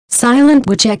Silent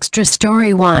Witch Extra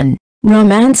Story 1,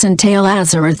 Romance and Tale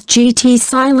Azareth GT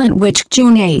Silent Witch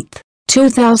June 8,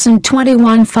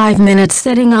 2021 5 minutes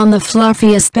sitting on the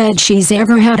fluffiest bed she's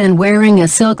ever had and wearing a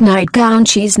silk nightgown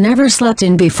she's never slept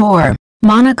in before.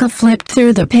 Monica flipped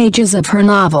through the pages of her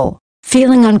novel,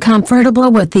 feeling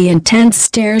uncomfortable with the intense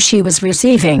stare she was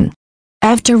receiving.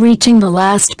 After reaching the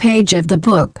last page of the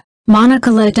book, Monica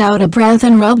let out a breath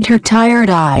and rubbed her tired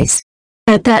eyes.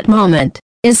 At that moment,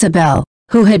 Isabel,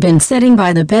 who had been sitting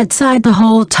by the bedside the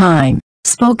whole time,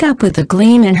 spoke up with a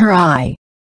gleam in her eye.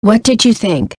 "What did you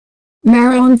think?"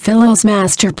 Marouane Philow's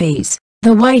masterpiece,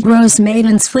 The White Rose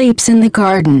Maiden Sleeps in the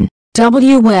Garden.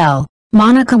 Well,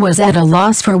 Monica was at a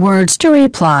loss for words to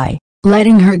reply,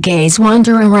 letting her gaze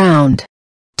wander around.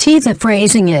 The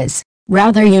phrasing is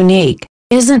rather unique,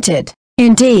 isn't it?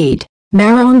 Indeed,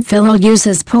 Marouane Phillow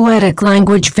uses poetic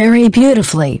language very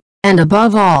beautifully, and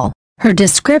above all, her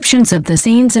descriptions of the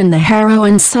scenes and the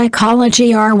heroine's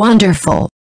psychology are wonderful.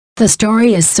 The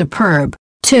story is superb,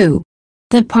 too.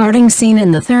 The parting scene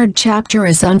in the third chapter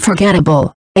is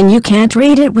unforgettable, and you can't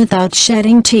read it without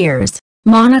shedding tears.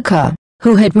 Monica,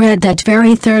 who had read that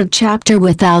very third chapter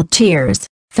without tears,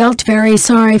 felt very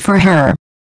sorry for her.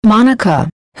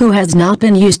 Monica, who has not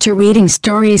been used to reading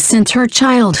stories since her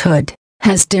childhood,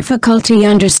 has difficulty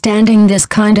understanding this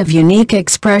kind of unique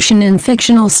expression in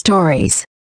fictional stories.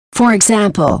 For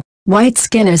example, white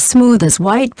skin as smooth as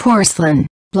white porcelain,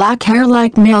 black hair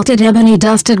like melted ebony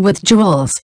dusted with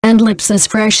jewels, and lips as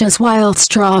fresh as wild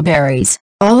strawberries,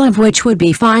 all of which would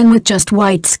be fine with just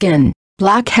white skin,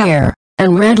 black hair,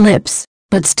 and red lips,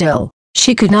 but still,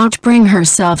 she could not bring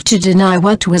herself to deny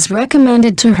what was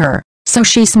recommended to her, so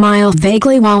she smiled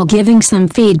vaguely while giving some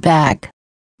feedback.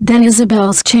 Then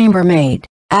Isabel's chambermaid,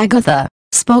 Agatha,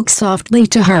 spoke softly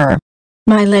to her.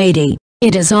 "My lady,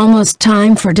 it is almost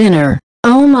time for dinner."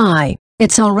 "Oh my,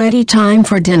 it's already time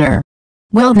for dinner."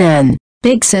 "Well then,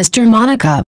 big sister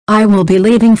Monica, I will be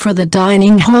leaving for the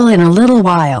dining hall in a little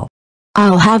while.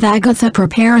 I'll have Agatha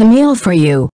prepare a meal for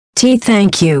you."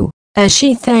 Thank you." As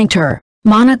she thanked her,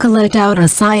 Monica let out a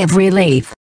sigh of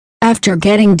relief. After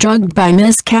getting drugged by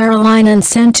Miss Caroline and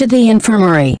sent to the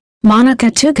infirmary,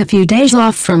 Monica took a few days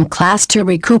off from class to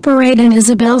recuperate in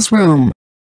Isabel's room.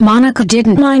 Monica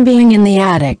didn't mind being in the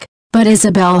attic, but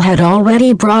Isabel had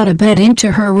already brought a bed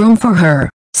into her room for her,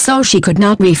 so she could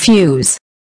not refuse.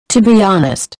 To be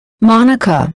honest,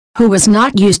 Monica, who was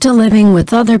not used to living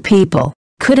with other people,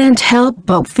 couldn't help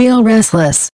but feel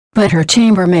restless, but her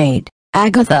chambermaid,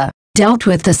 Agatha, dealt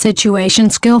with the situation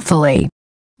skillfully.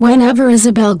 Whenever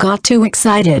Isabel got too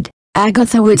excited,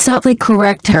 Agatha would subtly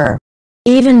correct her.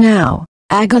 Even now,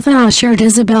 Agatha ushered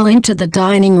Isabel into the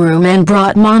dining room and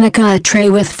brought Monica a tray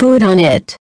with food on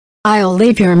it. "I'll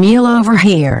leave your meal over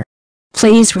here.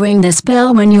 Please ring this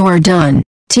bell when you are done."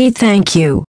 Thank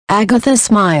you." Agatha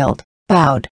smiled,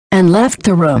 bowed, and left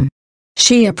the room.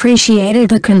 She appreciated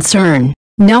the concern,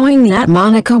 knowing that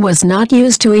Monica was not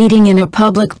used to eating in a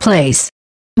public place.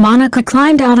 Monica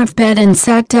climbed out of bed and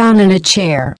sat down in a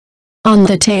chair. On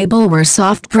the table were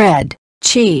soft bread,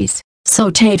 cheese,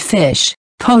 sautéed fish,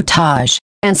 potage,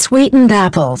 and sweetened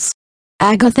apples.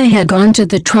 Agatha had gone to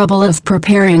the trouble of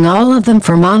preparing all of them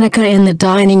for Monica in the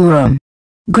dining room.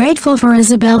 Grateful for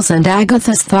Isabel's and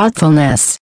Agatha's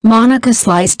thoughtfulness, Monica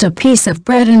sliced a piece of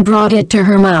bread and brought it to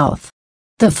her mouth.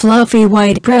 The fluffy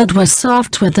white bread was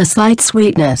soft with a slight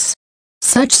sweetness.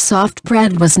 Such soft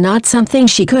bread was not something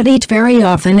she could eat very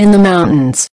often in the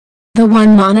mountains. The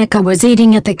one Monica was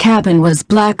eating at the cabin was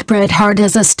black bread hard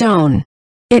as a stone.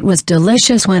 It was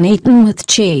delicious when eaten with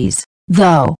cheese,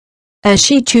 though. As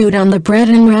she chewed on the bread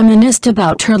and reminisced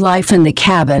about her life in the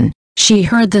cabin, she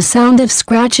heard the sound of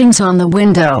scratchings on the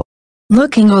window.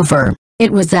 Looking over,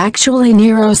 it was actually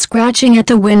Nero scratching at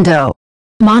the window.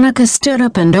 Monica stood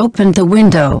up and opened the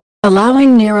window,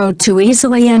 allowing Nero to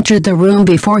easily enter the room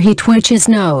before he twitched his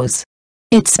nose.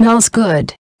 "It smells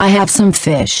good. I have some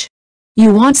fish.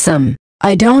 You want some?"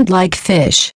 "I don't like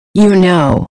fish, you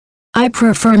know. I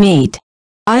prefer meat.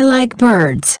 I like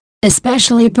birds,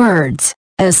 especially birds."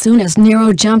 As soon as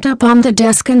Nero jumped up on the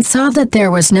desk and saw that there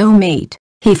was no meat,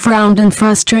 he frowned in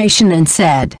frustration and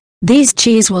said, "These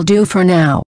cheese will do for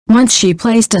now." Once she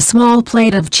placed a small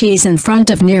plate of cheese in front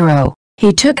of Nero,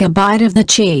 he took a bite of the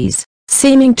cheese,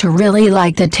 seeming to really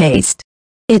like the taste.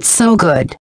 "It's so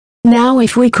good. Now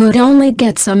if we could only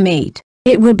get some meat,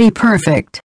 it would be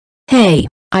perfect. Hey,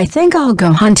 I think I'll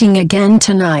go hunting again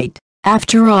tonight.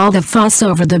 After all the fuss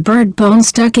over the bird bone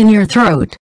stuck in your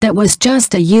throat, that was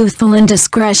just a youthful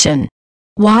indiscretion.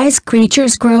 Wise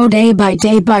creatures grow day by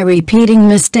day by repeating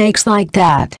mistakes like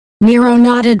that. Nero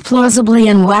nodded plausibly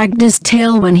and wagged his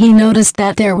tail when he noticed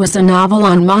that there was a novel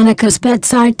on Monica's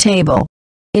bedside table.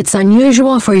 It's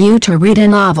unusual for you to read a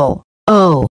novel.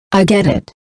 Oh, I get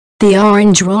it. The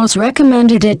Orange Rose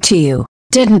recommended it to you,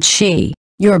 didn't she?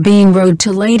 You're being rude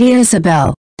to Lady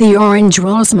Isabel. The Orange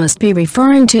Rose must be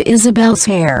referring to Isabel's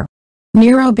hair.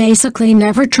 Nero basically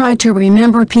never tried to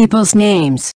remember people's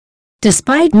names.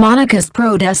 Despite Monica's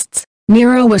protests,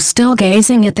 Nero was still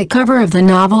gazing at the cover of the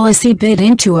novel as he bit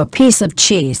into a piece of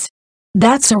cheese.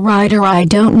 That's a writer I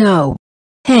don't know.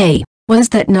 Hey, was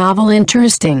that novel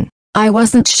interesting? I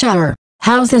wasn't sure.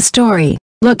 How's the story?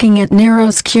 Looking at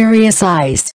Nero's curious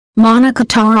eyes, Monica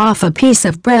tore off a piece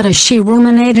of bread as she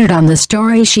ruminated on the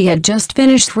story she had just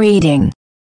finished reading.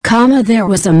 There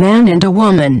was a man and a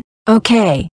woman.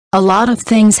 Okay, a lot of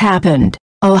things happened.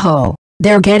 Oh ho,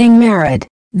 they're getting married.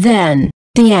 Then,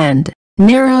 the end.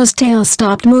 Nero's tail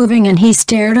stopped moving and he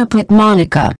stared up at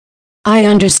Monica. I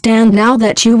understand now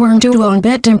that you weren't a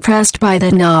bit impressed by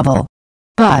the novel.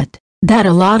 But, that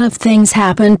a lot of things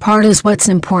happened part is what's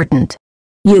important.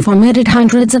 You've omitted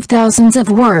hundreds of thousands of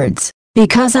words,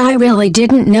 because I really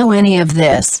didn't know any of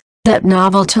this. That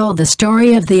novel told the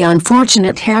story of the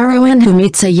unfortunate heroine who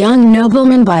meets a young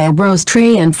nobleman by a rose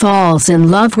tree and falls in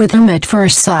love with him at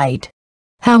first sight.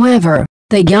 However,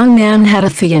 the young man had a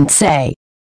fiancée.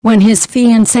 When his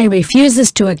fiancée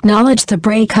refuses to acknowledge the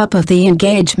breakup of the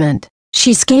engagement,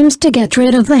 she schemes to get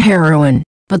rid of the heroine,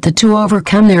 but the two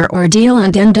overcome their ordeal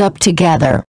and end up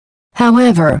together.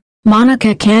 However,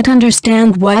 Monica can't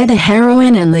understand why the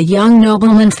heroine and the young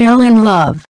nobleman fell in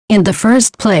love, in the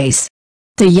first place.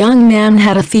 The young man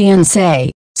had a fiancée,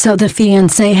 so the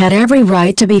fiancée had every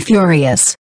right to be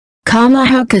furious.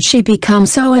 How could she become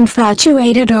so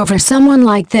infatuated over someone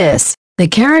like this? The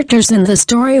characters in the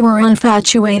story were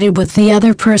infatuated with the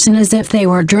other person as if they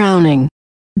were drowning.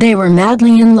 They were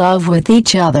madly in love with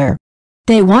each other.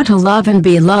 They want to love and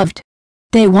be loved.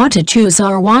 They want to choose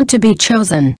or want to be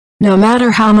chosen, no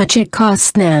matter how much it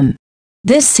costs them.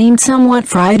 This seemed somewhat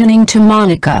frightening to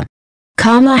Monica.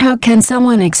 How can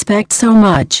someone expect so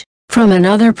much from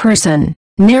another person?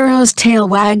 Nero's tail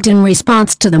wagged in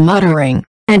response to the muttering,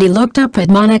 and he looked up at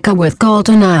Monica with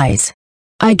golden eyes.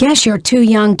 I guess you're too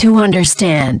young to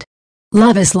understand.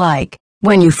 Love is like,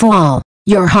 when you fall,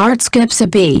 your heart skips a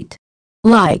beat.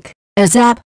 Like, a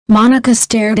zap. Monica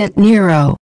stared at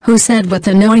Nero, who said with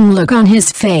a knowing look on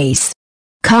his face.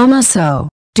 So,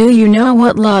 do you know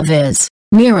what love is?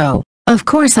 Nero, of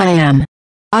course I am.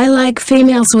 I like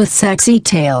females with sexy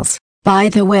tails. By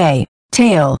the way,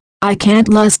 tail, I can't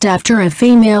lust after a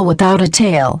female without a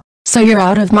tail, so you're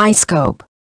out of my scope.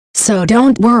 So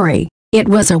don't worry. It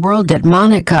was a world that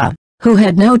Monica, who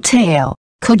had no tail,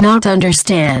 could not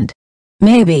understand.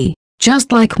 Maybe,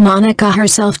 just like Monica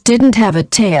herself didn't have a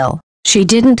tail, she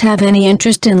didn't have any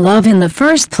interest in love in the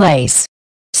first place.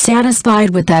 Satisfied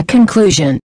with that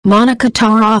conclusion, Monica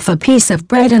tore off a piece of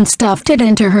bread and stuffed it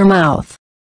into her mouth.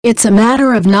 It's a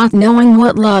matter of not knowing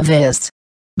what love is.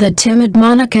 The timid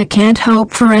Monica can't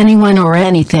hope for anyone or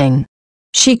anything.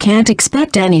 She can't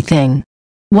expect anything.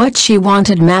 What she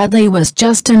wanted madly was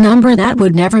just a number that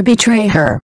would never betray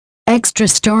her. Extra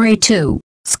Story 2,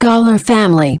 Scholar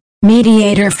Family,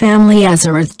 Mediator Family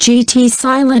Azareth GT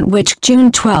Silent Witch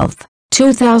June 12,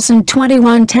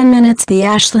 2021 10 minutes. The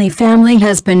Ashley family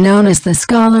has been known as the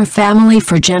Scholar family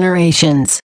for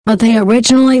generations, but they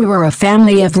originally were a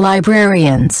family of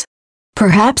librarians.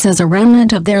 Perhaps as a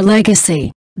remnant of their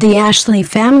legacy, the Ashley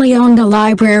family owned a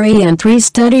library and 3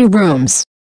 study rooms.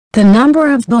 The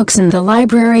number of books in the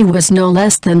library was no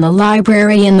less than the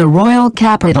library in the royal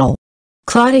capital.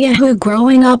 Claudia, who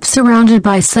growing up surrounded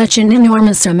by such an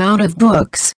enormous amount of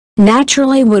books,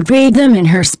 naturally would read them in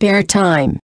her spare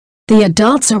time. The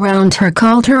adults around her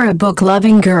called her a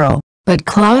book-loving girl, but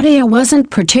Claudia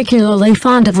wasn't particularly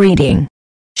fond of reading.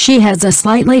 She has a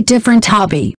slightly different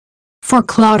hobby. For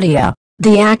Claudia,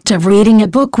 the act of reading a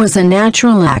book was a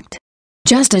natural act.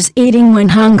 Just as eating when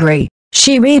hungry,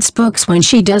 she reads books when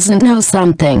she doesn't know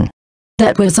something.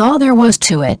 That was all there was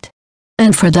to it.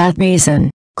 And for that reason,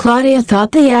 Claudia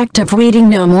thought the act of reading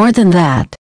no more than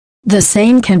that. The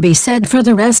same can be said for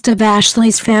the rest of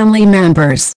Ashley's family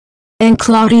members. And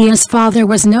Claudia's father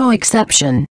was no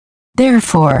exception.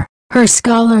 Therefore, her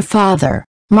scholar father,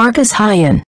 Marcus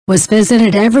Hyan, was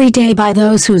visited every day by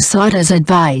those who sought his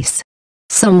advice.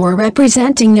 Some were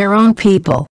representing their own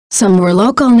people, some were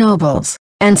local nobles,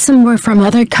 and some were from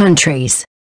other countries.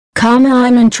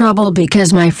 I'm in trouble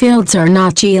because my fields are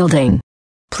not yielding.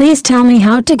 Please tell me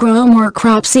how to grow more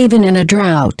crops even in a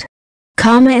drought.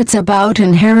 It's about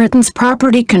inheritance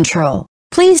property control.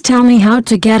 Please tell me how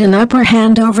to get an upper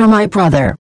hand over my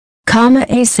brother.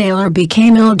 A sailor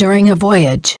became ill during a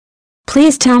voyage.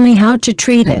 Please tell me how to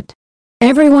treat it.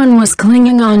 Everyone was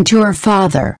clinging on to her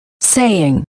father,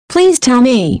 saying, please tell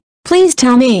me, please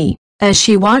tell me. As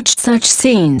she watched such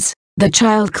scenes, the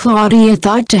child Claudia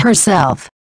thought to herself,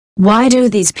 why do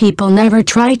these people never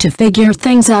try to figure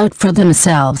things out for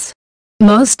themselves?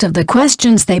 Most of the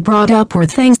questions they brought up were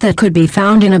things that could be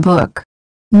found in a book.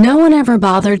 No one ever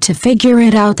bothered to figure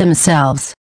it out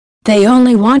themselves. They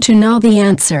only want to know the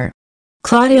answer.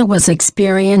 Claudia was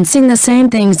experiencing the same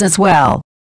things as well.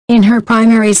 In her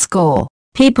primary school,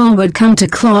 people would come to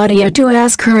Claudia to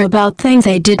ask her about things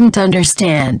they didn't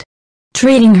understand,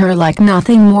 treating her like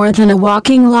nothing more than a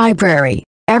walking library.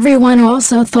 Everyone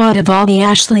also thought of all the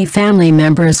Ashley family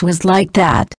members was like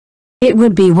that. It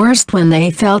would be worst when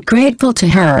they felt grateful to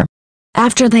her.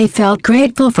 After they felt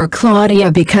grateful for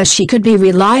Claudia because she could be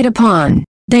relied upon,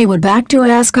 they would back to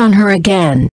ask on her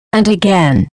again, and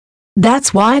again.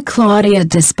 That's why Claudia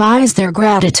despised their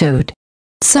gratitude.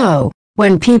 So,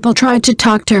 when people tried to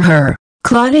talk to her,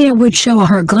 Claudia would show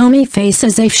her gloomy face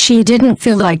as if she didn't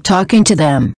feel like talking to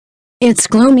them. Its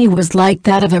gloomy was like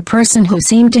that of a person who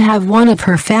seemed to have one of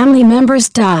her family members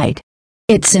died.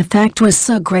 Its effect was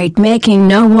so great, making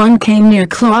no one came near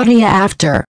Claudia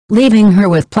after, leaving her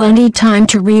with plenty time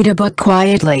to read a book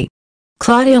quietly.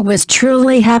 Claudia was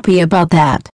truly happy about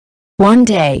that. One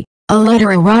day, a letter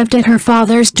arrived at her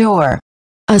father's door.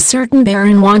 A certain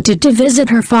baron wanted to visit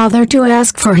her father to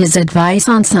ask for his advice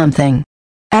on something.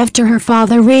 After her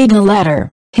father read the letter,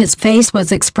 his face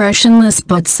was expressionless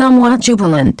but somewhat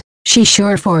jubilant. She's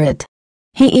sure for it.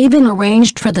 He even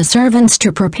arranged for the servants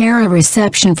to prepare a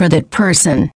reception for that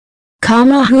person.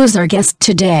 Who's our guest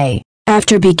today?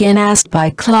 After being asked by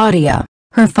Claudia,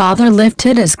 her father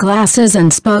lifted his glasses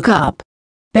and spoke up.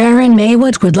 Baron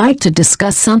Maywood would like to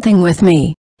discuss something with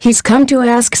me. He's come to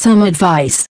ask some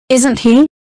advice, isn't he?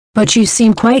 But you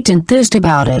seem quite enthused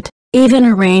about it. Even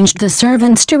arranged the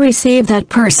servants to receive that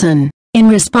person. In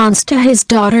response to his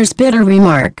daughter's bitter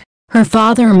remark, her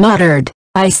father muttered,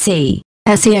 I see,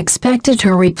 as he expected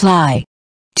her reply.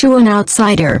 To an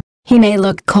outsider, he may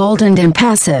look cold and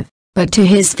impassive, but to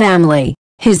his family,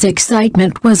 his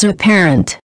excitement was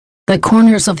apparent. The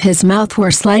corners of his mouth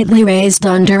were slightly raised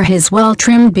under his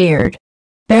well-trimmed beard.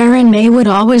 Baron Maywood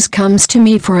always comes to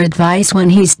me for advice when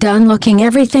he's done looking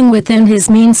everything within his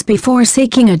means before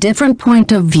seeking a different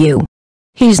point of view.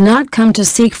 He's not come to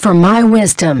seek for my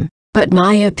wisdom, but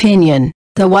my opinion.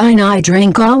 The wine I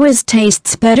drink always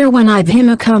tastes better when I've him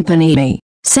accompany me,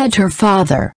 said her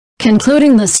father,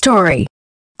 concluding the story.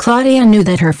 Claudia knew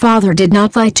that her father did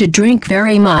not like to drink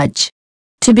very much.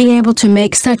 To be able to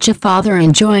make such a father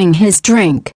enjoying his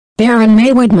drink, Baron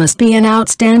Maywood must be an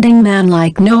outstanding man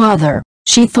like no other,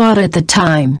 she thought at the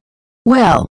time.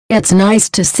 Well, it's nice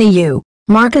to see you,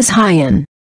 Marcus Hyan.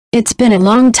 It's been a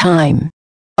long time.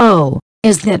 Oh,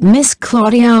 is that Miss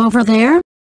Claudia over there?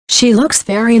 She looks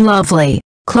very lovely.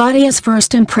 Claudia's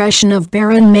first impression of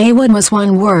Baron Maywood was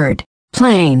one word,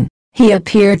 plain. He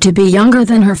appeared to be younger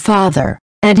than her father,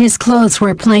 and his clothes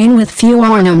were plain with few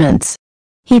ornaments.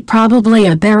 He probably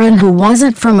a baron who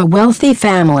wasn't from a wealthy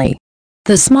family.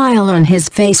 The smile on his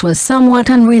face was somewhat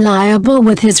unreliable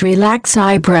with his relaxed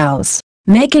eyebrows,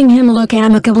 making him look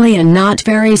amicably and not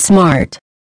very smart.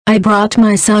 I brought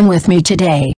my son with me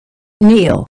today.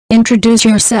 Neil, introduce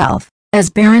yourself,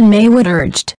 as Baron Maywood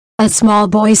urged. A small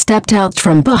boy stepped out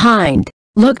from behind,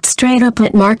 looked straight up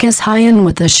at Marcus Hyan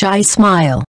with a shy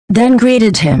smile, then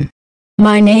greeted him.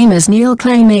 My name is Neil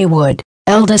Clay Maywood,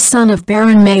 eldest son of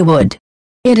Baron Maywood.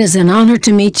 It is an honor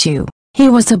to meet you. He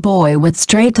was a boy with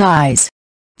straight eyes.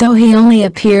 Though he only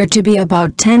appeared to be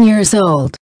about 10 years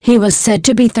old, he was said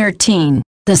to be 13,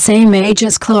 the same age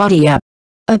as Claudia.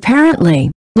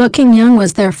 Apparently, looking young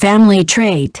was their family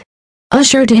trait.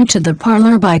 Ushered into the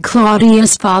parlor by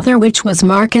Claudia's father, which was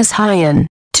Marcus Hyan,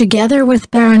 together with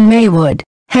Baron Maywood,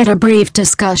 had a brief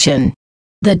discussion.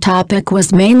 The topic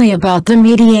was mainly about the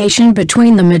mediation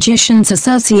between the Magicians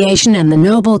Association and the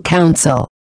Noble Council.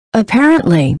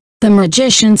 Apparently, the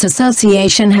Magicians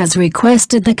Association has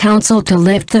requested the council to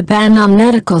lift the ban on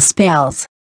medical spells,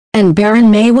 and Baron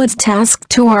Maywood's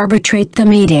tasked to arbitrate the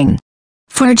meeting.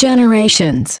 For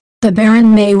generations, the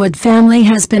Baron Maywood family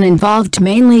has been involved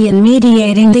mainly in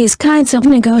mediating these kinds of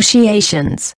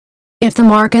negotiations. If the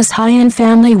Marcus Hyan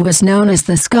family was known as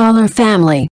the Scholar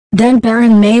family, then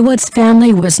Baron Maywood's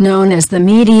family was known as the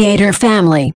Mediator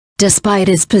family. Despite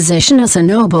his position as a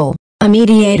noble, a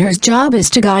mediator's job is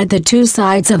to guide the two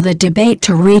sides of the debate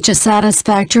to reach a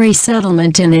satisfactory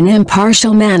settlement in an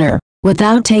impartial manner,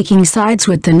 without taking sides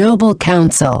with the noble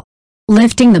council.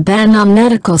 Lifting the ban on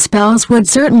medical spells would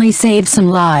certainly save some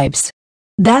lives.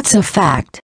 That's a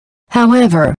fact.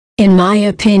 However, in my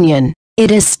opinion,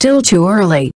 it is still too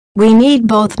early. We need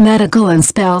both medical and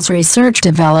spells research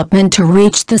development to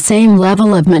reach the same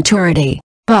level of maturity.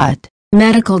 But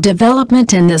medical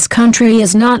development in this country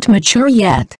is not mature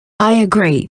yet. I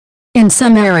agree. In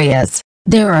some areas,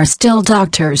 there are still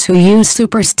doctors who use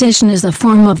superstition as a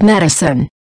form of medicine.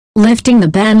 Lifting the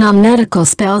ban on medical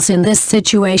spells in this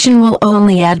situation will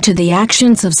only add to the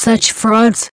actions of such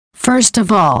frauds. First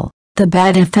of all, the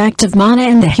bad effect of mana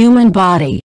in the human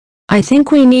body. I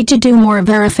think we need to do more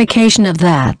verification of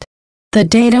that. The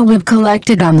data we've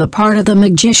collected on the part of the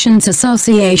Magicians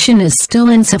Association is still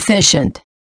insufficient.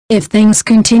 If things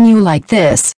continue like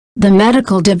this, the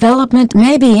medical development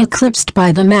may be eclipsed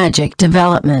by the magic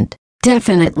development.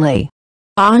 Definitely.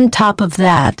 On top of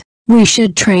that, we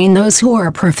should train those who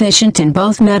are proficient in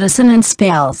both medicine and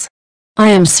spells. I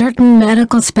am certain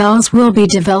medical spells will be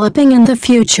developing in the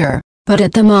future, but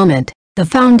at the moment, the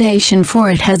foundation for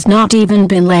it has not even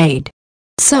been laid.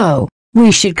 So,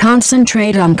 we should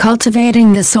concentrate on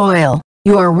cultivating the soil.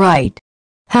 You are right.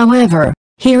 However,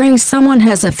 hearing someone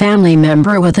has a family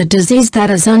member with a disease that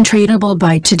is untreatable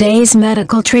by today's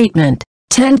medical treatment,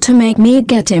 tend to make me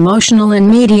get emotional in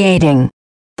mediating.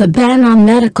 The ban on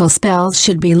medical spells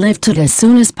should be lifted as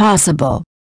soon as possible.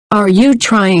 Are you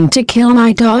trying to kill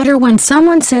my daughter? When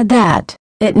someone said that,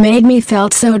 it made me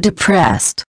felt so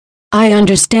depressed. I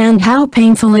understand how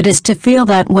painful it is to feel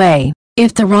that way.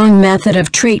 If the wrong method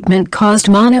of treatment caused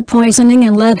mana poisoning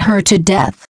and led her to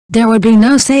death, there would be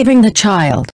no saving the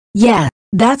child. Yeah,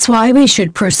 that's why we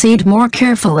should proceed more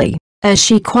carefully. As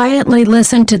she quietly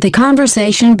listened to the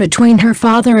conversation between her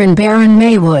father and Baron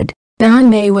Maywood, Baron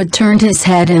Maywood turned his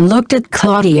head and looked at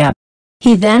Claudia.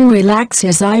 He then relaxed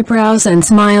his eyebrows and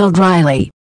smiled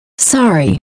wryly.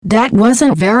 Sorry, that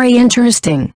wasn't very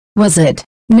interesting, was it?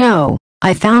 No,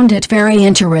 I found it very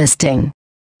interesting.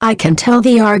 I can tell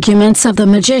the arguments of the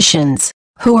magicians,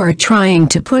 who are trying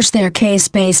to push their case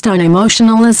based on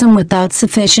emotionalism without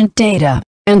sufficient data,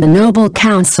 and the Noble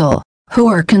Council, who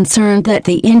are concerned that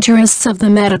the interests of the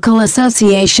medical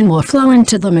association will flow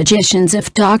into the magicians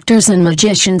if doctors and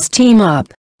magicians team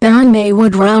up. Baron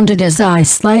Maywood rounded his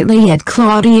eyes slightly at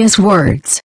Claudia's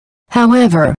words.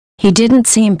 However, he didn't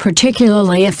seem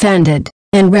particularly offended,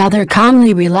 and rather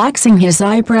calmly relaxing his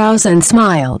eyebrows and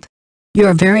smiled.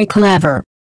 You're very clever.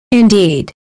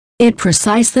 Indeed. It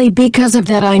precisely because of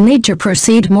that I need to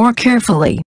proceed more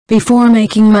carefully, before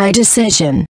making my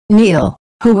decision. Neil,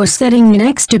 who was sitting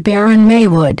next to Baron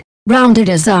Maywood, rounded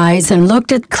his eyes and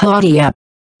looked at Claudia.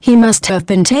 He must have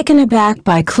been taken aback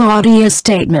by Claudia's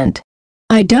statement.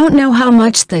 I don't know how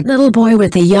much the little boy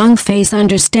with the young face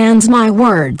understands my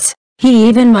words. He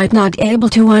even might not be able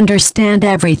to understand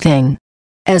everything.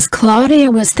 As Claudia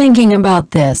was thinking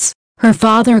about this, her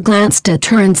father glanced at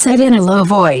her and said in a low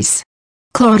voice,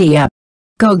 Claudia,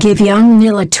 go give young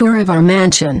Neil a tour of our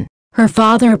mansion. Her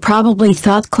father probably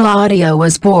thought Claudia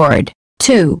was bored,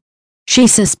 too. She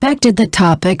suspected the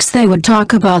topics they would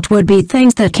talk about would be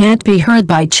things that can't be heard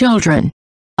by children.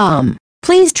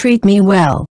 Please treat me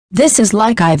well. This is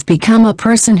like I've become a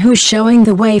person who's showing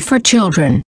the way for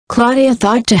children, Claudia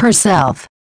thought to herself.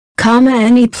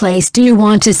 Any place do you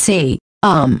want to see?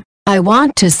 I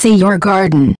want to see your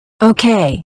garden.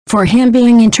 Okay. For him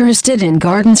being interested in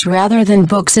gardens rather than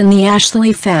books in the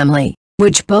Ashley family,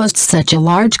 which boasts such a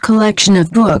large collection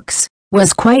of books,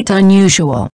 was quite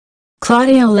unusual.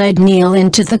 Claudia led Neil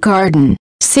into the garden,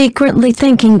 secretly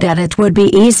thinking that it would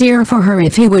be easier for her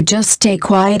if he would just stay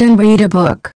quiet and read a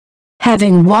book.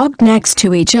 Having walked next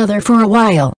to each other for a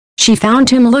while, she found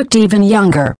him looked even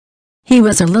younger. He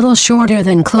was a little shorter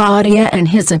than Claudia and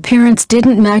his appearance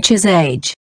didn't match his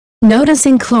age.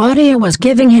 Noticing Claudia was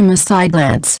giving him a side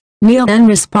glance, Neil then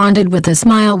responded with a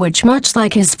smile which much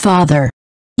like his father.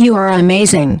 You are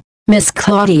amazing, Miss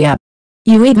Claudia.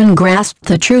 You even grasped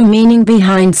the true meaning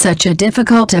behind such a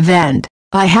difficult event.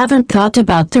 I haven't thought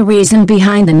about the reason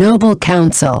behind the Noble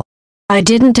Council. I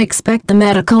didn't expect the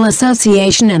Medical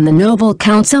Association and the Noble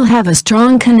Council have a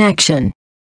strong connection.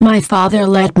 My father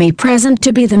let me present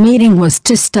to be the meeting was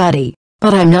to study,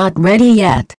 but I'm not ready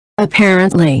yet,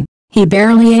 apparently. He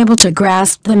barely able to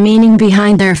grasp the meaning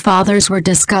behind their father's word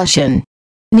discussion.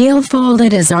 Neil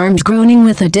folded his arms groaning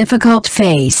with a difficult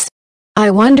face.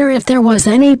 I wonder if there was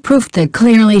any proof that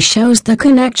clearly shows the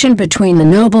connection between the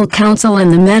Noble Council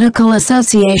and the Medical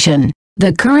Association.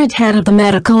 The current head of the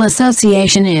Medical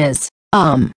Association is,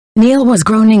 Neil was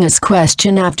groaning as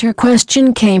question after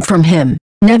question came from him,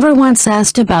 never once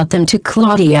asked about them to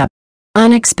Claudia.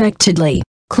 Unexpectedly,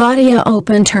 Claudia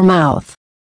opened her mouth.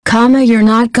 You're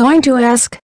not going to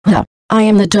ask? I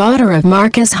am the daughter of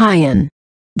Marcus Hyan.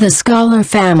 The scholar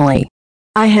family.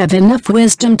 I have enough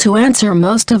wisdom to answer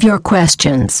most of your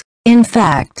questions. In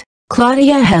fact,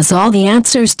 Claudia has all the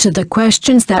answers to the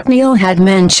questions that Neil had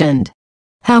mentioned.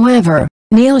 However,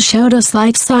 Neil showed a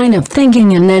slight sign of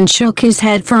thinking and then shook his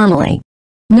head firmly.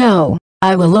 No,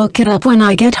 I will look it up when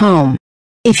I get home.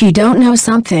 If you don't know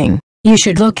something, you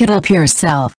should look it up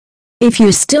yourself. If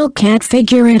you still can't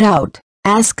figure it out,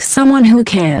 ask someone who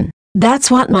can. That's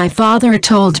what my father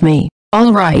told me.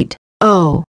 All right.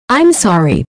 Oh, I'm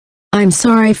sorry. I'm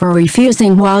sorry for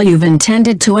refusing while you've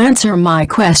intended to answer my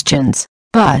questions.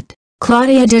 But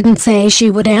Claudia didn't say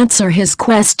she would answer his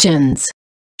questions.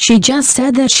 She just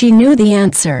said that she knew the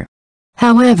answer.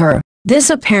 However, this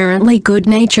apparently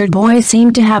good-natured boy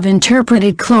seemed to have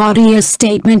interpreted Claudia's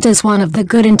statement as one of the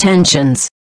good intentions.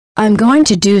 I'm going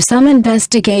to do some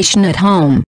investigation at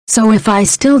home, so if I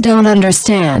still don't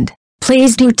understand,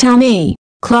 please do tell me.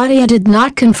 Claudia did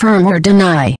not confirm or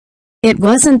deny. It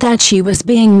wasn't that she was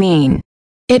being mean.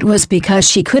 It was because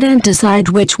she couldn't decide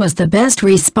which was the best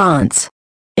response.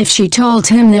 If she told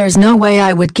him there's no way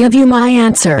I would give you my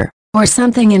answer, or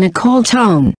something in a cold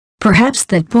tone, perhaps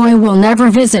that boy will never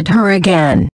visit her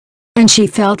again. And she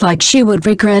felt like she would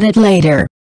regret it later.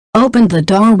 Opened the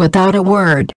door without a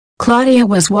word. Claudia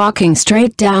was walking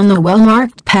straight down the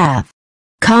well-marked path.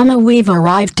 We've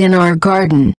arrived in our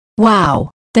garden.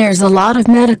 Wow, there's a lot of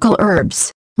medical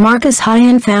herbs. Marcus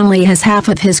Hyan family has half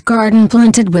of his garden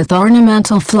planted with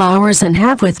ornamental flowers and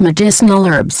half with medicinal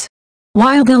herbs.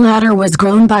 While the latter was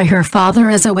grown by her father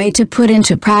as a way to put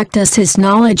into practice his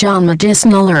knowledge on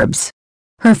medicinal herbs.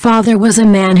 Her father was a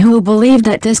man who believed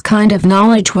that this kind of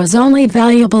knowledge was only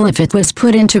valuable if it was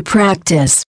put into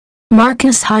practice.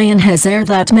 Marcus Hyan has aired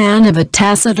that man of a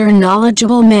taciturn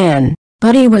knowledgeable man,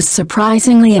 but he was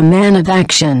surprisingly a man of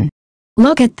action.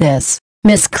 Look at this,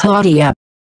 Miss Claudia.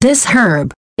 This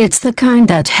herb, it's the kind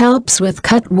that helps with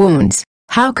cut wounds.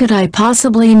 How could I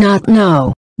possibly not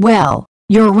know? Well,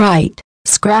 you're right.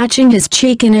 Scratching his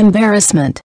cheek in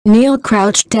embarrassment, Neil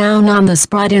crouched down on the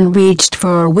spot and reached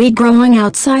for a weed growing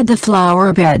outside the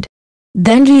flower bed.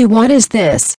 Then what is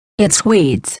this? It's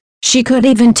weeds. She could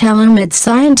even tell him its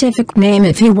scientific name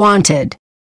if he wanted.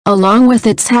 Along with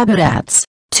its habitats,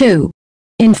 too.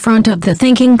 In front of the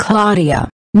thinking Claudia,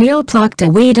 Neil plucked a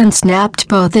weed and snapped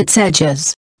both its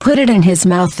edges, put it in his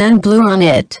mouth then blew on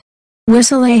it.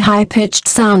 Whistle a high-pitched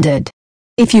sounded.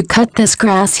 If you cut this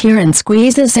grass here and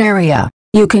squeeze this area,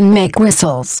 you can make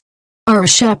whistles. Our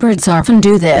shepherds often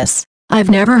do this. I've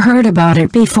never heard about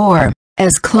it before.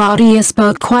 As Claudia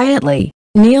spoke quietly,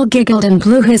 Neil giggled and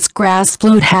blew his grass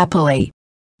flute happily.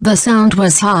 The sound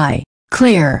was high,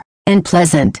 clear, and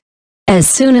pleasant. As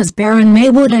soon as Baron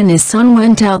Maywood and his son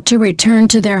went out to return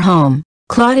to their home,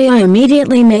 Claudia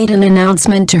immediately made an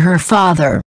announcement to her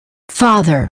father.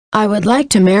 Father, I would like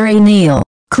to marry Neil.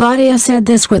 Claudia said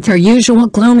this with her usual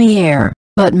gloomy air,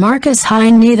 but Marcus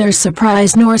Hyan neither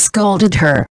surprised nor scolded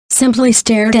her, simply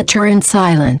stared at her in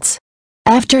silence.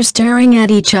 After staring at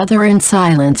each other in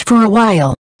silence for a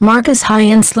while, Marcus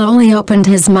Hyan slowly opened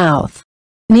his mouth.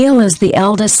 Neil is the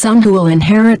eldest son who will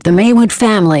inherit the Maywood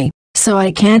family, so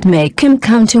I can't make him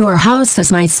come to our house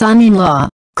as my son-in-law.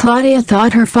 Claudia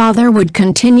thought her father would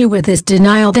continue with his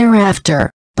denial thereafter,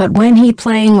 but when he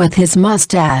playing with his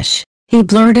mustache, he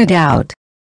blurted out,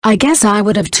 I guess I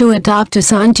would have to adopt a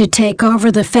son to take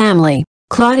over the family.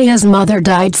 Claudia's mother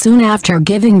died soon after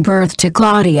giving birth to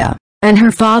Claudia, and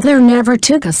her father never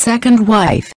took a second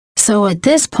wife, so at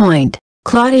this point,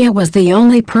 Claudia was the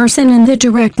only person in the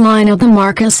direct line of the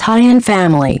Marcus Hyan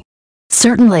family.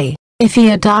 Certainly, if he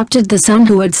adopted the son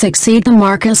who would succeed the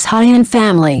Marcus Hyan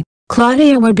family,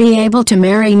 Claudia would be able to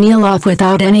marry Neil off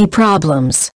without any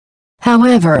problems.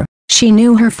 However, she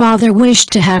knew her father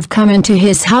wished to have come into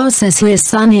his house as his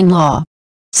son-in-law.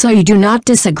 So you do not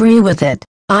disagree with it.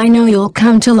 I know you'll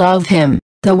come to love him.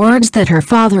 The words that her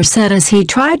father said as he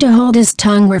tried to hold his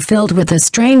tongue were filled with a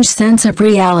strange sense of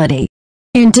reality.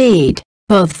 Indeed,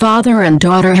 both father and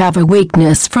daughter have a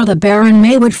weakness for the Baron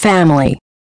Maywood family.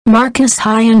 Marcus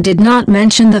Hyan did not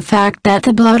mention the fact that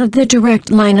the blood of the direct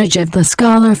lineage of the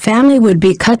Scholar family would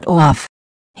be cut off.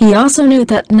 He also knew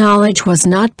that knowledge was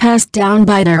not passed down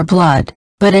by their blood,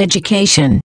 but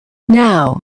education.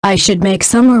 Now, I should make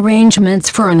some arrangements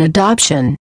for an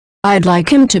adoption. I'd like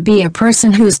him to be a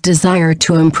person whose desire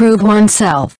to improve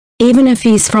oneself, even if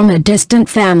he's from a distant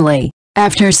family.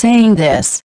 After saying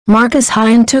this, Marcus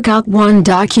Hyan took out one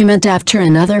document after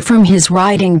another from his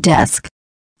writing desk.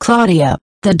 Claudia,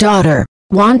 the daughter,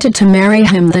 wanted to marry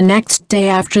him the next day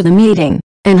after the meeting,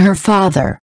 and her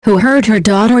father, who heard her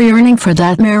daughter yearning for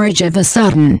that marriage of a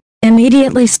sudden,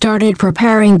 immediately started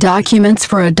preparing documents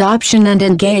for adoption and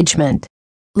engagement.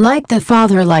 Like the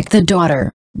father like the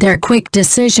daughter, Their quick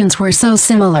decisions were so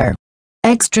similar.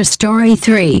 Extra Story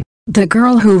 3. The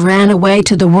Girl Who Ran Away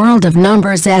to the World of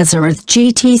Numbers. Azareth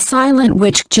GT Silent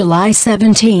Witch. July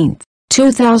 17,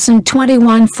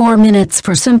 2021. 4 minutes.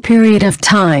 For some period of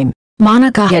time,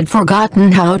 Monica had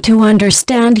forgotten how to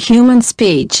understand human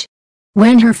speech.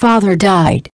 When her father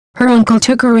died, her uncle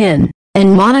took her in,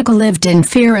 and Monica lived in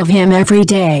fear of him every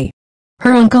day.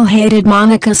 Her uncle hated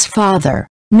Monica's father.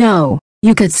 No,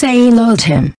 you could say he loathed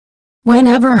him.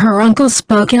 Whenever her uncle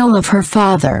spoke ill of her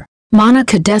father,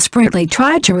 Monica desperately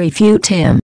tried to refute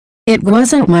him. "It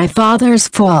wasn't my father's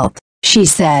fault," she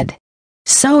said.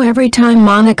 So every time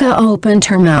Monica opened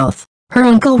her mouth, her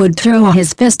uncle would throw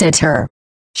his fist at her.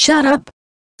 "Shut up!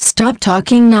 Stop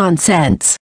talking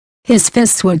nonsense!" His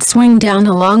fists would swing down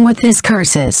along with his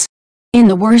curses. In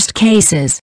the worst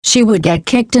cases, she would get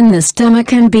kicked in the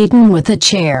stomach and beaten with a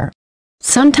chair.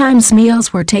 Sometimes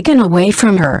meals were taken away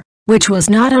from her, which was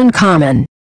not uncommon.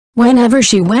 Whenever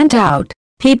she went out,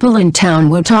 people in town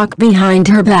would talk behind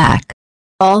her back.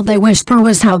 All they wished for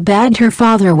was how bad her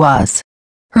father was.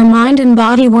 Her mind and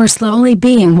body were slowly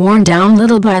being worn down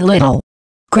little by little.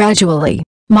 Gradually,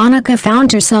 Monica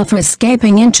found herself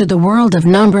escaping into the world of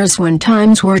numbers when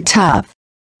times were tough.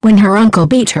 When her uncle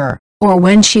beat her, or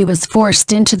when she was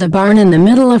forced into the barn in the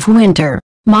middle of winter,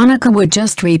 Monica would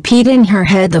just repeat in her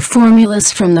head the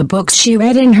formulas from the books she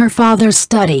read in her father's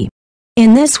study.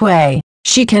 In this way,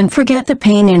 she can forget the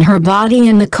pain in her body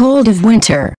in the cold of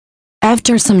winter.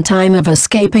 After some time of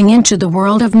escaping into the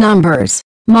world of numbers,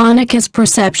 Monica's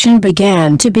perception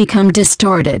began to become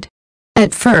distorted.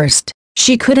 At first,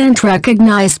 she couldn't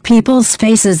recognize people's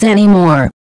faces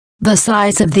anymore. The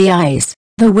size of the eyes,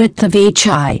 the width of each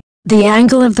eye, the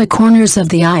angle of the corners of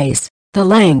the eyes, the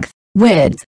length,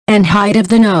 width, and height of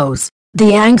the nose,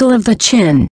 the angle of the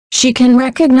chin, she can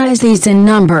recognize these in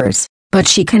numbers, but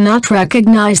she cannot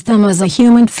recognize them as a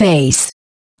human face.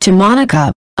 To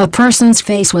Monica, a person's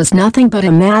face was nothing but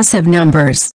a mass of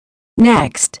numbers.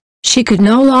 Next, she could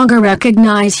no longer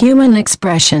recognize human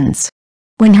expressions.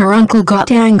 When her uncle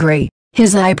got angry,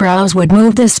 his eyebrows would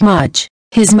move this much,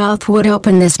 his mouth would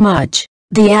open this much,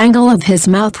 the angle of his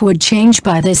mouth would change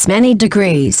by this many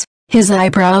degrees, his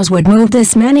eyebrows would move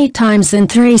this many times in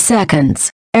 3 seconds,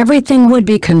 everything would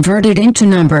be converted into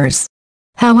numbers.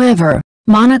 However,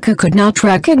 Monica could not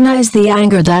recognize the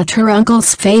anger that her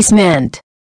uncle's face meant.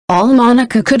 All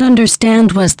Monica could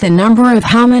understand was the number of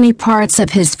how many parts of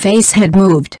his face had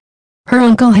moved. Her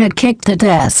uncle had kicked the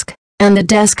desk, and the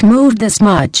desk moved this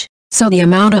much, so the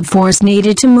amount of force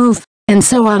needed to move, and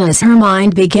so on as her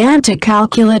mind began to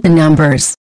calculate the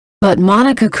numbers. But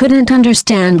Monica couldn't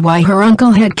understand why her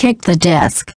uncle had kicked the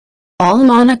desk. All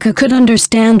Monica could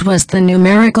understand was the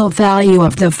numerical value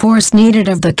of the force needed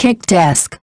of the kicked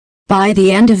desk. By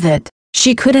the end of it,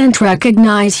 she couldn't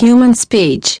recognize human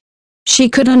speech. She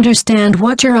could understand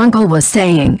what her uncle was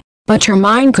saying, but her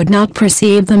mind could not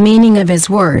perceive the meaning of his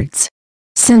words.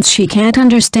 Since she can't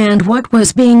understand what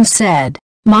was being said,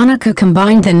 Monica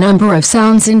combined the number of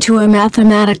sounds into a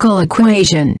mathematical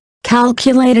equation,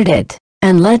 calculated it,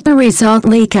 and let the result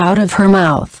leak out of her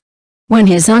mouth. When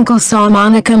his uncle saw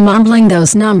Monica mumbling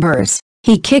those numbers,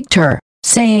 he kicked her,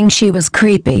 saying she was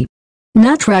creepy.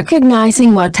 Not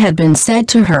recognizing what had been said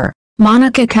to her,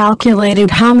 Monica calculated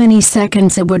how many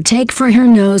seconds it would take for her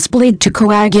nosebleed to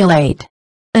coagulate.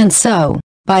 And so,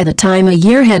 by the time a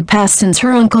year had passed since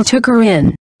her uncle took her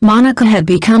in, Monica had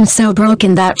become so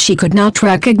broken that she could not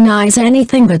recognize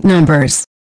anything but numbers.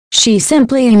 She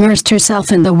simply immersed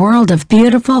herself in the world of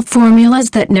beautiful formulas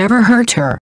that never hurt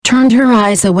her, turned her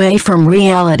eyes away from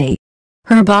reality.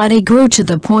 Her body grew to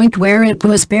the point where it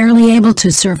was barely able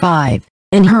to survive,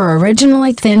 and her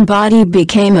originally thin body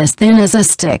became as thin as a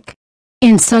stick.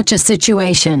 In such a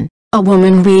situation, a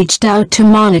woman reached out to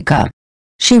Monica.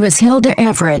 She was Hilda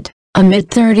Everett, a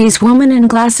mid-30s woman in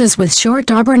glasses with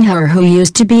short auburn hair who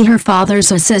used to be her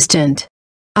father's assistant.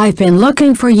 "I've been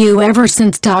looking for you ever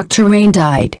since Dr. Rain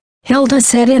died," Hilda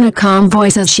said in a calm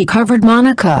voice as she covered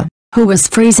Monica, who was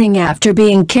freezing after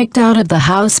being kicked out of the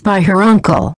house by her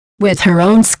uncle, with her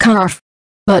own scarf.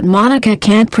 But Monica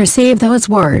can't perceive those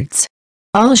words.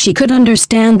 All she could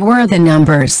understand were the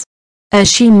numbers. As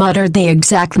she muttered the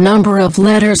exact number of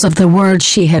letters of the words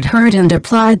she had heard and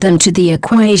applied them to the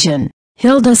equation,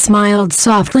 Hilda smiled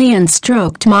softly and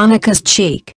stroked Monica's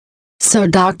cheek. "So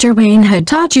Dr. Wayne had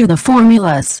taught you the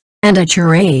formulas, and at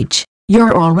your age,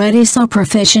 you're already so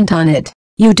proficient on it,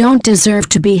 you don't deserve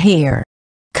to be here.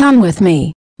 Come with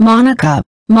me, Monica."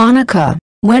 "Monica,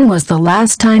 when was the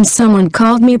last time someone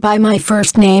called me by my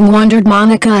first name?" wondered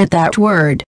Monica at that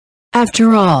word.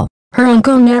 After all, her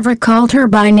uncle never called her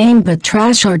by name but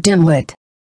trash or dimwit.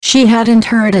 She hadn't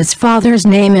heard his father's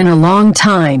name in a long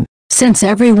time, since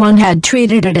everyone had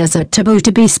treated it as a taboo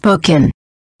to be spoken.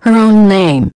 Her own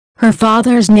name, her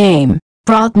father's name,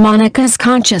 brought Monica's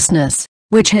consciousness,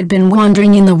 which had been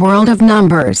wandering in the world of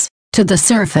numbers, to the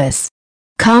surface.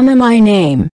 "Come, my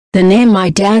name, the name my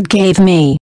dad gave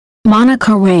me.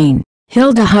 Monica Rain."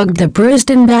 Hilda hugged the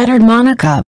bruised and battered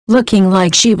Monica, looking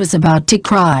like she was about to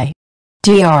cry.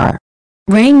 "Dr.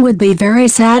 Rain would be very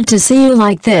sad to see you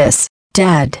like this,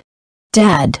 Dad.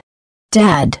 Dad.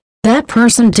 Dad." That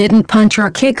person didn't punch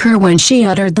or kick her when she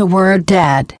uttered the word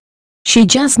Dad. She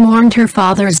just mourned her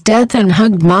father's death and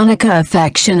hugged Monica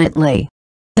affectionately.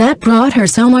 That brought her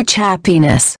so much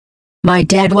happiness. "My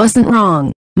dad wasn't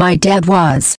wrong, my dad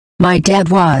was,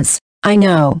 I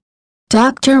know.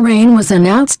 Dr. Rain was an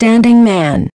outstanding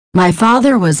man. My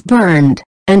father was burned,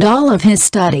 and all of his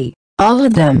study, all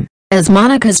of them." As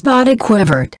Monica's body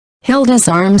quivered, Hilda's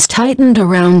arms tightened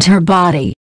around her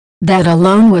body. That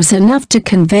alone was enough to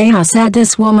convey how sad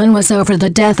this woman was over the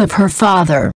death of her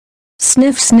father.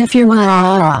 "Sniff sniff your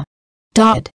wah."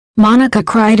 Monica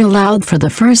cried aloud for the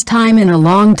first time in a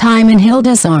long time in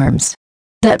Hilda's arms.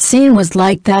 That scene was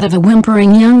like that of a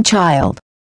whimpering young child.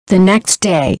 The next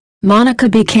day, Monica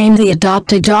became the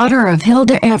adopted daughter of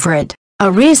Hilda Everett, a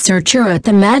researcher at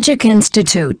the Magic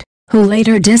Institute, who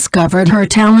later discovered her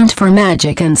talent for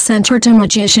magic and sent her to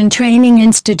Magician Training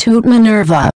Institute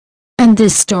Minerva. And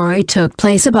this story took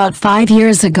place about 5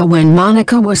 years ago when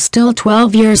Monica was still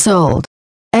 12 years old.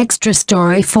 Extra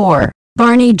Story 4,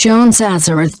 Barney Jones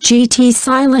Azareth GT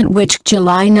Silent Witch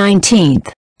July 19,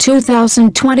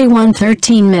 2021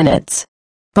 13 minutes.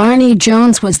 Barney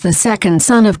Jones was the second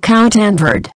son of Count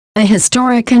Anvard, a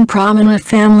historic and prominent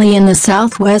family in the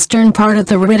southwestern part of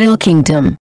the Riddle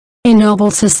Kingdom. In noble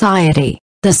society,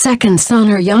 the second son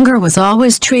or younger was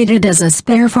always treated as a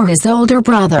spare for his older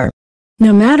brother.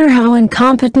 No matter how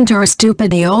incompetent or stupid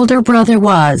the older brother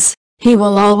was, he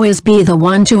will always be the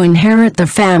one to inherit the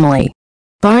family.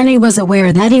 Barney was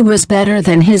aware that he was better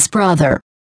than his brother.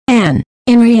 And,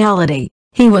 in reality,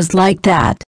 he was like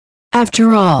that.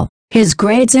 After all, his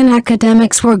grades in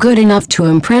academics were good enough to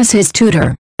impress his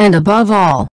tutor, and above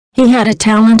all, he had a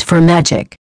talent for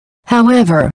magic.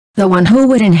 However, the one who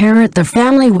would inherit the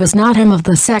family was not him of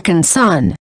the second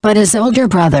son, but his older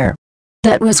brother.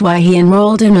 That was why he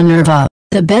enrolled in Minerva,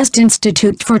 the best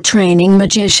institute for training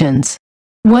magicians.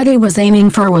 What he was aiming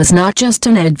for was not just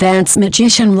an advanced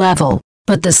magician level,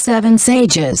 but the 7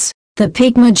 sages, the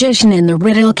peak magician in the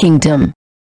Riddle Kingdom.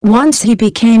 Once he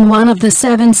became one of the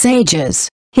 7 sages,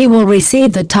 he will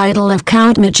receive the title of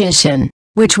Count Magician,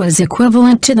 which was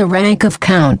equivalent to the rank of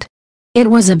Count. It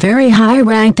was a very high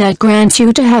rank that grants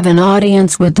you to have an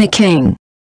audience with the king.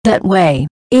 That way,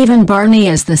 even Barney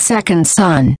as the second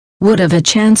son, would have a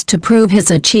chance to prove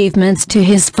his achievements to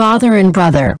his father and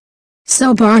brother.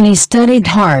 So Barney studied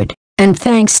hard, and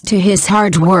thanks to his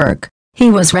hard work, he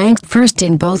was ranked first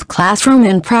in both classroom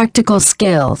and practical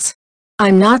skills.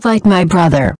 "I'm not like my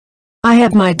brother. I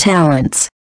have my talents."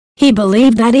 He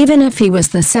believed that even if he was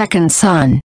the second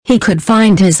son, he could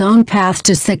find his own path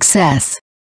to success.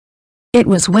 It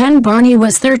was when Barney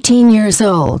was 13 years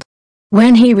old.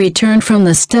 When he returned from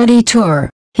the study tour,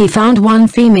 he found one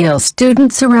female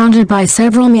student surrounded by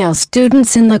several male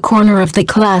students in the corner of the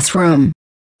classroom.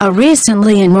 A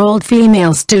recently enrolled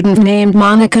female student named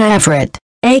Monica Everett,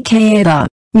 aka the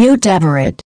Mute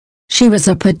Everett. She was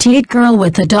a petite girl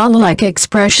with a doll-like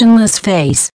expressionless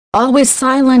face, always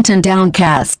silent and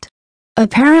downcast.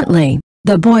 Apparently,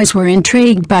 the boys were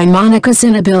intrigued by Monica's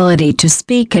inability to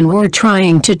speak and were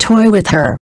trying to toy with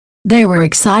her. They were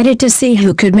excited to see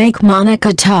who could make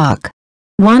Monica talk.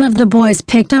 One of the boys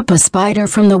picked up a spider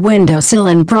from the windowsill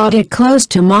and brought it close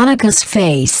to Monica's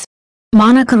face.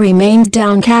 Monica remained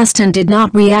downcast and did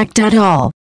not react at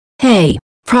all. "Hey,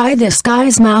 pry this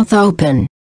guy's mouth open.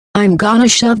 I'm gonna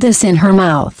shove this in her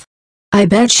mouth." "I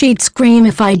bet she'd scream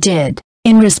if I did."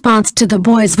 In response to the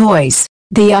boy's voice,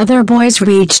 the other boys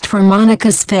reached for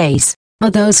Monica's face,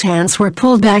 but those hands were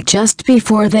pulled back just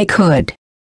before they could.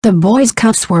 The boys'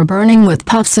 cuffs were burning with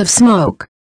puffs of smoke.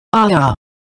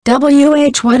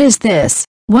 What is this?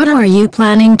 What are you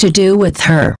planning to do with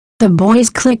her?" The boys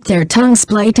clicked their tongues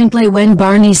blatantly when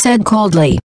Barney said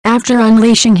coldly, after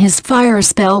unleashing his fire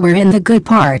spell, "We're in the good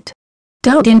part.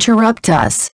 Don't interrupt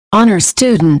us, honor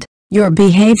student. Your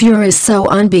behavior is so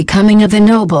unbecoming of a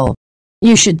noble.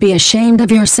 You should be ashamed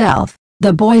of yourself."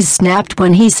 The boys snapped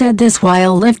when he said this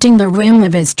while lifting the rim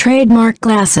of his trademark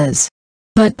glasses.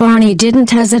 But Barney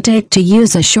didn't hesitate to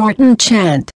use a shortened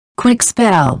chant, quick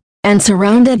spell, and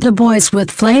surrounded the boys with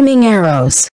flaming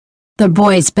arrows. The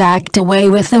boys backed away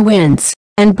with a wince,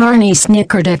 and Barney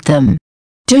snickered at them.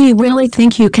 Do you really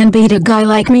think you can beat a guy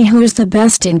like me who's the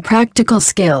best in practical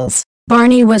skills?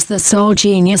 Barney was the sole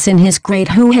genius in his grade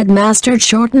who had mastered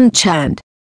shortened chant.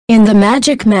 In the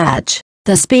magic match,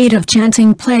 the speed of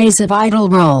chanting plays a vital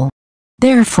role.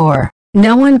 Therefore,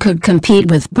 no one could compete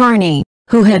with Barney,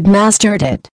 who had mastered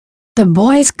it. The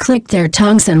boys clicked their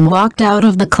tongues and walked out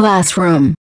of the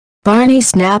classroom. Barney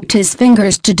snapped his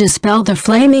fingers to dispel the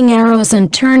flaming arrows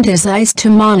and turned his eyes to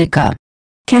Monica.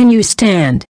 "Can you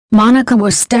stand?" Monica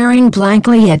was staring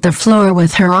blankly at the floor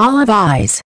with her olive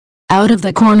eyes. Out of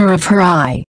the corner of her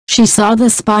eye, she saw the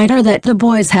spider that the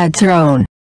boys had thrown.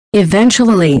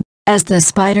 Eventually, as the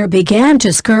spider began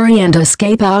to scurry and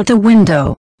escape out the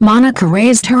window, Monica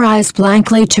raised her eyes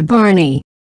blankly to Barney.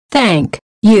 "Thank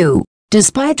you."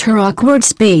 Despite her awkward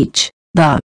speech,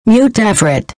 the mute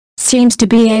Everett seems to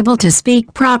be able to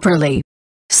speak properly.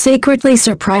 Secretly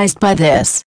surprised by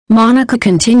this, Monica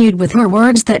continued with her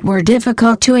words that were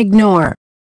difficult to ignore.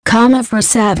 "Comma for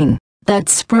saving that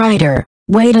spider.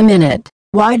 Wait a minute,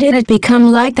 why did it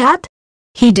become like that?"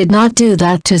 He did not do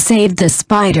that to save the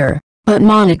spider, but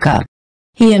Monica.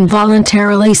 He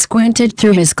involuntarily squinted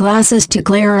through his glasses to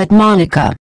glare at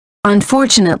Monica.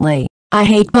 "Unfortunately, I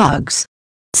hate bugs.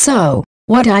 So,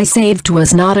 what I saved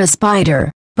was not a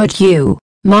spider, but you."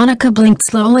 Monica blinked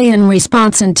slowly in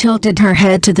response and tilted her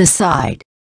head to the side.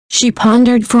 She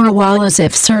pondered for a while as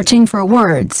if searching for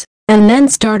words, and then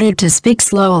started to speak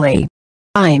slowly.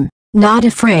 "I'm not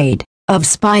afraid of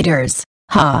spiders,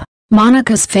 huh?"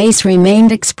 Monica's face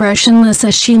remained expressionless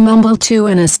as she mumbled to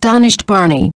an astonished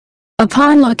Barney.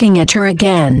 Upon looking at her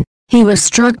again, he was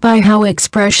struck by how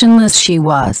expressionless she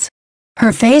was.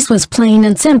 Her face was plain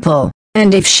and simple,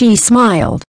 and if she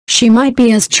smiled, she might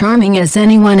be as charming as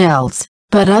anyone else,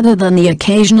 but other than the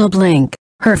occasional blink,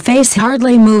 her face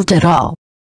hardly moved at all.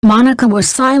 Monica was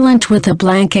silent with a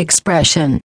blank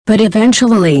expression, but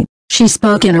eventually, she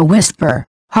spoke in a whisper,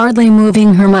 hardly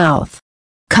moving her mouth.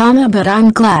 "But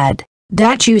I'm glad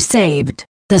that you saved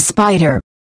the spider.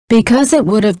 Because it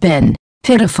would have been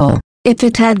pitiful if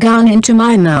it had gone into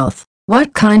my mouth."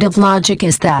 "What kind of logic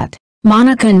is that?"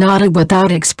 Monica nodded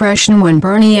without expression when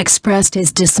Barney expressed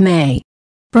his dismay.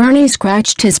 Barney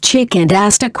scratched his cheek and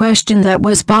asked a question that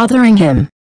was bothering him.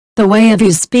 "The way of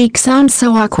you speak sounds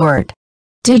so awkward.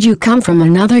 Did you come from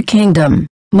another kingdom?"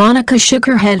 Monica shook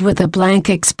her head with a blank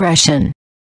expression.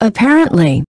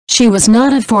 Apparently, she was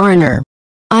not a foreigner.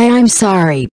 I'm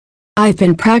sorry. I've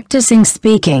been practicing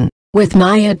speaking with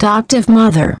my adoptive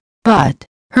mother," but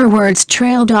her words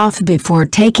trailed off before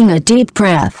taking a deep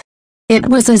breath. It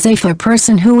was as if a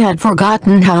person who had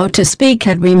forgotten how to speak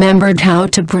had remembered how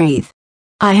to breathe.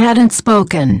 "I hadn't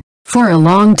spoken for a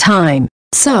long time,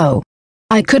 so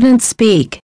I couldn't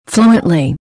speak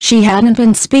fluently." She hadn't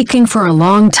been speaking for a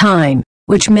long time,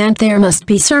 which meant there must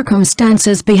be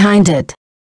circumstances behind it.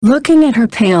 Looking at her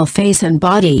pale face and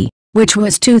body, which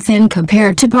was too thin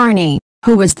compared to Barney,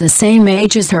 who was the same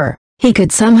age as her, he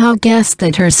could somehow guess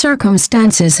that her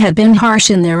circumstances had been harsh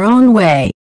in their own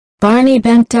way. Barney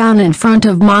bent down in front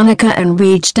of Monica and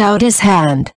reached out his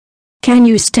hand. "Can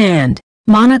you stand?"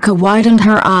 Monica widened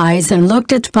her eyes and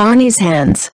looked at Barney's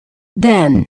hands.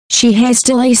 Then, she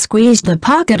hastily squeezed the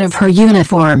pocket of her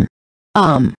uniform.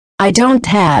 I don't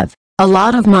have a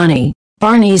lot of money."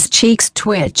 Barney's cheeks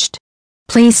twitched.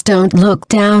 "Please don't look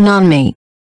down on me.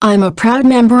 I'm a proud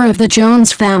member of the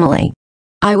Jones family.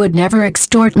 I would never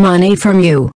extort money from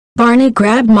you." Barney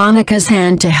grabbed Monica's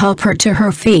hand to help her to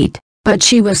her feet, but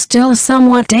she was still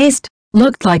somewhat dazed,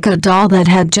 looked like a doll that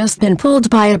had just been pulled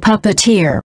by a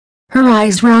puppeteer. Her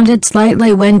eyes rounded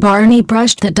slightly when Barney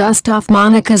brushed the dust off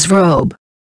Monica's robe.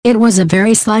 It was a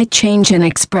very slight change in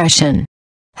expression.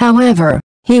 However,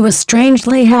 he was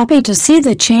strangely happy to see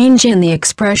the change in the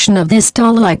expression of this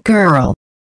doll-like girl.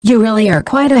 "You really are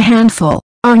quite a handful,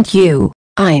 aren't you?"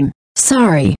 "I'm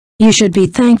sorry, you should be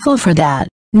thankful for that."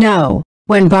 "No."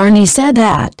 When Barney said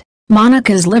that,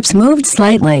 Monica's lips moved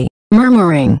slightly,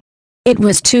 murmuring. It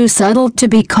was too subtle to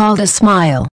be called a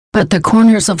smile, but the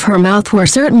corners of her mouth were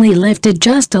certainly lifted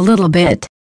just a little bit.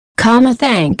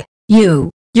 "Thank you.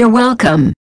 You're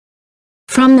welcome."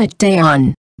 From that day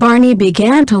on, Barney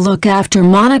began to look after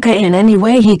Monica in any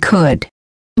way he could.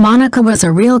 Monica was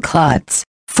a real klutz,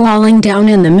 falling down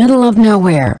in the middle of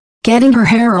nowhere, getting her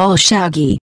hair all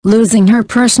shaggy, losing her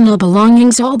personal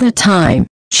belongings all the time.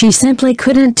 She simply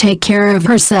couldn't take care of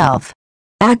herself.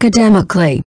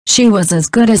 Academically, she was as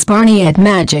good as Barney at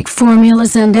magic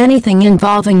formulas and anything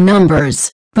involving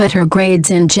numbers, but her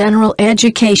grades in general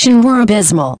education were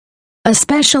abysmal.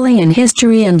 Especially in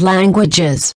history and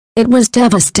languages, it was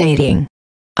devastating.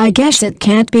 "I guess it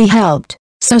can't be helped,"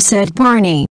 so said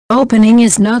Barney, opening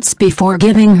his notes before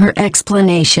giving her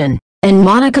explanation. and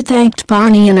Monica thanked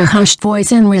Barney in a hushed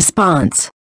voice in response.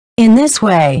 In this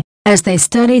way, as they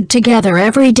studied together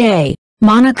every day,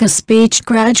 Monica's speech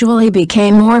gradually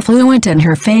became more fluent and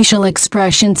her facial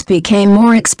expressions became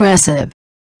more expressive.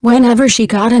 Whenever she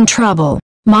got in trouble,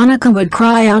 Monica would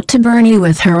cry out to Barney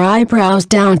with her eyebrows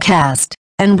downcast,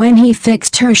 and when he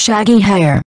fixed her shaggy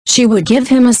hair, she would give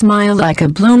him a smile like a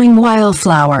blooming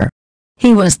wildflower.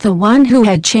 He was the one who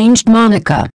had changed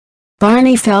Monica.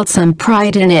 Barney felt some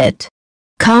pride in it.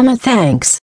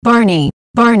 Thanks, Barney,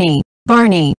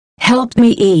 helped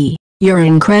me. You're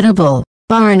incredible,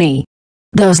 Barney.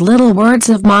 Those little words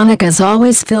of Monica's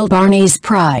always filled Barney's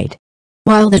pride.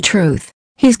 While the truth,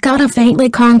 he's got a faintly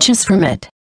conscious from it.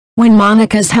 When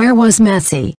Monica's hair was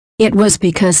messy, it was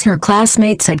because her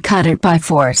classmates had cut it by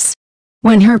force.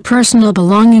 When her personal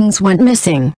belongings went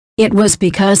missing, it was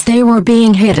because they were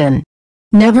being hidden.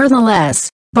 Nevertheless,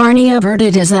 Barney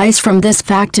averted his eyes from this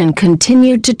fact and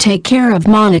continued to take care of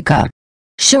Monica.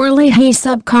 Surely he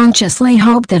subconsciously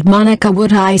hoped that Monica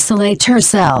would isolate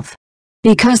herself.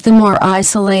 Because the more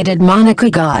isolated Monica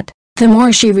got, the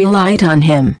more she relied on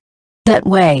him. That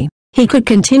way, he could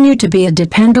continue to be a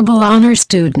dependable honor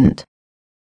student.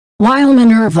 While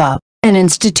Minerva, an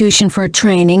institution for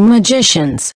training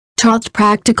magicians, taught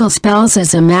practical spells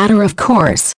as a matter of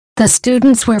course, the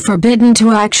students were forbidden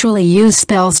to actually use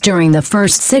spells during the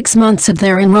first 6 months of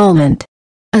their enrollment.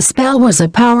 A spell was a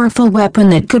powerful weapon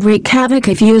that could wreak havoc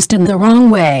if used in the wrong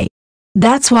way.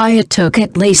 That's why it took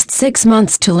at least 6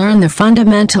 months to learn the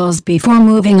fundamentals before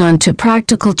moving on to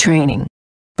practical training.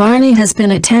 Barney has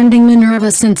been attending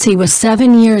Minerva since he was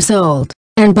 7 years old,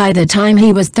 and by the time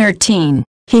he was 13,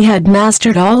 he had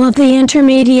mastered all of the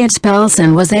intermediate spells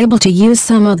and was able to use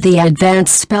some of the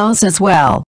advanced spells as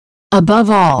well. Above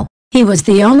all, he was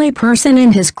the only person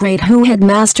in his grade who had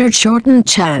mastered shortened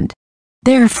chant.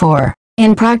 Therefore,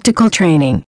 in practical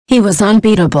training, he was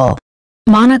unbeatable.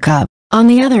 Monica, on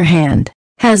the other hand,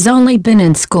 has only been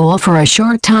in school for a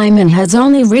short time and has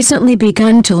only recently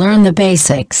begun to learn the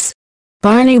basics.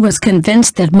 Barney was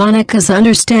convinced that Monica's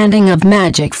understanding of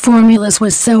magic formulas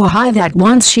was so high that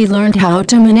once she learned how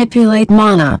to manipulate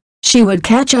mana, she would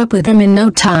catch up with him in no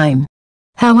time.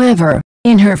 However,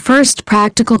 in her first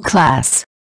practical class,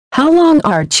 "How long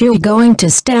aren't you going to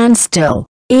stand still?"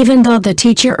 Even though the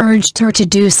teacher urged her to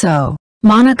do so,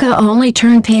 Monica only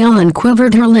turned pale and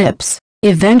quivered her lips.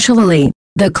 Eventually,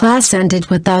 the class ended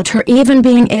without her even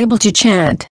being able to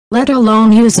chant, let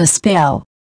alone use a spell.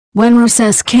 When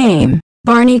recess came,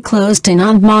 Barney closed in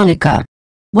on Monica.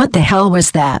 "What the hell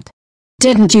was that?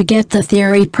 Didn't you get the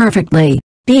theory perfectly,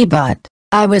 but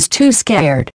I was too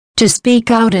scared to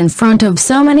speak out in front of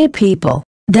so many people."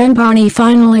 Then Barney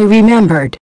finally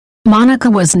remembered. Monica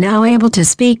was now able to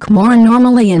speak more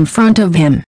normally in front of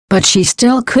him, but she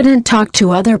still couldn't talk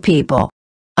to other people.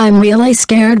 "I'm really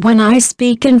scared when I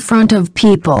speak in front of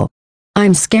people.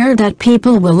 I'm scared that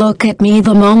people will look at me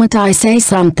the moment I say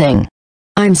something.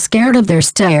 I'm scared of their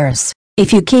stares.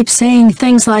 If you keep saying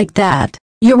things like that,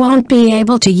 you won't be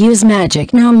able to use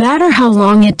magic no matter how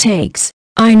long it takes."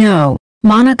 "I know."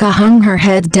 Monica hung her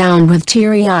head down with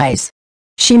teary eyes.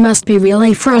 She must be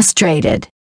really frustrated.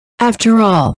 After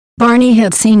all, Barney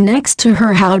had seen next to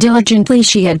her how diligently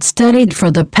she had studied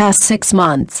for the past 6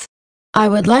 months. "I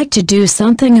would like to do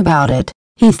something about it,"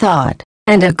 he thought,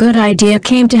 and a good idea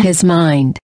came to his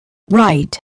mind.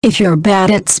 "Right, if you're bad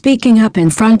at speaking up in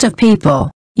front of people,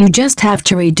 you just have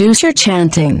to reduce your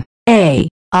chanting.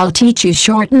 I'll teach you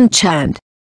shortened chant.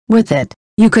 With it,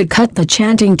 you could cut the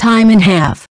chanting time in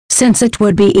half, since it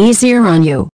would be easier on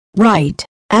you, right?"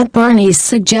 At Barney's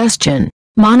suggestion,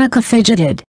 Monica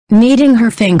fidgeted, kneading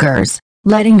her fingers,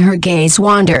 letting her gaze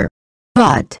wander.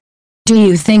 "But do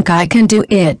you think I can do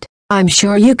it?" "I'm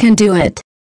sure you can do it.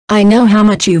 I know how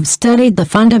much you've studied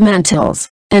the fundamentals,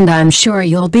 and I'm sure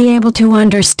you'll be able to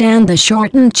understand the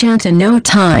shortened chant in no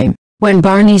time." When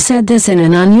Barney said this in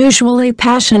an unusually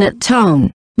passionate tone,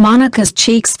 Monica's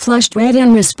cheeks flushed red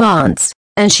in response,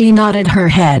 and she nodded her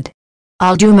head.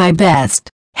 "I'll do my best."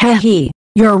 "He,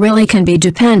 you really can be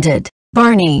depended,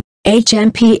 Barney,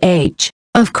 HMPH,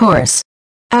 of course.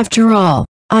 After all,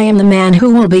 I am the man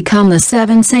who will become the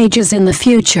 7 sages in the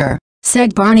future,"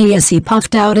 said Barney as he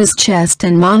puffed out his chest,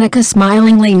 and Monica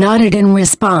smilingly nodded in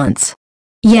response.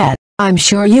 "Yet, I'm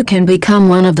sure you can become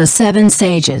one of the 7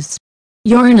 sages.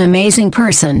 You're an amazing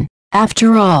person."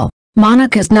 After all,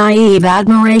 Monica's naive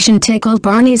admiration tickled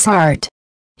Barney's heart.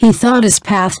 He thought his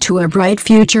path to a bright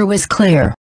future was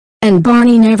clear. And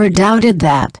Barney never doubted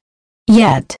that.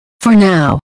 Yet, for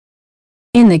now.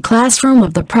 In the classroom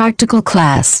of the practical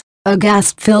class, a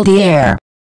gasp filled the air.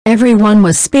 Everyone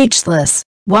was speechless,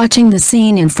 watching the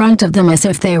scene in front of them as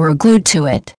if they were glued to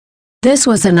it. This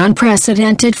was an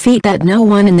unprecedented feat that no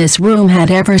one in this room had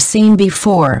ever seen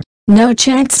before. No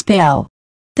chant spell.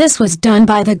 This was done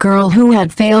by the girl who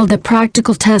had failed the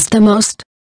practical test the most.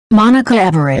 Monica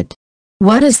Everett.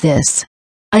 What is this?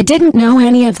 I didn't know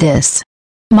any of this.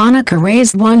 Monica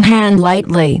raised one hand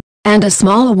lightly, and a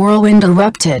small whirlwind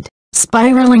erupted,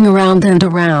 spiraling around and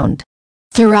around.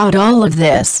 Throughout all of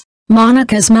this,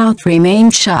 Monica's mouth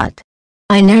remained shut.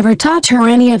 I never taught her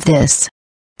any of this.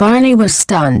 Barney was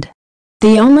stunned.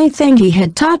 The only thing he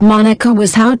had taught Monica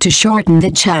was how to shorten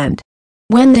the chant.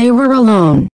 When they were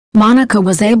alone, Monica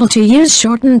was able to use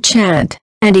shortened chant,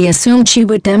 and he assumed she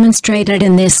would demonstrate it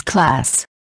in this class.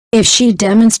 If she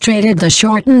demonstrated the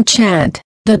shortened chant,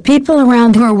 the people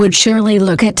around her would surely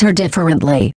look at her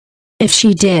differently. If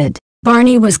she did,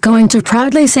 Barney was going to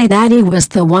proudly say that he was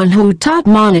the one who taught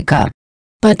Monica.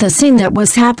 But the scene that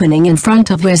was happening in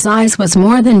front of his eyes was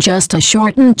more than just a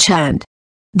shortened chant.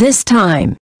 This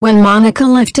time, when Monica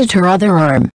lifted her other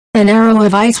arm, an arrow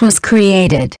of ice was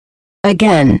created.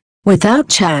 Again, without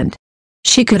chant.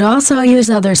 She could also use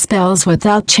other spells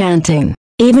without chanting,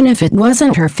 even if it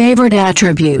wasn't her favorite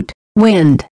attribute,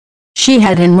 wind. She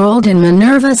had enrolled in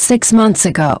Minerva 6 months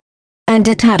ago, and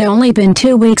it had only been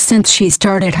 2 weeks since she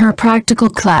started her practical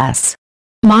class.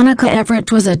 Monica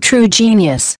Everett was a true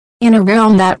genius, in a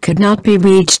realm that could not be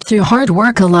reached through hard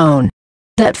work alone.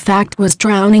 That fact was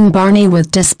drowning Barney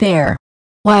with despair.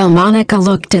 While Monica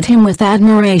looked at him with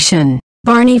admiration,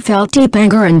 Barney felt deep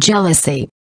anger and jealousy.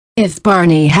 If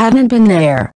Barney hadn't been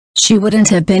there, she wouldn't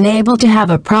have been able to have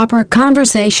a proper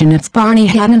conversation. If Barney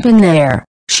hadn't been there,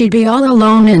 she'd be all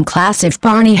alone in class. If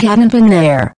Barney hadn't been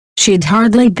there, she'd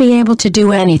hardly be able to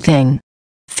do anything.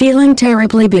 Feeling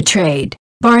terribly betrayed,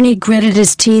 Barney gritted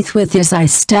his teeth with his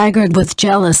eyes staggered with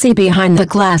jealousy behind the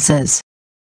glasses.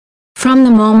 From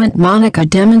the moment Monica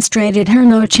demonstrated her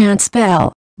no-chant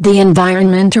spell, the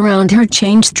environment around her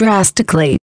changed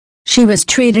drastically. She was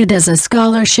treated as a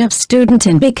scholarship student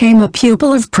and became a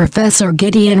pupil of Professor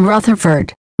Gideon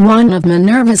Rutherford, one of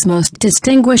Minerva's most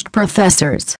distinguished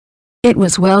professors. It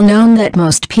was well known that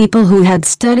most people who had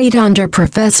studied under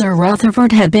Professor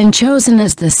Rutherford had been chosen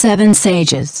as the 7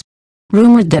 sages.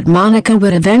 Rumored that Monica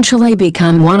would eventually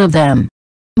become one of them.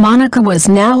 Monica was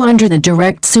now under the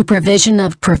direct supervision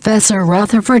of Professor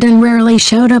Rutherford and rarely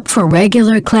showed up for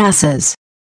regular classes.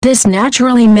 This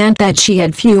naturally meant that she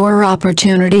had fewer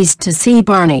opportunities to see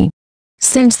Barney.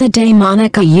 Since the day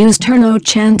Monica used her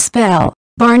no-chant spell,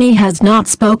 Barney has not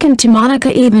spoken to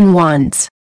Monica even once.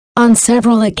 On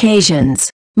several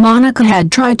occasions, Monica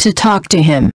had tried to talk to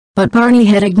him, but Barney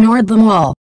had ignored them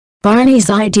all. Barney's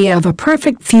idea of a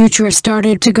perfect future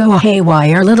started to go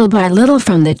haywire little by little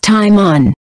from that time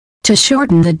on. To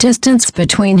shorten the distance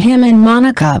between him and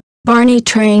Monica, Barney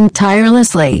trained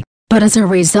tirelessly, but as a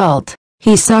result,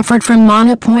 he suffered from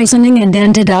mana poisoning and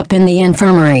ended up in the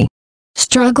infirmary.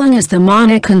 Struggling as the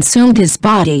mana consumed his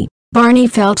body, Barney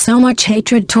felt so much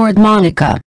hatred toward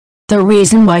Monica. The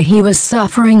reason why he was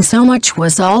suffering so much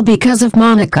was all because of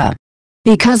Monica.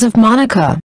 Because of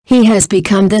Monica, he has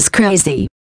become this crazy.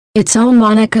 It's all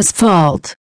Monica's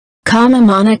fault.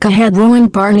 Monica had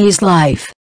ruined Barney's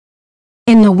life.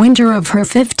 In the winter of her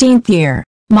 15th year,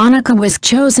 Monica was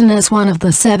chosen as one of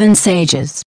the 7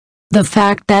 sages. The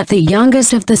fact that the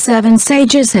youngest of the 7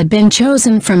 sages had been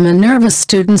chosen from Minerva's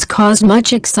students caused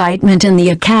much excitement in the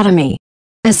academy.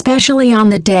 Especially on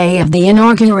the day of the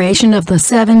inauguration of the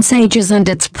 7 sages and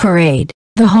its parade,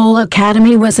 the whole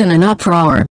academy was in an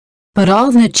uproar. But all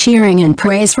the cheering and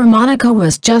praise for Monica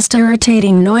was just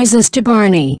irritating noises to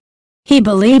Barney. He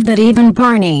believed that even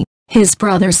Barney, his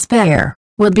brother Spare,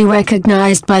 would be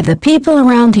recognized by the people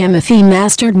around him if he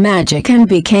mastered magic and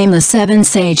became the 7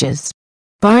 sages.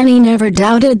 Barney never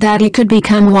doubted that he could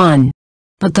become one.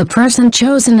 But the person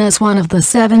chosen as one of the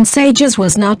 7 sages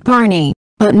was not Barney,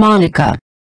 but Monica.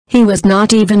 He was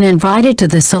not even invited to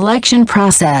the selection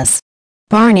process.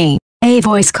 Barney, a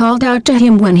voice called out to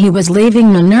him when he was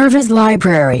leaving Minerva's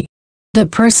library. The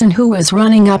person who was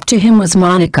running up to him was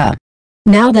Monica.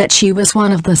 Now that she was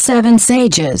one of the 7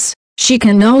 sages, she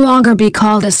can no longer be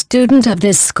called a student of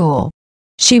this school.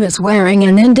 She was wearing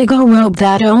an indigo robe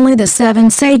that only the 7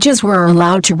 sages were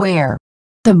allowed to wear.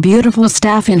 The beautiful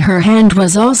staff in her hand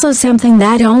was also something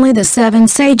that only the 7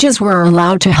 sages were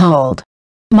allowed to hold.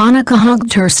 Monica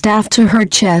hugged her staff to her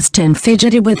chest and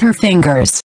fidgeted with her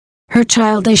fingers. Her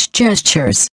childish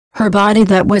gestures, her body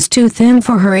that was too thin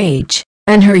for her age,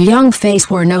 and her young face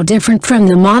were no different from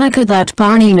the Monica that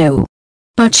Barney knew.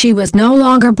 But she was no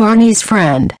longer Barney's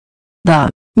friend. The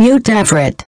mute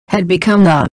Everett had become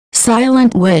the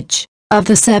silent witch of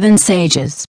the 7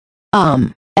 sages.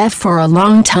 For a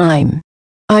long time.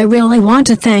 I really want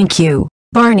to thank you,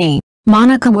 Barney,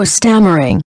 Monica was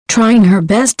stammering, trying her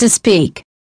best to speak.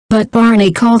 But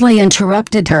Barney coldly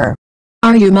interrupted her.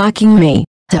 "Are you mocking me?"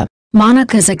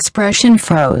 Monica's expression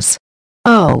froze.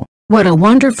 "Oh, what a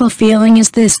wonderful feeling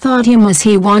is this," thought him as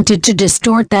he wanted to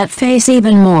distort that face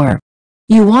even more.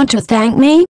 "You want to thank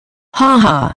me? Ha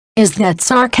ha, is that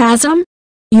sarcasm?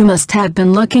 You must have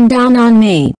been looking down on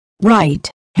me, right,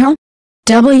 huh?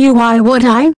 Why would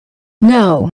I?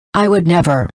 No, I would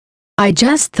never. I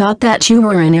just thought that you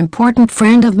were an important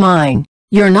friend of mine.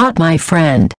 You're not my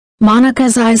friend."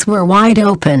 Monica's eyes were wide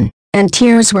open, and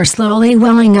tears were slowly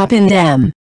welling up in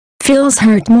them. "Feels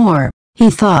hurt more," he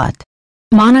thought.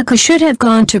 Monica should have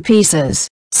gone to pieces,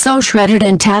 so shredded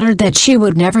and tattered that she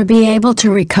would never be able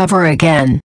to recover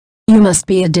again. "You must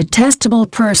be a detestable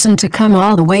person to come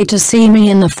all the way to see me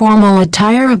in the formal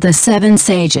attire of the 7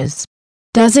 sages.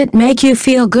 Does it make you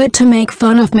feel good to make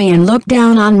fun of me and look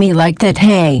down on me like that?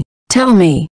 Hey, tell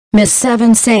me, Miss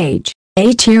 7 Sage."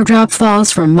 A teardrop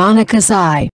falls from Monica's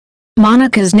eye.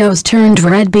 Monica's nose turned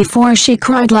red before she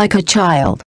cried like a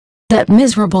child. That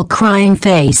miserable crying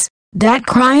face, that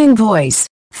crying voice,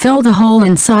 filled a hole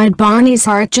inside Barney's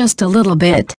heart just a little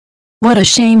bit. What a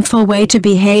shameful way to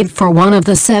behave for one of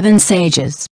the 7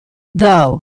 sages.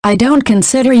 "Though, I don't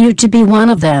consider you to be one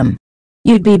of them.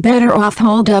 You'd be better off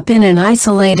holed up in an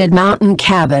isolated mountain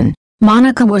cabin."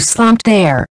 Monica was slumped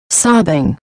there,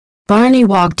 sobbing. Barney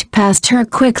walked past her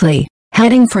quickly,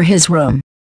 heading for his room.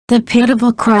 The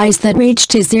pitiful cries that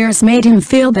reached his ears made him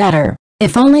feel better,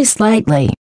 if only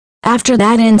slightly. After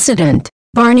that incident,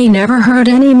 Barney never heard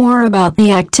any more about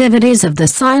the activities of the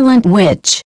Silent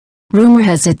Witch. Rumor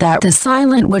has it that the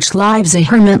Silent Witch lives a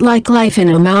hermit-like life in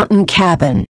a mountain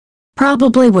cabin.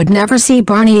 Probably would never see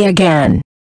Barney again.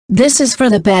 This is for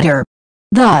the better.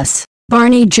 Thus,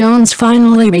 Barney Jones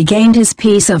finally regained his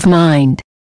peace of mind.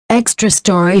 Extra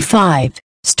Story 5.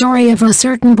 Story of a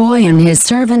certain boy and his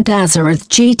servant Azareth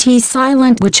GT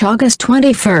Silent Witch. August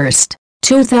 21,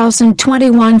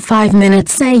 2021. 5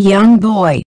 minutes. A young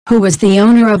boy, who was the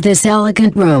owner of this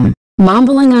elegant room,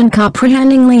 mumbling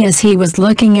uncomprehendingly as he was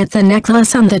looking at the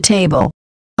necklace on the table.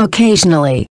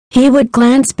 Occasionally, he would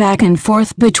glance back and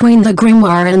forth between the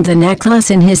grimoire and the necklace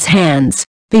in his hands,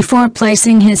 before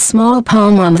placing his small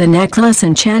palm on the necklace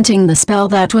and chanting the spell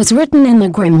that was written in the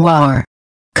grimoire.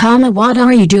 "What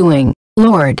are you doing,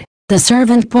 Lord?" the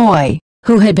servant boy,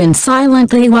 who had been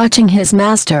silently watching his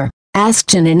master,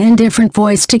 asked in an indifferent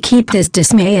voice to keep his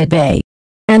dismay at bay.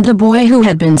 And the boy who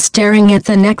had been staring at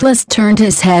the necklace turned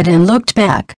his head and looked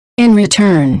back, in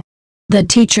return. "The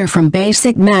teacher from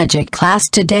basic magic class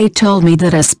today told me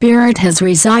that a spirit has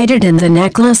resided in the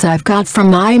necklace I've got from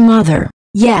my mother.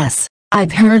 Yes,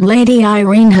 I've heard Lady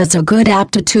Irene has a good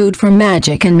aptitude for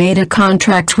magic and made a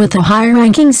contract with a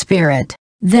high-ranking spirit.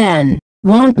 Then,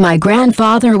 won't my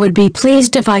grandfather would be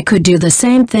pleased if I could do the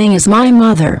same thing as my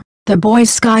mother?" The boy's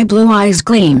sky-blue eyes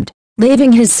gleamed,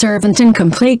 leaving his servant in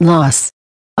complete loss.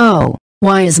 "Oh,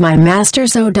 why is my master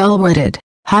so dull-witted?"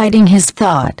 Hiding his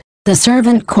thought, the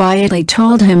servant quietly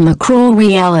told him the cruel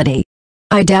reality.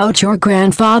 "I doubt your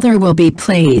grandfather will be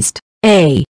pleased.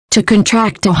 To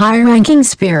contract a high-ranking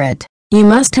spirit, you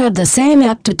must have the same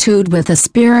aptitude with the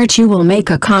spirit you will make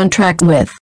a contract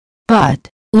with. But,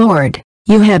 Lord,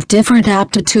 you have different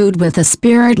aptitude with the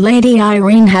spirit Lady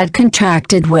Irene had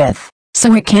contracted with,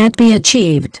 so it can't be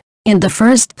achieved. In the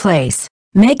first place,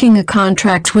 making a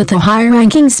contract with a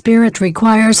high-ranking spirit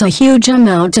requires a huge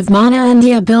amount of mana and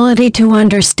the ability to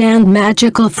understand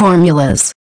magical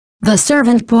formulas." The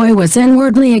servant boy was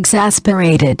inwardly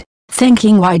exasperated,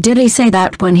 thinking, why did he say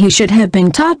that when he should have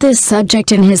been taught this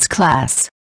subject in his class?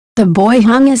 The boy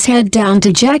hung his head down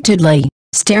dejectedly,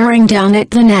 staring down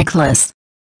at the necklace.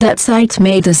 That sight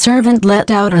made the servant let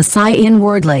out a sigh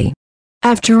inwardly.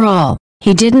 After all,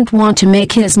 he didn't want to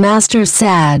make his master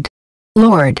sad.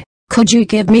 "Lord, could you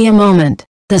give me a moment?"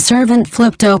 The servant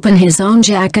flipped open his own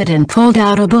jacket and pulled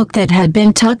out a book that had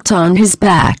been tucked on his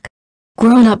back.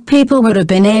 Grown-up people would have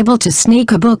been able to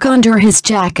sneak a book under his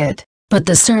jacket, but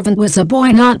the servant was a boy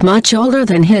not much older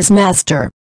than his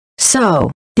master. So,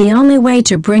 the only way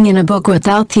to bring in a book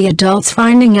without the adults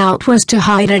finding out was to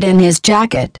hide it in his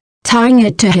jacket, tying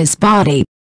it to his body.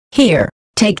 "Here,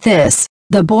 take this."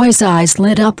 The boy's eyes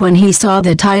lit up when he saw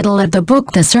the title of the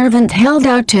book the servant held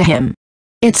out to him.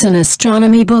 "It's an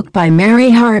astronomy book by Mary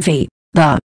Harvey,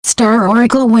 the Star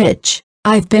Oracle Witch.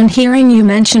 I've been hearing you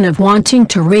mention of wanting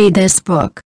to read this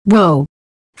book." "Whoa.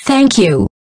 Thank you.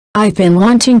 I've been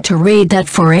wanting to read that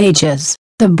for ages."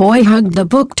 The boy hugged the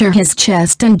book to his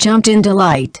chest and jumped in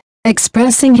delight,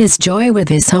 expressing his joy with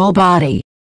his whole body.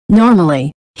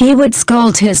 Normally, he would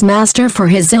scold his master for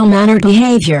his ill-mannered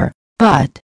behavior,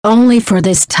 but only for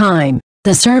this time,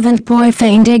 The servant boy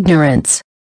feigned ignorance.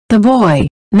 The boy,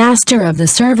 master of the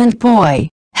servant boy,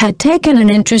 had taken an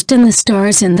interest in the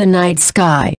stars in the night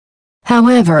sky.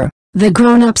 However, the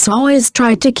grown-ups always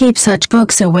tried to keep such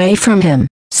books away from him,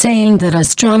 saying that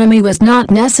astronomy was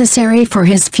not necessary for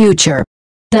his future.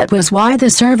 That was why the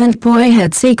servant boy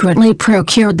had secretly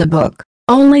procured the book,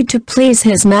 only to please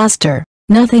his master,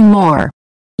 nothing more.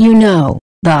 You know,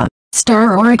 the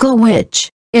Star Oracle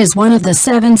Witch is one of the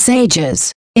 7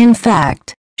 sages. In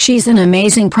fact, she's an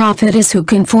amazing prophetess who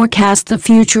can forecast the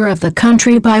future of the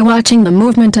country by watching the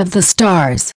movement of the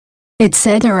stars. It's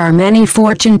said there are many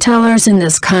fortune tellers in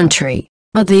this country,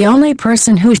 but the only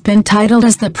person who's been titled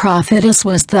as the prophetess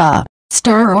was the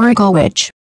Star Oracle Witch.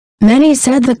 Many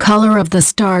said the color of the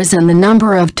stars and the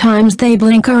number of times they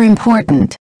blink are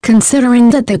important, considering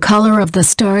that the color of the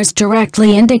stars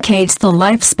directly indicates the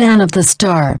lifespan of the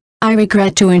star. I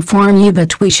regret to inform you,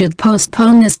 but we should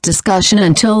postpone this discussion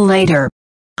until later.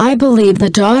 I believe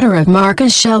the daughter of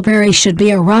Marcus Shelbury should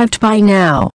be arrived by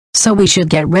now, so we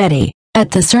should get ready. At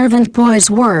the servant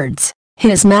boy's words,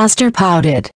 his master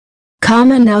pouted.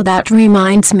 Now that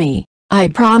reminds me, I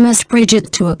promised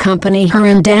Bridget to accompany her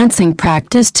in dancing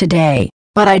practice today,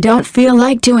 but I don't feel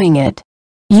like doing it.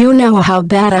 You know how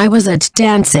bad I was at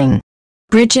dancing.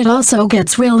 Bridget also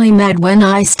gets really mad when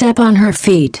I step on her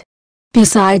feet.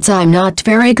 Besides, I'm not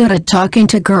very good at talking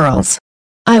to girls.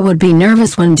 I would be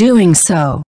nervous when doing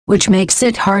so, which makes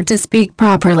it hard to speak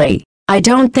properly. I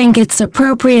don't think it's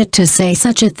appropriate to say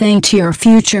such a thing to your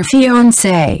future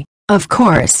fiancé. Of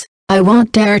course, I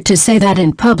won't dare to say that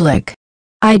in public.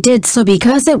 I did so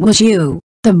because it was you.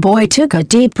 The boy took a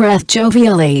deep breath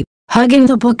jovially, hugging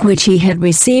the book which he had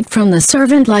received from the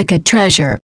servant like a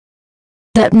treasure.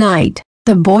 That night,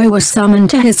 the boy was summoned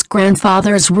to his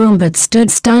grandfather's room but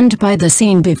stood stunned by the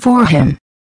scene before him.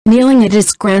 Kneeling at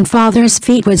his grandfather's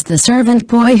feet was the servant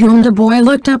boy whom the boy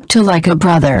looked up to like a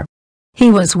brother. He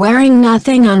was wearing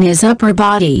nothing on his upper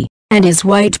body, and his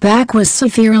white back was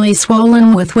severely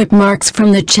swollen with whip marks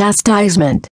from the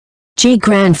chastisement. Gee,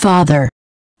 grandfather.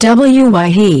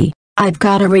 I've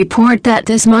got a report that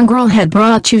this mongrel had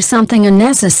brought you something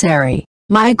unnecessary.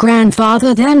 My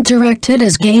grandfather then directed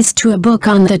his gaze to a book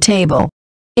on the table.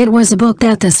 It was a book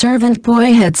that the servant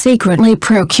boy had secretly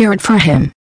procured for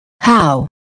him. How?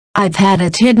 I've had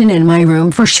it hidden in my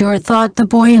room for sure, thought the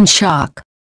boy in shock.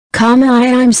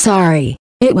 I'm sorry,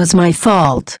 it was my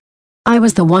fault. I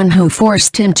was the one who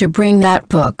forced him to bring that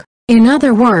book. In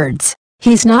other words,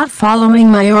 he's not following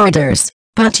my orders,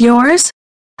 but yours?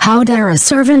 How dare a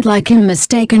servant like him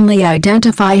mistakenly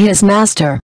identify his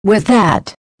master? With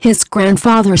that, his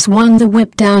grandfather swung the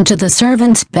whip down to the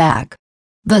servant's back.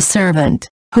 The servant,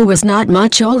 who was not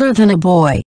much older than a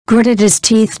boy, gritted his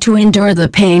teeth to endure the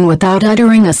pain without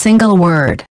uttering a single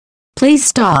word. Please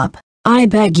stop, I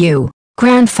beg you.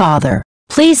 Grandfather,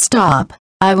 please stop.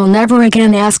 I will never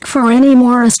again ask for any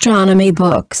more astronomy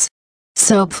books.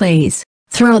 So please,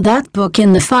 throw that book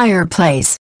in the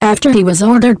fireplace. After he was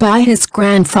ordered by his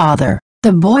grandfather,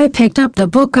 the boy picked up the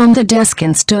book on the desk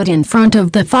and stood in front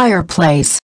of the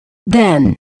fireplace.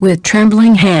 Then, with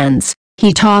trembling hands,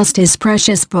 he tossed his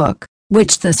precious book,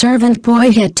 which the servant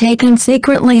boy had taken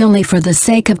secretly only for the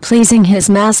sake of pleasing his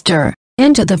master,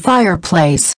 into the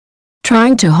fireplace.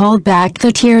 Trying to hold back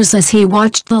the tears as he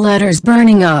watched the letters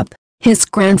burning up, his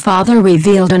grandfather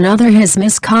revealed his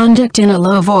misconduct in a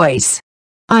low voice.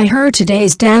 I heard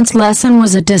today's dance lesson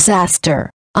was a disaster.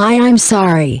 I'm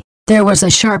sorry. There was a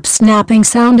sharp snapping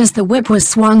sound as the whip was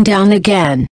swung down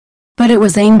again. But it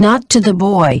was aimed not to the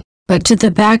boy, but to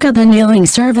the back of the kneeling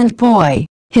servant boy.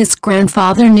 His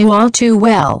grandfather knew all too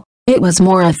well, it was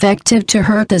more effective to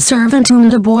hurt the servant whom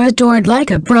the boy adored like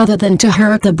a brother than to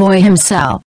hurt the boy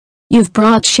himself. You've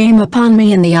brought shame upon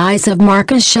me in the eyes of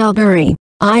Marcus Shelbury.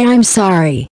 I'm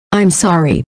sorry. I'm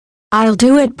sorry. I'll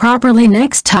do it properly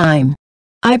next time.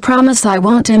 I promise I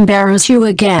won't embarrass you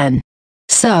again.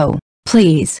 So,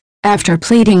 please, after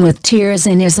pleading with tears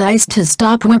in his eyes to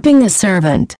stop whipping the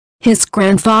servant, his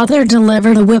grandfather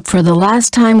delivered the whip for the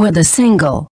last time with a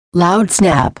single, loud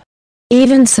snap.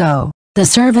 Even so, the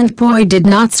servant boy did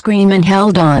not scream and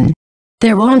held on.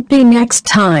 There won't be next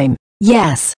time,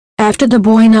 yes. After the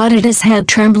boy nodded his head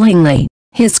tremblingly,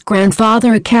 his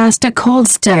grandfather cast a cold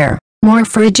stare, more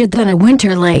frigid than a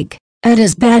winter lake, at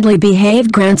his badly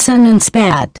behaved grandson and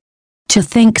spat. To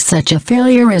think such a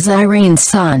failure is Irene's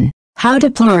son, how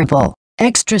deplorable.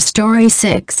 Extra Story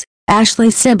 6, Ashley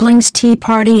Siblings Tea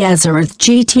Party Azareth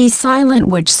GT Silent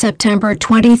Witch September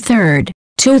 23,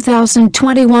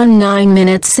 2021 9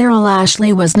 minutes. Cyril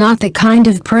Ashley was not the kind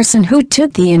of person who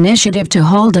took the initiative to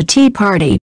hold a tea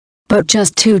party. But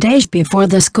just 2 days before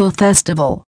the school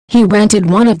festival, He rented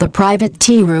one of the private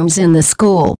tea rooms in the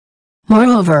school.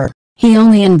 Moreover, he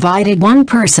only invited one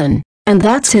person, and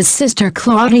that's his sister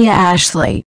Claudia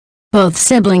Ashley. Both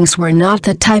siblings were not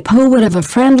the type who would have a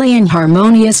friendly and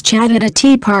harmonious chat at a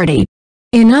tea party.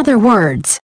 In other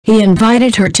words, he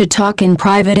invited her to talk in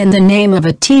private in the name of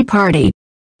a tea party.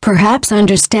 Perhaps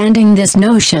understanding this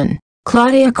notion,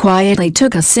 Claudia quietly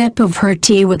took a sip of her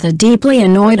tea with a deeply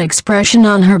annoyed expression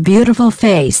on her beautiful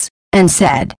face, and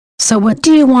said, "So what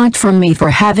do you want from me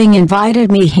for having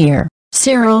invited me here?"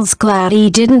 Cyril's glad he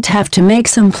didn't have to make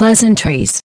some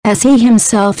pleasantries, as he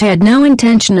himself had no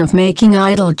intention of making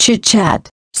idle chit-chat,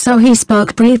 so he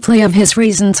spoke briefly of his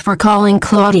reasons for calling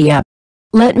Claudia.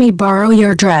 "Let me borrow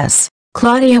your dress."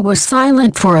 Claudia was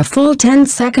silent for a full 10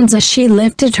 seconds as she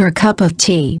lifted her cup of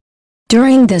tea.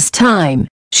 During this time,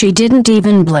 she didn't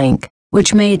even blink,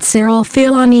 which made Cyril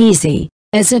feel uneasy,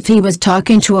 as if he was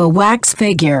talking to a wax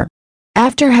figure.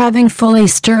 After having fully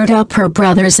stirred up her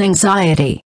brother's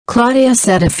anxiety, Claudia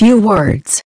said a few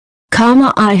words.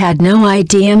 "I had no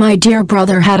idea my dear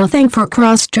brother had a thing for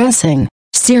cross-dressing."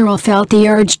 Cyril felt the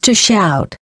urge to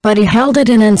shout, but he held it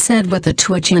in and said with a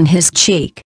twitch in his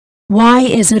cheek, "Why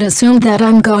is it assumed that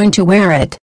I'm going to wear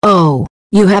it? Oh,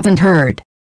 you haven't heard.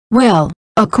 Well,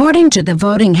 according to the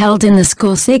voting held in the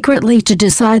school secretly to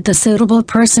decide the suitable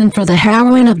person for the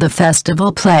heroine of the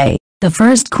festival play, the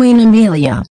first Queen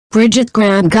Amelia, Bridget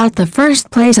Grant got the first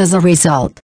place as a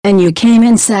result, and you came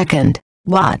in second."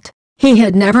 What? He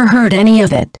had never heard any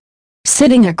of it.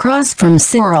 Sitting across from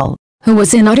Cyril, who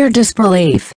was in utter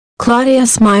disbelief, Claudia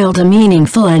smiled a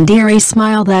meaningful and eerie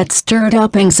smile that stirred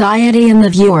up anxiety in the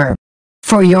viewer.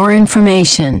 "For your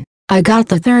information, I got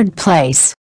the third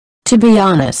place. To be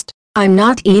honest, I'm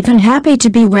not even happy to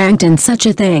be ranked in such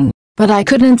a thing, but I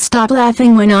couldn't stop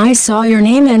laughing when I saw your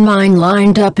name and mine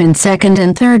lined up in second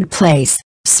and third place,"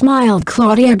 smiled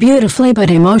Claudia beautifully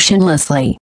but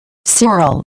emotionlessly.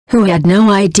 Cyril, who had no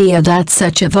idea that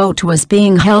such a vote was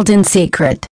being held in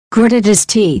secret, gritted his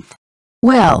teeth.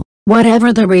 Well,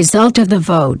 whatever the result of the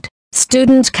vote,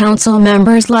 student council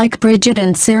members like Bridget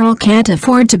and Cyril can't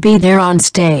afford to be there on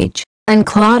stage, and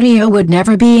Claudia would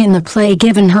never be in the play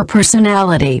given her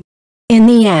personality. In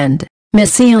the end,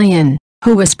 Miss Elian,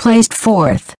 who was placed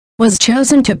fourth, was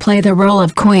chosen to play the role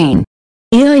of Queen.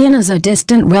 Elian is a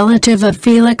distant relative of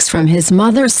Felix from his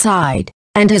mother's side,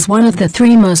 and is one of the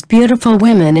 3 most beautiful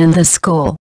women in the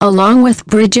school, along with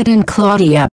Bridget and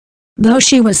Claudia. Though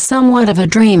she was somewhat of a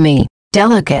dreamy,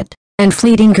 delicate, and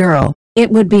fleeting girl,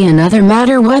 it would be another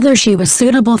matter whether she was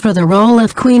suitable for the role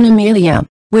of Queen Amelia,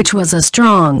 which was a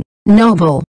strong,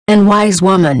 noble, and wise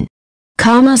woman.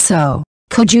 So,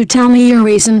 could you tell me your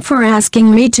reason for asking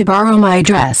me to borrow my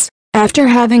dress?" After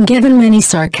having given many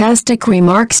sarcastic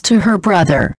remarks to her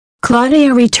brother,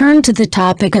 Claudia returned to the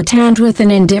topic at hand with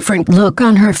an indifferent look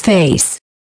on her face.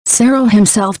 Cyril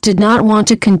himself did not want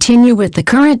to continue with the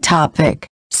current topic,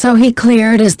 so he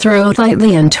cleared his throat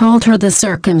lightly and told her the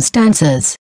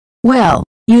circumstances. "Well,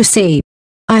 you see,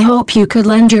 I hope you could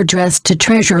lend your dress to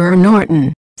Treasurer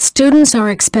Norton. Students are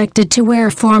expected to wear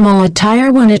formal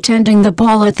attire when attending the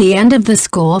ball at the end of the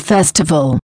school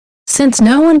festival, since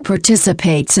no one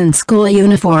participates in school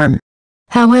uniform.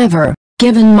 However,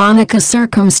 given Monica's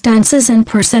circumstances and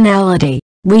personality,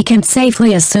 we can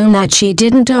safely assume that she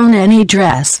didn't own any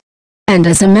dress. And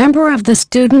as a member of the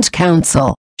student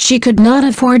council, she could not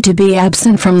afford to be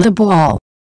absent from the ball.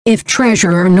 If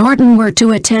Treasurer Norton were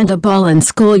to attend the ball in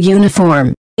school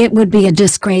uniform, it would be a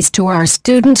disgrace to our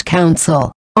student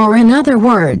council, or in other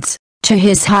words, to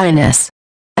His Highness.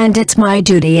 And it's my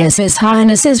duty as His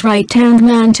Highness's right-hand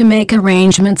man to make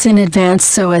arrangements in advance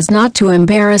so as not to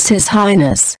embarrass His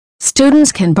Highness.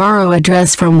 Students can borrow a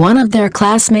dress from one of their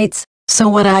classmates." So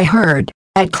what I heard,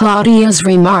 at Claudia's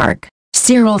remark,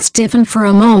 Cyril stiffened for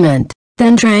a moment,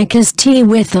 then drank his tea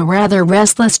with a rather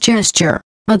restless gesture,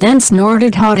 but then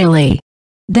snorted haughtily.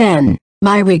 "Then,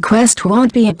 my request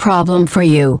won't be a problem for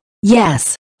you."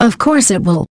 "Yes, of course it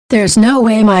will. There's no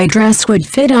way my dress would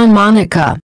fit on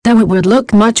Monica, though it would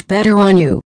look much better on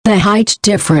you." The height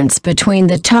difference between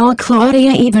the tall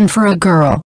Claudia, even for a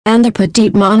girl, and the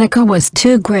petite Monica was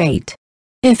too great.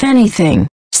 If anything,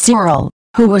 Cyril,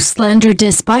 who was slender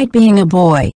despite being a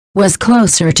boy, was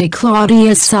closer to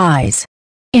Claudia's size.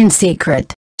 In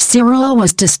secret, Cyril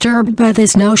was disturbed by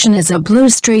this notion as a blue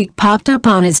streak popped up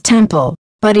on his temple,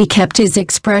 but he kept his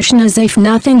expression as if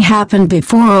nothing happened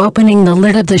before opening the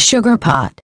lid of the sugar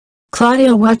pot.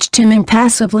 Claudia watched him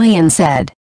impassively and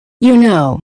said, "You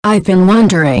know, I've been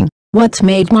wondering, what's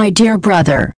made my dear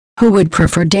brother, who would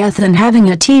prefer death than having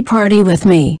a tea party with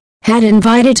me, had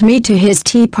invited me to his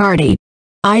tea party.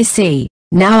 I see,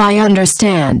 now I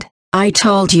understand. I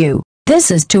told you, This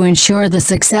is to ensure the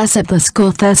success of the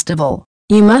school festival.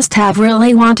 You must have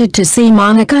really wanted to see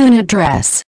Monica in a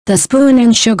dress. The spoon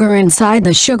and sugar inside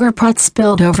the sugar pot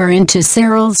spilled over into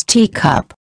Cyril's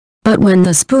teacup. But when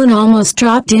the spoon almost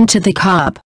dropped into the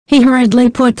cup, he hurriedly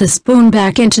put the spoon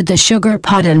back into the sugar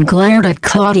pot and glared at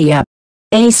Claudia.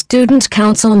 A student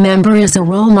council member is a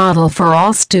role model for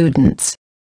all students.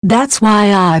 That's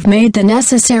why I've made the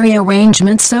necessary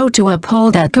arrangements so to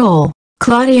uphold that goal.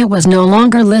 Claudia was no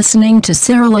longer listening to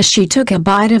Cyril as she took a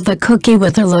bite of the cookie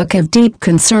with a look of deep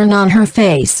concern on her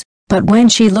face, but when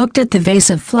she looked at the vase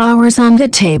of flowers on the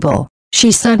table,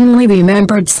 she suddenly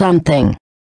remembered something.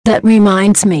 That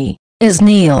reminds me, is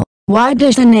Neil, why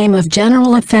does the name of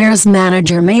General Affairs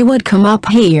Manager Maywood come up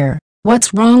here?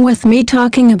 What's wrong with me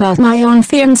talking about my own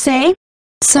fiancé?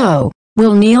 So,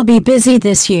 will Neil be busy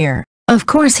this year? Of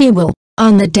course he will,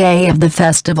 on the day of the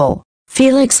festival.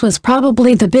 Felix was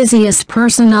probably the busiest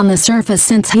person on the surface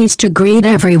since he's to greet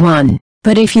everyone,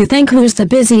 but if you think who's the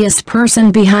busiest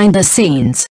person behind the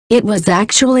scenes, it was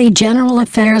actually General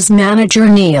Affairs Manager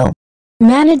Neil.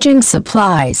 Managing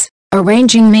supplies,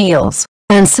 arranging meals,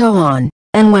 and so on,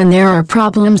 and when there are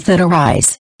problems that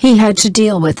arise, he had to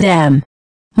deal with them.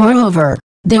 Moreover,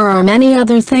 there are many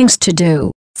other things to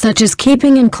do, such as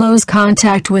keeping in close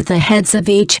contact with the heads of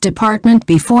each department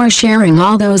before sharing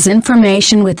all those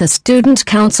information with the student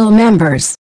council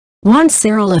members. Once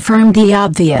Cyril affirmed the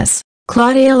obvious,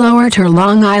 Claudia lowered her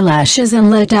long eyelashes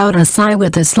and let out a sigh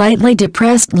with a slightly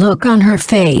depressed look on her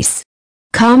face.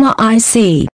 I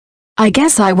see. I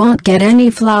guess I won't get any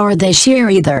flour this year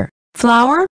either.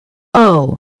 Flour?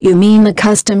 Oh, you mean the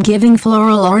custom giving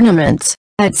floral ornaments.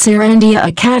 At Serendia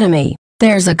Academy,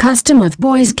 there's a custom of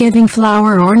boys giving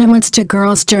flower ornaments to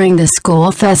girls during the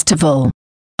school festival.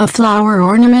 A flower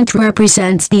ornament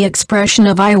represents the expression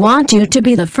of I want you to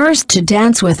be the first to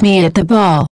dance with me at the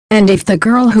ball, and if the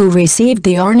girl who received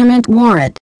the ornament wore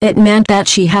it, it meant that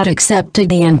she had accepted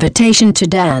the invitation to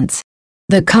dance.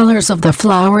 The colors of the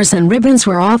flowers and ribbons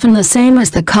were often the same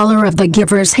as the color of the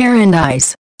giver's hair and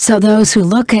eyes, so those who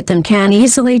look at them can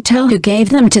easily tell who gave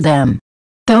them to them.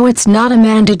 Though it's not a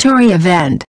mandatory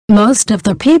event, most of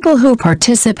the people who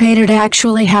participated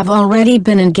actually have already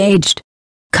been engaged.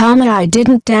 I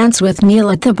didn't dance with Neil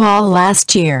at the ball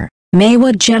last year.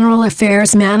 Maywood General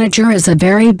Affairs Manager is a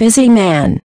very busy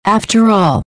man, after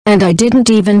all, and I didn't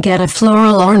even get a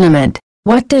floral ornament.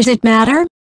 What does it matter?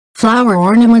 Flower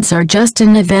ornaments are just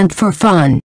an event for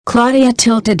fun. Claudia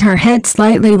tilted her head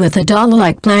slightly with a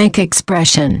doll-like blank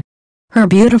expression. Her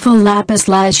beautiful lapis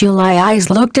lazuli eyes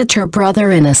looked at her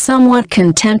brother in a somewhat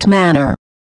content manner.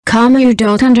 You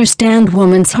don't understand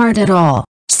woman's heart at all.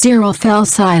 Cyril fell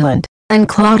silent, and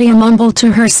Claudia mumbled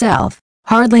to herself,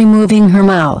 hardly moving her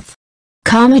mouth.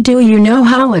 Do you know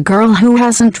how a girl who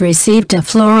hasn't received a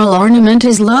floral ornament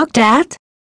is looked at?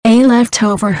 A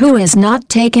leftover who is not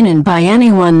taken in by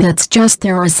anyone. That's just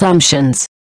their assumptions.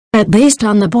 At least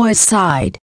on the boys'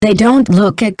 side, they don't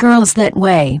look at girls that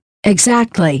way.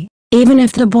 Exactly. Even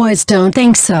if the boys don't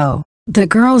think so, the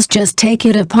girls just take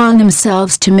it upon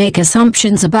themselves to make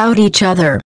assumptions about each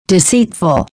other.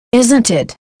 Deceitful, isn't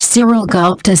it? Cyril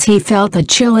gulped as he felt the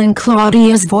chill in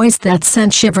Claudia's voice that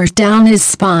sent shivers down his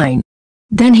spine.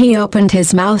 Then he opened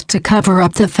his mouth to cover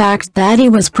up the fact that he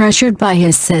was pressured by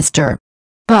his sister.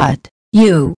 But,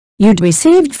 you'd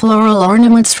received floral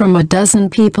ornaments from a dozen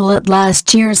people at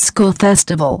last year's school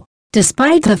festival.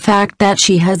 Despite the fact that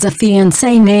she has a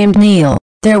fiancé named Neil,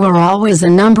 there were always a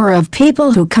number of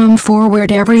people who come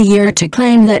forward every year to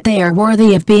claim that they are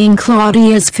worthy of being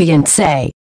Claudia's fiancé.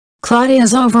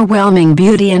 Claudia's overwhelming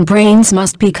beauty and brains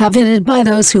must be coveted by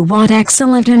those who want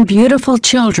excellent and beautiful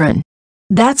children.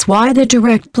 That's why the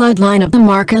direct bloodline of the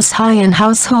Marcus Hyan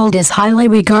household is highly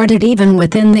regarded even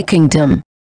within the kingdom.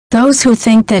 Those who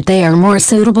think that they are more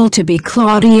suitable to be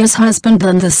Claudia's husband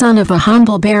than the son of a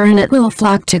humble baronet will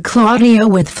flock to Claudia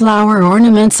with flower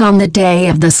ornaments on the day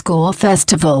of the school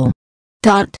festival.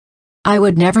 I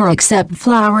would never accept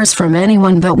flowers from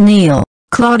anyone but Neil.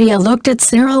 Claudia looked at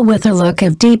Cyril with a look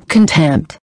of deep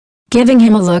contempt. Giving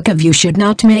him a look of you should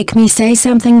not make me say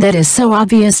something that is so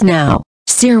obvious now.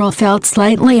 Cyril felt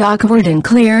slightly awkward and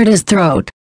cleared his throat.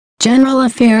 General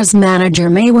Affairs Manager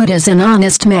Maywood is an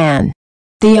honest man.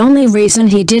 The only reason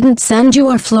he didn't send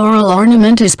you a floral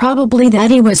ornament is probably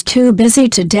that he was too busy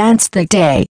to dance that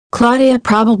day. Claudia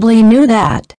probably knew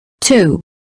that, too.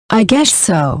 I guess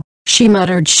so, she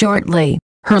muttered shortly,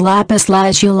 her lapis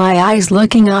lazuli eyes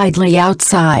looking idly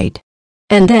outside.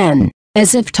 And then,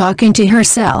 as if talking to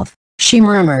herself, she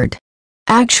murmured,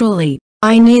 actually,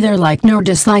 I neither like nor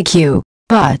dislike you,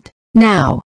 but,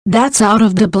 now, that's out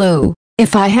of the blue.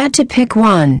 If I had to pick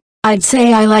one, I'd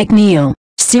say I like Neil.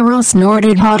 Cyril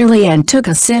snorted haughtily and took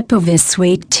a sip of his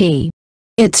sweet tea.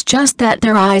 It's just that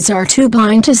their eyes are too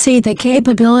blind to see the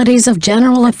capabilities of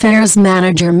General Affairs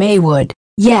Manager Maywood.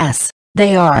 Yes,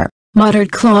 they are,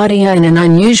 muttered Claudia in an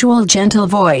unusual gentle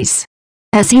voice.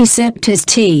 As he sipped his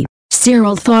tea,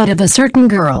 Cyril thought of a certain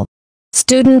girl.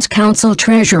 Student Council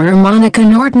Treasurer Monica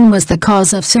Norton was the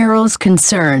cause of Cyril's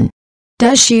concern.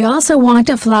 Does she also want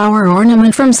a flower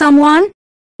ornament from someone?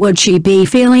 Would she be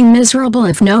feeling miserable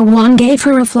if no one gave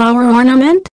her a flower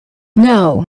ornament?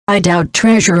 No, I doubt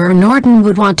Treasurer Norton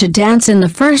would want to dance in the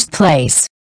first place.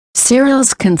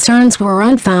 Cyril's concerns were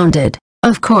unfounded,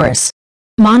 of course.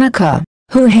 Monica,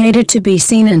 who hated to be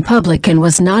seen in public and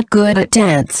was not good at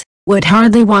dance, would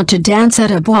hardly want to dance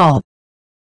at a ball.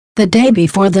 The day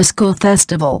before the school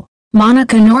festival,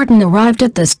 Monica Norton arrived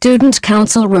at the student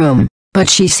council room, but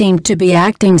she seemed to be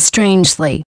acting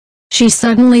strangely. She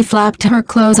suddenly flapped her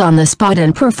clothes on the spot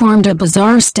and performed a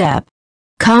bizarre step.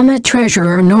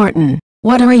 Treasurer Norton,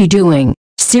 what are you doing?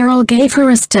 Cyril gave her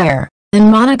a stare, and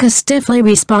Monica stiffly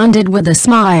responded with a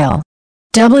smile.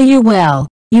 Well,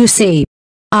 you see.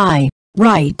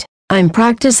 Right, I'm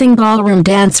practicing ballroom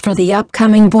dance for the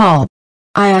upcoming ball.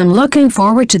 I am looking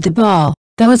forward to the ball.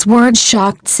 Those words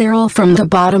shocked Cyril from the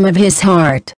bottom of his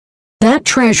heart. That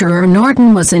Treasurer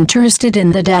Norton was interested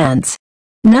in the dance.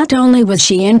 Not only was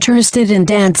she interested in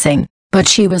dancing, but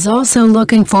she was also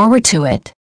looking forward to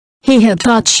it. He had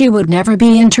thought she would never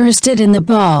be interested in the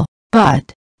ball,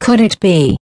 but, could it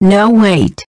be? No,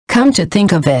 wait, come to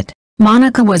think of it,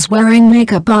 Monica was wearing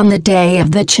makeup on the day of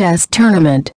the chess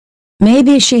tournament.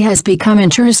 Maybe she has become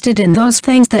interested in those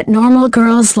things that normal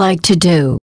girls like to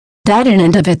do. That in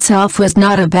and of itself was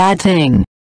not a bad thing.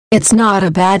 It's not a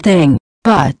bad thing,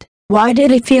 but, why did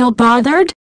he feel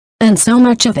bothered? And so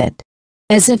much of it.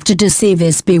 As if to deceive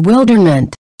his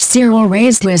bewilderment, Cyril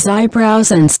raised his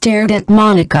eyebrows and stared at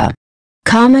Monica.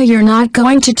 You're not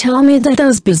going to tell me that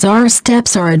those bizarre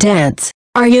steps are a dance,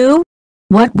 are you?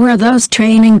 What were those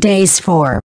training days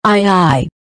for?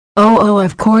 Oh,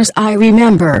 of course I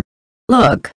remember.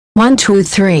 Look, 1 2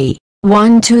 3,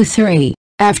 1 2 3.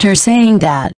 After saying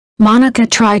that, Monica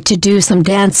tried to do some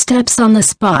dance steps on the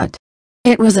spot.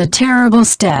 It was a terrible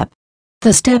step.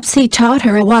 The steps he taught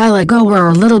her a while ago were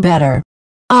a little better.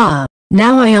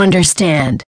 Now I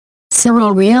understand.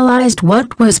 Cyril realized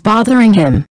what was bothering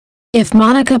him. If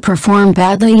Monica performed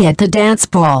badly at the dance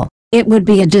ball, it would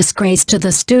be a disgrace to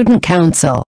the student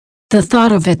council. The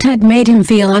thought of it had made him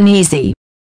feel uneasy.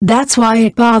 That's why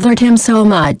it bothered him so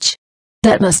much.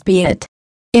 That must be it.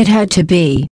 It had to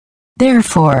be.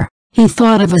 Therefore, he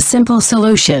thought of a simple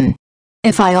solution.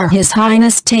 If I or His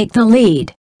Highness take the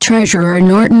lead, Treasurer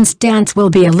Norton's dance will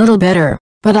be a little better,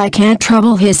 but I can't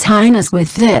trouble His Highness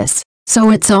with this, so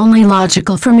it's only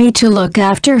logical for me to look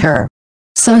after her.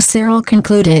 So Cyril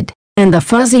concluded, and the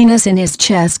fuzziness in his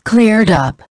chest cleared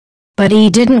up. But he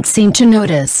didn't seem to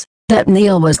notice that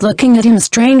Neil was looking at him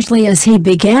strangely as he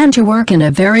began to work in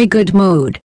a very good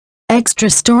mood. Extra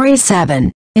Story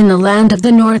 7, In the Land of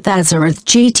the North Azureth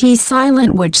GT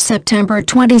Silent Witch September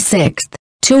 26,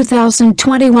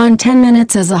 2021 10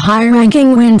 minutes as a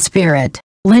high-ranking wind spirit.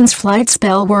 Lynn's flight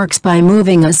spell works by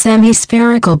moving a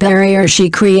semi-spherical barrier she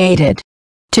created.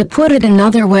 To put it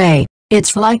another way,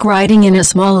 it's like riding in a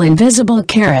small invisible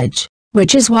carriage,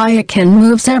 which is why it can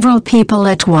move several people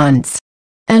at once.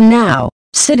 And now,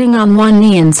 sitting on one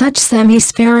knee in such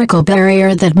semi-spherical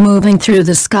barrier that moving through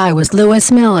the sky was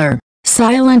Lewis Miller,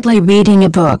 silently reading a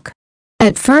book.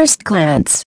 At first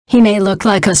glance, he may look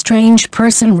like a strange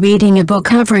person reading a book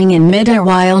hovering in midair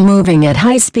while moving at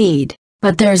high speed,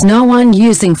 but there's no one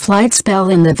using flight spell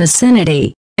in the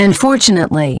vicinity, and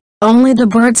fortunately, only the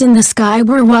birds in the sky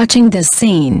were watching this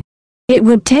scene. It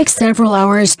would take several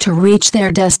hours to reach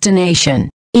their destination,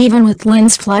 even with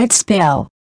Lynn's flight spell.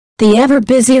 The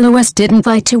ever-busy Lewis didn't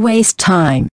like to waste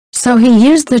time, so he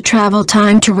used the travel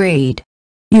time to read.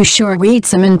 You sure read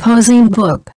some imposing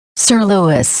book, Sir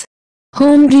Lewis.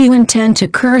 Whom do you intend to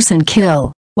curse and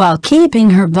kill? While keeping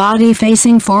her body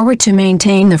facing forward to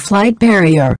maintain the flight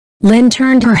barrier, Lynn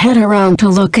turned her head around to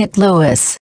look at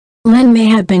Lewis. Lynn may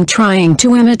have been trying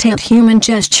to imitate human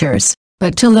gestures,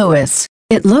 but to Lewis,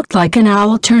 it looked like an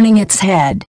owl turning its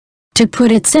head. To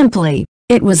put it simply,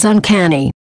 it was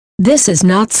uncanny. This is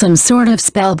not some sort of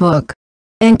spell book.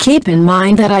 And keep in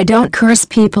mind that I don't curse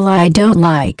people I don't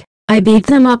like, I beat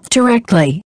them up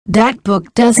directly. That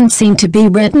book doesn't seem to be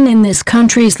written in this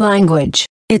country's language,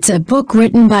 it's a book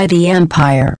written by the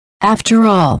Empire, after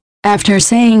all. After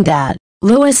saying that,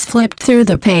 Lewis flipped through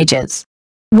the pages.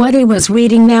 What he was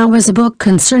reading now was a book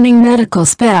concerning medical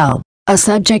spell, a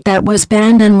subject that was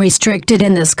banned and restricted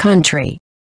in this country.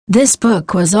 This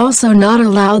book was also not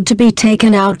allowed to be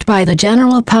taken out by the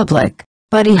general public,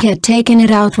 but he had taken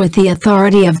it out with the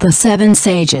authority of the 7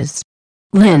 sages.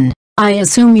 Lin, I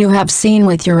assume you have seen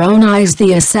with your own eyes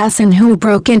the assassin who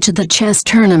broke into the chess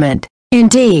tournament.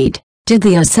 Indeed, did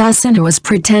the assassin who was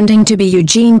pretending to be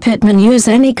Eugene Pittman use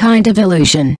any kind of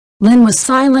illusion? Lin was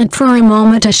silent for a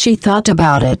moment as she thought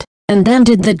about it, and then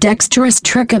did the dexterous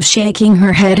trick of shaking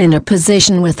her head in a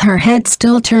position with her head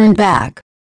still turned back.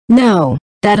 No,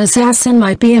 that assassin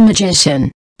might be a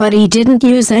magician, but he didn't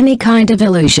use any kind of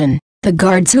illusion. The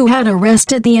guards who had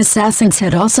arrested the assassins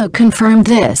had also confirmed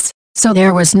this, so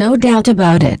there was no doubt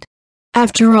about it.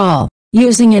 After all,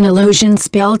 using an illusion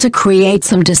spell to create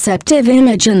some deceptive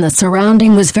image in the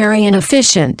surrounding was very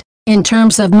inefficient, in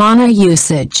terms of mana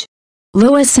usage.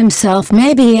 Lewis himself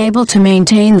may be able to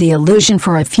maintain the illusion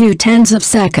for a few tens of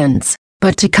seconds,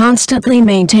 but to constantly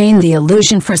maintain the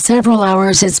illusion for several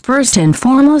hours is first and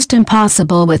foremost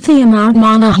impossible with the amount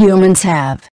mana humans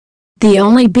have. The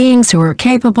only beings who are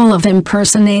capable of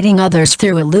impersonating others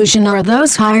through illusion are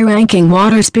those high-ranking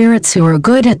water spirits who are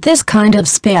good at this kind of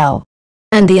spell.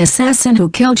 And the assassin who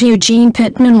killed Eugene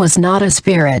Pittman was not a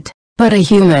spirit, but a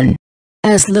human.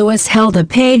 As Lewis held the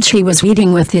page he was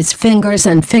reading with his fingers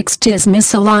and fixed his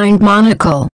misaligned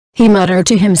monocle, he muttered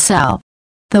to himself.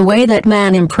 The way that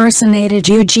man impersonated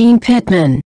Eugene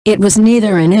Pittman, it was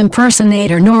neither an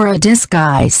impersonator nor a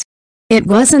disguise. It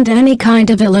wasn't any kind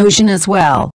of illusion as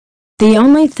well. The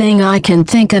only thing I can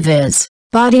think of is,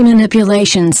 body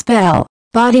manipulation spell.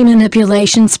 Body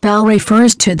manipulation spell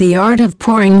refers to the art of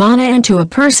pouring mana into a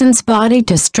person's body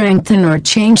to strengthen or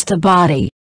change the body.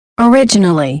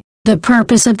 Originally, the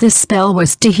purpose of this spell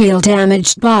was to heal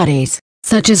damaged bodies,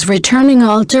 such as returning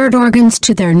altered organs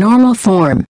to their normal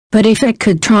form. But if it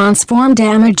could transform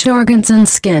damaged organs and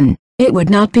skin, it would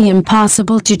not be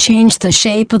impossible to change the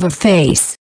shape of a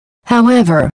face.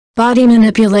 However, body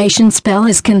manipulation spell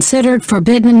is considered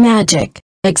forbidden magic,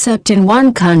 except in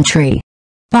one country.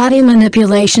 Body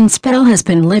manipulation spell has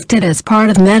been lifted as part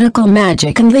of medical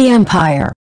magic in the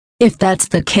Empire. If that's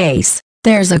the case,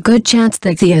 there's a good chance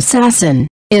that the assassin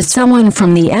is someone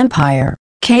from the Empire.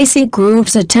 Casey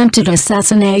Groove's attempted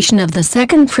assassination of the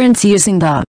second prince using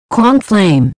the Quang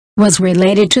Flame was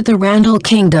related to the Randall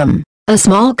Kingdom, a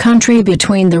small country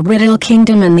between the Riddle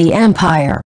Kingdom and the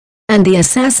Empire. And the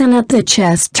assassin at the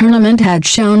chess tournament had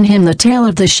shown him the tale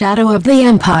of the shadow of the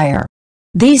Empire.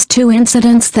 These two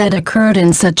incidents that occurred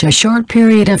in such a short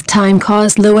period of time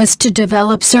caused Lewis to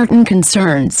develop certain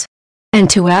concerns. And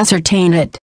to ascertain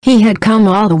it, he had come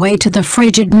all the way to the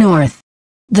frigid north.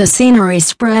 The scenery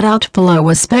spread out below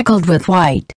was speckled with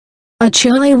white. A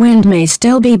chilly wind may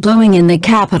still be blowing in the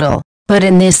capital, but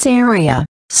in this area,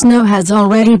 snow has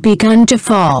already begun to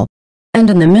fall. And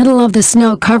in the middle of the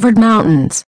snow-covered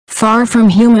mountains, far from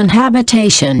human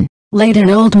habitation, laid an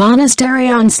old monastery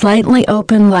on slightly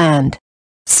open land.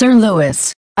 Sir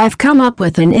Lewis, I've come up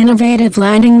with an innovative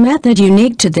landing method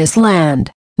unique to this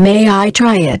land. May I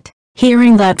try it?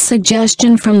 Hearing that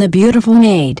suggestion from the beautiful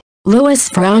maid, Lewis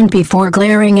frowned before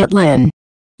glaring at Lynn.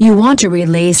 You want to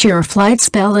release your flight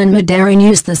spell in midair and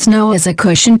use the snow as a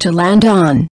cushion to land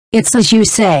on. It's as you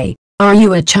say. Are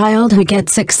you a child who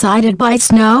gets excited by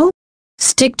snow?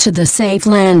 Stick to the safe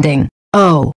landing.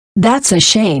 Oh, that's a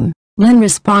shame, Lynn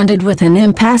responded with an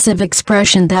impassive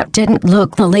expression that didn't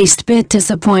look the least bit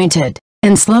disappointed,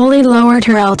 and slowly lowered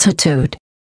her altitude.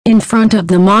 In front of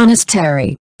the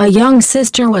monastery, a young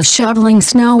sister was shoveling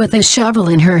snow with a shovel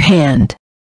in her hand.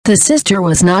 The sister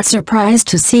was not surprised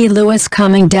to see Lewis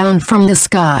coming down from the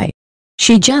sky.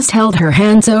 She just held her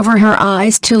hands over her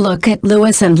eyes to look at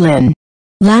Lewis and Lynn.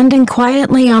 Landing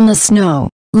quietly on the snow,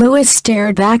 Lewis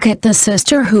stared back at the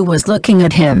sister who was looking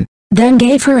at him, then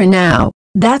gave her a "now,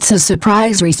 that's a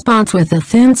surprise" response with a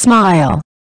thin smile.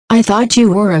 I thought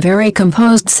you were a very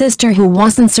composed sister who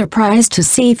wasn't surprised to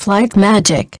see flight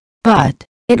magic, but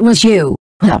it was you.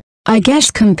 I guess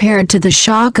compared to the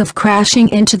shock of crashing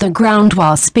into the ground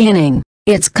while spinning,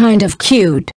 it's kind of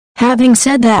cute. Having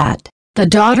said that, the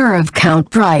daughter of Count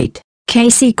Bright,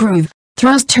 Casey Groove,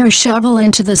 thrust her shovel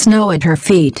into the snow at her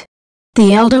feet.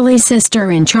 The elderly sister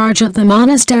in charge of the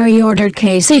monastery ordered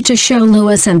Casey to show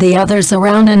Lewis and the others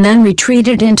around and then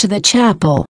retreated into the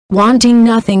chapel, wanting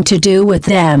nothing to do with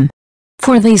them.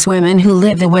 For these women who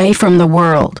live away from the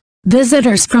world,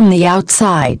 visitors from the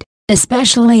outside,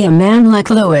 especially a man like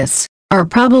Lewis, are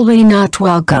probably not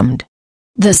welcomed.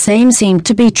 The same seemed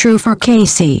to be true for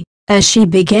Casey, as she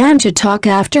began to talk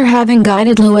after having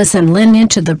guided Lewis and Lynn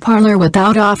into the parlor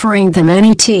without offering them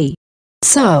any tea.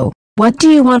 So, what do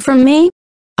you want from me?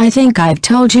 I think I've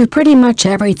told you pretty much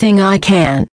everything I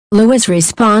can. Lewis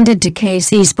responded to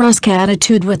Casey's brusque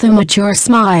attitude with a mature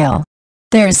smile.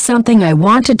 There's something I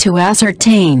wanted to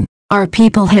ascertain. Our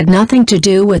people had nothing to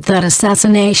do with that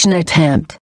assassination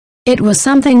attempt. It was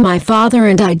something my father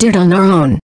and I did on our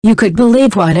own. You could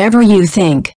believe whatever you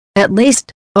think, at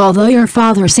least, although your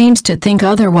father seems to think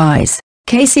otherwise.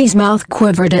 Casey's mouth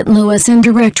quivered at Lewis'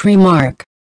 indirect remark.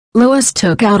 Lewis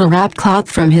took out a wrap cloth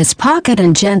from his pocket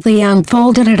and gently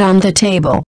unfolded it on the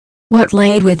table. What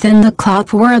lay within the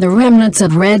cloth were the remnants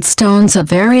of red stones of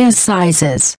various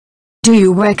sizes. Do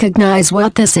you recognize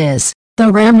what this is? The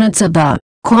remnants of the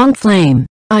Quang flame,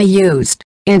 I used.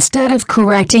 Instead of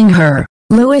correcting her,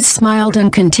 Lewis smiled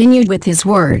and continued with his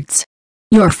words.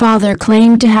 Your father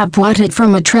claimed to have bought it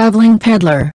from a traveling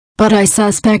peddler, but I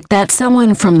suspect that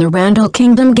someone from the Randall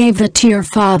Kingdom gave it to your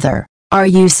father. Are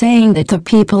you saying that the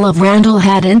people of Randall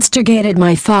had instigated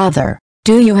my father?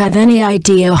 Do you have any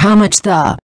idea how much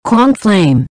the Quang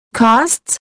flame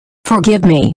costs? Forgive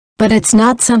me, but it's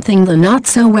not something the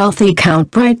not-so-wealthy Count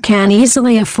Bright can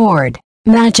easily afford.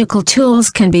 Magical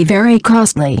tools can be very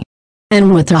costly.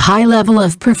 And with a high level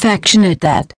of perfection at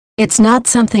that, it's not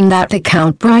something that the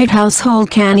Count Bright household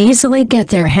can easily get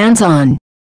their hands on.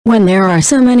 When there are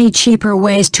so many cheaper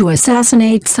ways to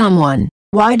assassinate someone,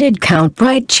 why did Count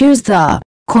Bright choose the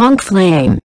Quang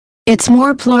flame? It's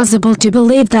more plausible to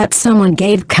believe that someone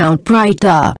gave Count Bright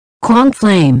the Quang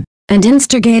flame, and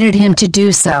instigated him to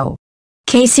do so.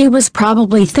 Casey was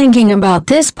probably thinking about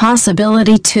this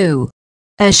possibility too,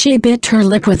 as she bit her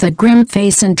lip with a grim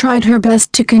face and tried her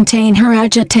best to contain her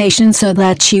agitation so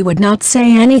that she would not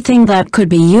say anything that could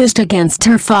be used against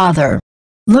her father.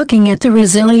 Looking at the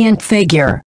resilient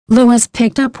figure, Lewis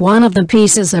picked up one of the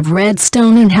pieces of red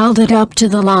stone and held it up to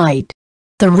the light.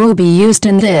 The ruby used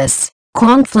in this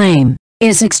Quang flame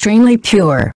is extremely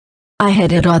pure. I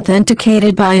had it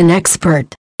authenticated by an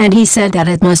expert, and he said that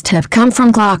it must have come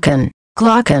from Glocken.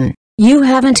 Glocken, you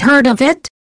haven't heard of it?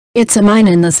 It's a mine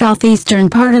in the southeastern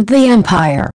part of the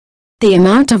empire. The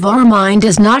amount of ore mined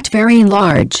is not very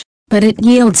large, but it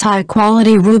yields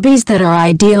high-quality rubies that are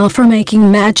ideal for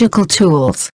making magical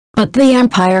tools. But the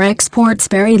empire exports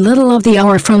very little of the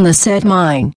ore from the said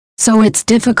mine, so it's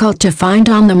difficult to find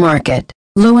on the market.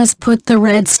 Lewis put the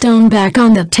red stone back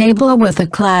on the table with a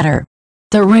clatter.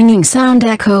 The ringing sound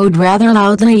echoed rather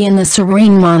loudly in the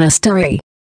serene monastery.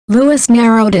 Lewis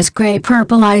narrowed his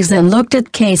gray-purple eyes and looked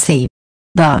at Casey.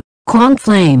 The Quang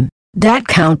flame that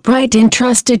Count Bright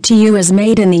entrusted to you is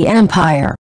made in the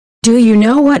Empire. Do you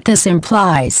know what this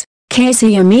implies?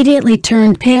 Casey immediately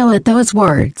turned pale at those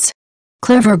words.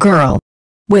 Clever girl.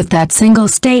 With that single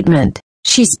statement,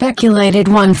 she speculated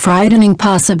one frightening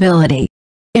possibility.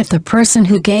 If the person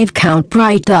who gave Count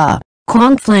Bright the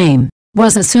Quang flame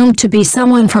was assumed to be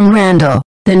someone from Randall,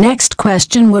 the next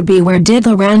question would be, where did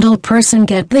the Randall person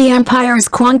get the Empire's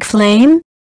Quang flame?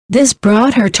 This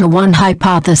brought her to one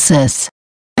hypothesis.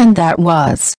 And that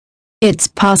was, it's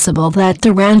possible that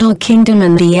the Randall Kingdom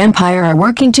and the Empire are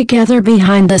working together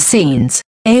behind the scenes.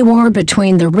 A war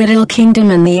between the Riddle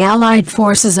Kingdom and the allied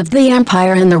forces of the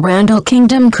Empire and the Randall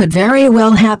Kingdom could very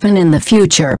well happen in the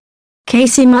future.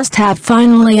 Casey must have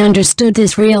finally understood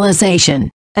this realization,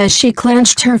 as she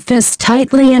clenched her fists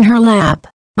tightly in her lap,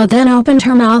 but then opened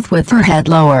her mouth with her head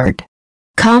lowered.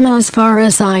 As far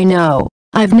as I know,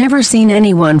 I've never seen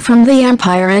anyone from the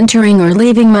Empire entering or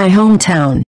leaving my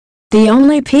hometown. The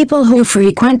only people who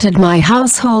frequented my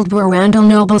household were Randall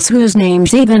nobles whose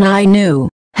names even I knew.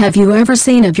 Have you ever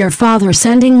seen of your father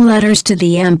sending letters to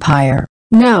the Empire?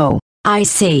 No, I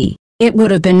see. It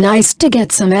would have been nice to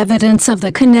get some evidence of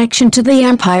the connection to the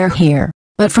Empire here,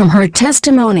 but from her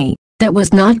testimony, that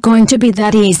was not going to be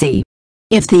that easy.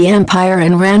 If the Empire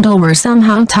and Randall were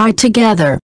somehow tied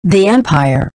together, the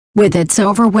Empire, with its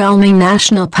overwhelming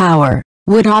national power,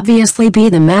 would obviously be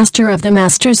the master of the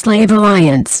Master-Slave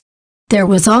Alliance. There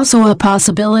was also a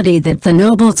possibility that the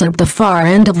nobles of the far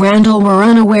end of Randall were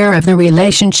unaware of the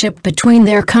relationship between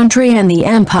their country and the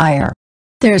Empire.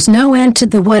 There's no end to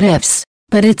the what-ifs,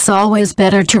 but it's always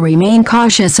better to remain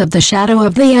cautious of the shadow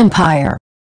of the Empire.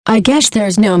 I guess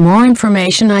there's no more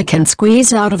information I can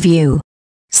squeeze out of you.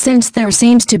 Since there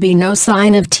seems to be no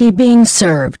sign of tea being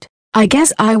served, I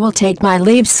guess I will take my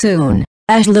leave soon.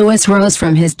 As Lewis rose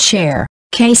from his chair,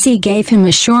 Casey gave him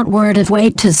a short word of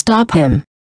wait to stop him.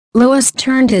 Lewis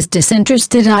turned his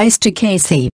disinterested eyes to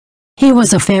Casey. He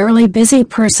was a fairly busy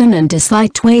person and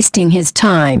disliked wasting his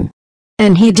time.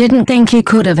 And he didn't think he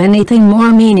could have anything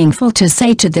more meaningful to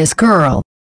say to this girl.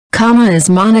 Is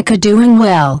Monica doing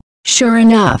well? Sure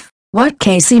enough, what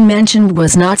Casey mentioned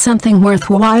was not something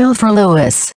worthwhile for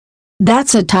Lewis.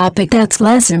 That's a topic that's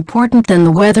less important than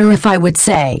the weather, if I would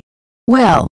say.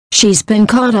 Well, She's been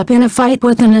caught up in a fight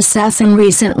with an assassin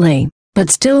recently, but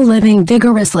still living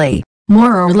vigorously,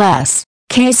 more or less.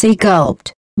 Casey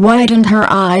gulped, widened her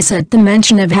eyes at the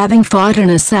mention of having fought an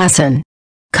assassin.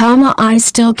 I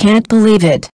still can't believe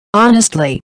it,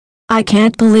 honestly. I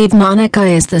can't believe Monica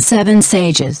is the Seven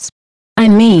Sages. I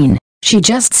mean, she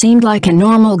just seemed like a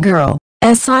normal girl.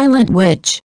 A silent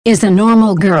witch is a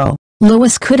normal girl.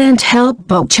 Louis couldn't help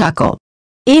but chuckle.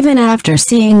 Even after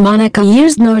seeing Monica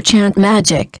use no-chant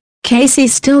magic, Casey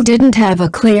still didn't have a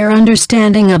clear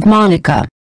understanding of Monica.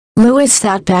 Louis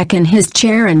sat back in his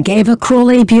chair and gave a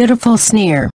cruelly beautiful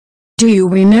sneer. Do you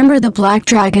remember the Black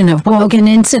Dragon of Wogan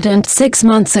incident 6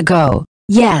 months ago?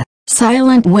 Yeah,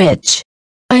 silent witch.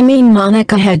 I mean,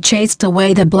 Monica had chased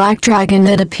away the Black Dragon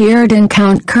that appeared in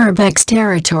Count Kerbeck's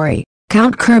territory.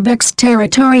 Count Kerbeck's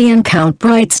territory and Count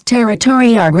Bright's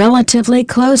territory are relatively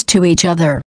close to each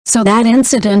other, so that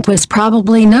incident was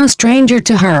probably no stranger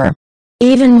to her.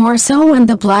 Even more so when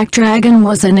the Black Dragon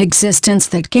was an existence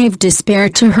that gave despair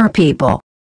to her people.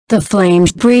 The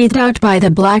flames breathed out by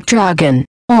the Black Dragon,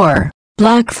 or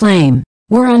Black Flame,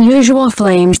 were unusual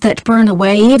flames that burn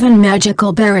away even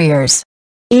magical barriers.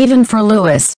 Even for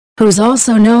Louis, who's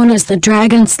also known as the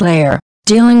Dragon Slayer,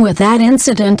 dealing with that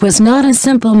incident was not a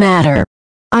simple matter.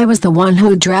 I was the one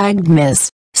who dragged Miss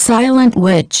Silent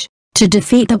Witch to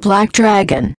defeat the Black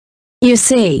Dragon. You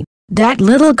see, that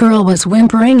little girl was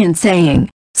whimpering and saying,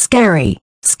 "Scary,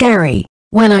 scary,"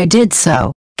 when I did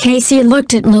so. Casey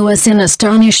looked at Louis in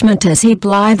astonishment as he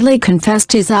blithely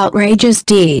confessed his outrageous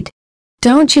deed.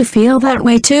 Don't you feel that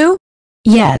way too?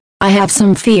 Yeah, I have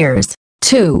some fears,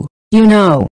 too, you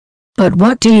know. But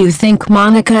what do you think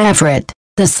Monica Everett,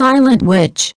 the Silent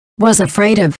Witch, was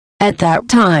afraid of, at that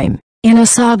time? In a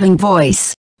sobbing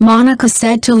voice, Monica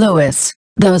said to Louis,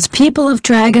 "Those people of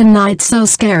Dragon Knight so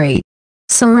scary.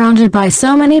 Surrounded by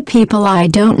so many people I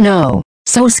don't know,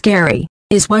 so scary,"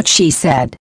 is what she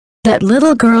said. That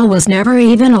little girl was never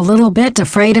even a little bit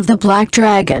afraid of the Black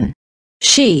Dragon.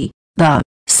 She, the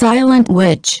Silent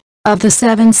Witch, of the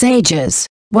Seven Sages,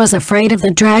 was afraid of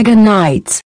the Dragon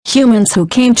Knights, humans who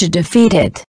came to defeat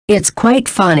it. It's quite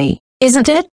funny, isn't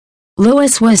it?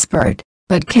 Louis whispered,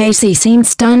 but Casey seemed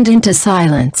stunned into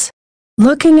silence.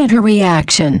 Looking at her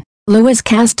reaction, Louis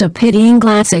cast a pitying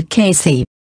glance at Casey.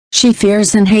 She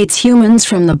fears and hates humans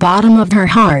from the bottom of her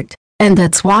heart, and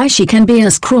that's why she can be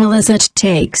as cruel as it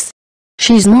takes.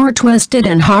 She's more twisted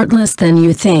and heartless than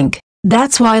you think.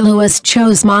 That's why Louis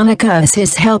chose Monica as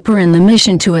his helper in the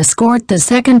mission to escort the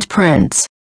second prince.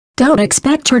 Don't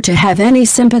expect her to have any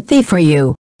sympathy for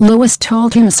you, Louis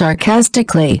told him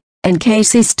sarcastically, and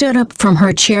Casey stood up from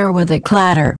her chair with a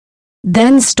clatter.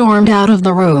 Then stormed out of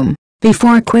the room,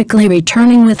 before quickly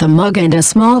returning with a mug and a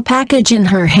small package in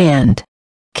her hand.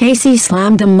 Casey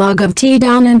slammed the mug of tea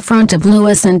down in front of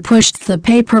Louis and pushed the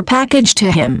paper package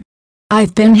to him.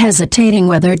 I've been hesitating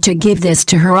whether to give this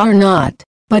to her or not,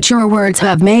 but your words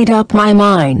have made up my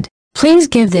mind. Please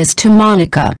give this to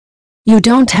Monica. You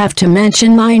don't have to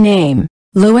mention my name.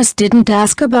 Louis didn't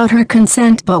ask about her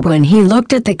consent, but when he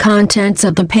looked at the contents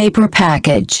of the paper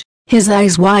package, his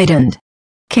eyes widened.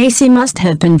 Casey must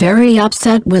have been very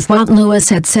upset with what Louis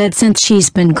had said, since she's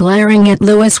been glaring at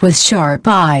Louis with sharp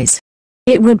eyes.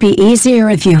 It would be easier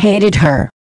if you hated her.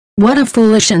 What a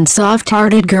foolish and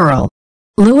soft-hearted girl.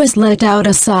 Louis let out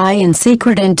a sigh in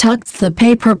secret and tucked the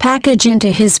paper package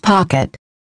into his pocket.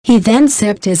 He then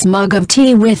sipped his mug of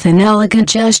tea with an elegant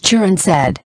gesture and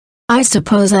said, I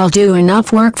suppose I'll do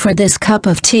enough work for this cup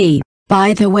of tea.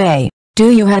 By the way,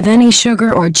 do you have any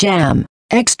sugar or jam?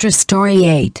 Extra Story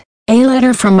 8. A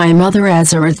letter from my mother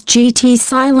Azareth GT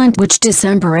Silent Witch,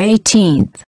 December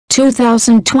 18,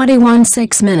 2021.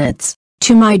 6 minutes.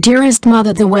 To my dearest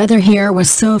mother, the weather here was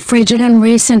so frigid in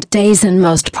recent days and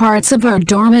most parts of our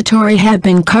dormitory have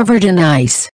been covered in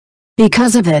ice.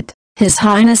 Because of it, His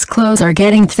Highness' clothes are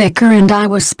getting thicker and I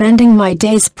was spending my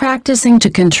days practicing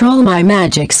to control my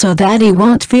magic so that he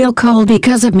won't feel cold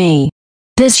because of me.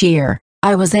 This year,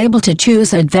 I was able to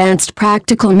choose Advanced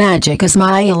Practical Magic as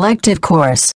my elective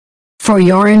course. For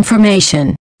your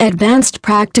information, Advanced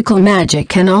Practical Magic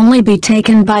can only be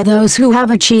taken by those who have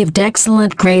achieved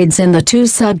excellent grades in the 2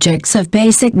 subjects of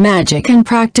Basic Magic and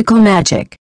Practical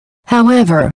Magic.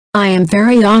 However, I am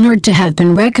very honored to have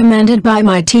been recommended by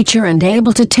my teacher and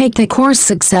able to take the course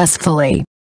successfully.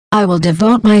 I will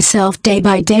devote myself day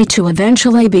by day to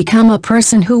eventually become a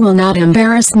person who will not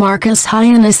embarrass Marcus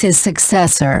Highness, his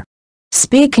successor.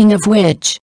 Speaking of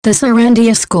which, the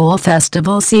Serendia School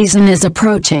Festival season is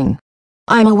approaching.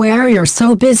 I'm aware you're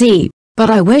so busy, but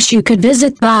I wish you could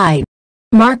visit by.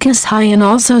 Marcus Hyan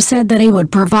also said that he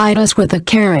would provide us with a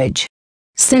carriage.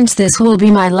 Since this will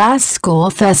be my last school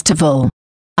festival,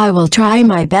 I will try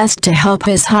my best to help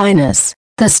His Highness,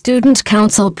 the Student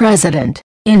Council President,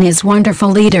 in his wonderful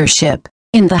leadership,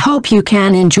 in the hope you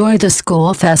can enjoy the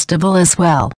school festival as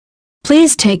well.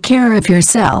 Please take care of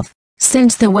yourself,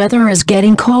 since the weather is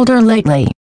getting colder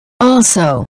lately.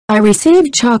 Also, I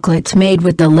received chocolates made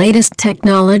with the latest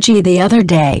technology the other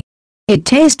day. It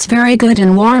tastes very good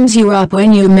and warms you up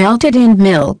when you melt it in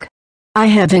milk. I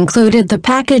have included the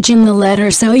package in the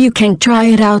letter so you can try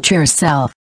it out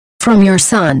yourself. From your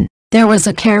son. There was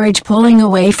a carriage pulling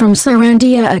away from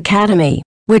Serendia Academy,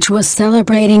 which was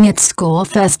celebrating its school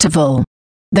festival.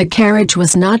 The carriage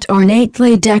was not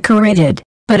ornately decorated,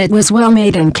 but it was well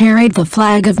made and carried the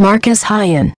flag of Marcus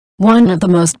Hyan, one of the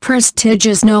most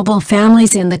prestigious noble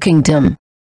families in the kingdom.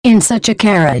 In such a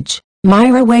carriage,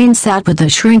 Myra Wayne sat with a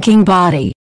shrinking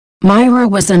body. Myra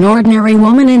was an ordinary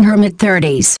woman in her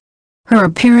mid-30s. Her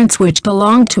appearance, which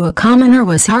belonged to a commoner,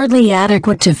 was hardly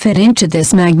adequate to fit into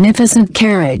this magnificent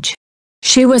carriage.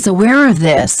 She was aware of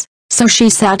this, so she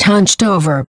sat hunched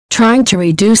over, trying to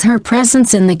reduce her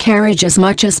presence in the carriage as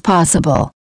much as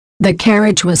possible. The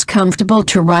carriage was comfortable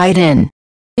to ride in.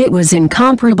 It was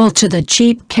incomparable to the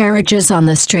cheap carriages on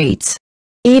the streets.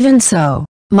 Even so,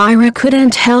 Myra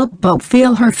couldn't help but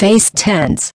feel her face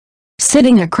tense.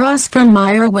 Sitting across from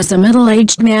Myra was a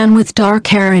middle-aged man with dark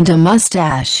hair and a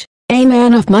mustache, a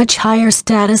man of much higher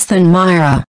status than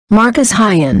Myra, Marcus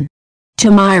Hyan.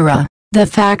 To Myra, the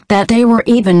fact that they were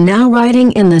even now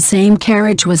riding in the same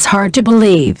carriage was hard to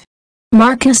believe.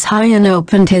 Marcus Hyan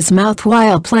opened his mouth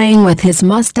while playing with his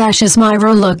mustache as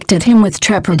Myra looked at him with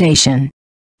trepidation.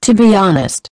 To be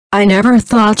honest, I never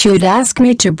thought you'd ask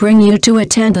me to bring you to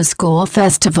attend the school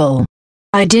festival.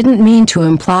 I didn't mean to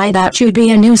imply that you'd be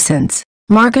a nuisance.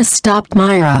 Marcus stopped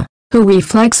Myra, who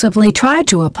reflexively tried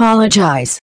to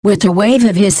apologize, with a wave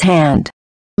of his hand.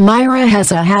 Myra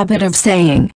has a habit of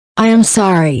saying, I am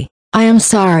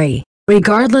sorry,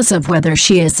 regardless of whether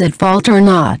she is at fault or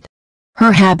not.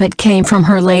 Her habit came from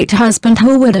her late husband,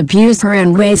 who would abuse her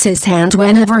and raise his hand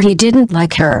whenever he didn't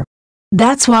like her.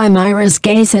 That's why Myra's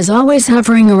gaze is always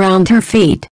hovering around her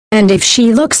feet, and if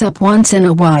she looks up once in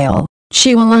a while,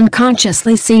 she will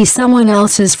unconsciously see someone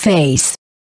else's face.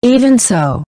 Even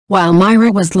so, while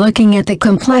Myra was looking at the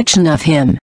complexion of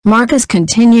him, Marcus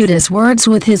continued his words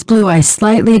with his blue eyes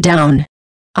slightly down.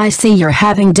 I see you're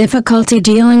having difficulty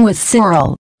dealing with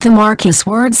Cyril. The Marcus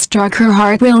words struck her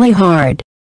heart really hard.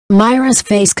 Myra's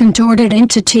face contorted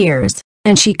into tears,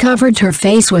 and she covered her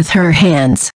face with her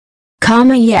hands.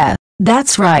 Yeah,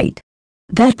 that's right.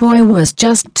 That boy was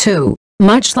just too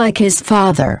much like his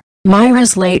father.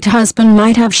 Myra's late husband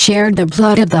might have shared the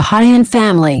blood of the Hyan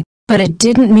family, but it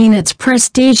didn't mean its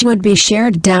prestige would be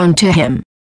shared down to him.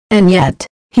 And yet,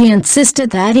 he insisted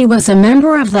that he was a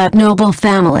member of that noble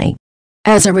family.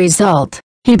 As a result,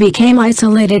 he became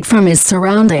isolated from his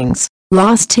surroundings,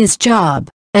 lost his job,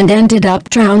 and ended up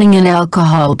drowning in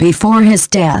alcohol before his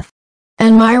death.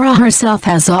 And Myra herself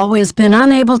has always been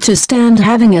unable to stand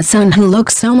having a son who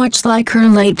looks so much like her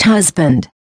late husband.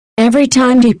 Every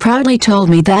time he proudly told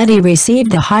me that he received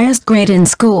the highest grade in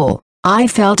school, I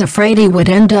felt afraid he would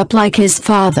end up like his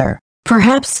father.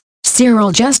 Perhaps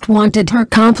Cyril just wanted her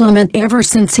compliment ever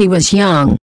since he was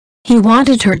young. He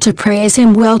wanted her to praise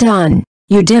him. Well done,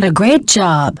 you did a great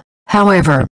job.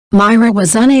 However, Myra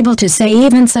was unable to say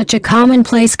even such a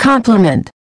commonplace compliment.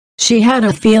 She had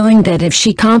a feeling that if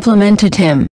she complimented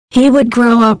him, he would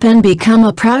grow up and become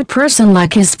a proud person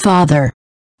like his father.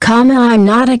 I'm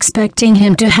not expecting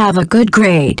him to have a good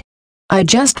grade. I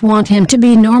just want him to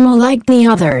be normal like the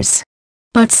others.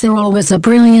 But Cyril was a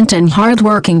brilliant and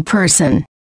hard-working person.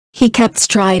 He kept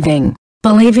striving,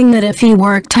 believing that if he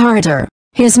worked harder,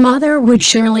 his mother would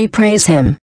surely praise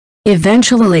him.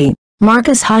 Eventually,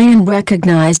 Marcus Hyan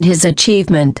recognized his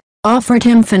achievement, offered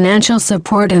him financial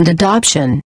support and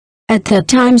adoption. At that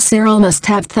time Cyril must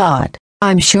have thought,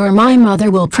 I'm sure my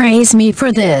mother will praise me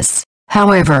for this.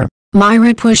 However,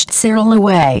 Myra pushed Cyril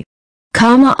away.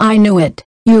 I knew it,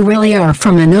 you really are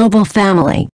from a noble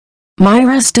family.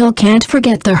 Myra still can't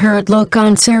forget the hurt look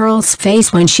on Cyril's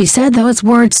face when she said those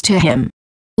words to him.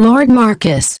 Lord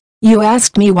Marcus, you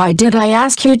asked me why did I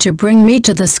ask you to bring me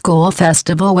to the school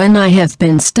festival when I have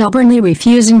been stubbornly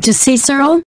refusing to see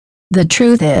Cyril? The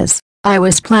truth is, I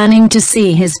was planning to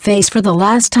see his face for the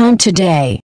last time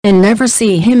today, and never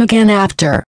see him again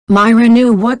after. Myra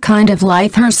knew what kind of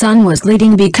life her son was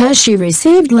leading because she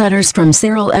received letters from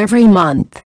Cyril every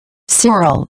month.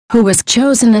 Cyril, who was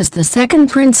chosen as the second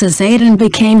Princess Aid and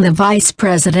became the vice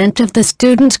president of the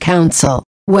student council,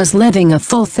 was living a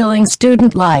fulfilling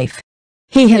student life.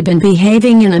 He had been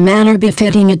behaving in a manner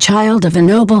befitting a child of a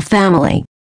noble family.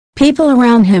 People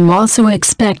around him also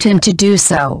expect him to do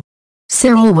so.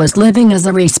 Cyril was living as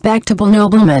a respectable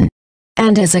nobleman.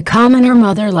 And as a commoner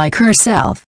mother like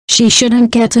herself, she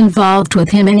shouldn't get involved with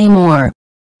him anymore.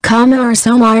 Or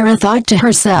so Myra thought to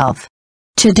herself.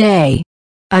 Today,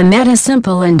 I met a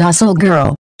simple and docile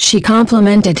girl. She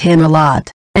complimented him a lot,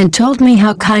 and told me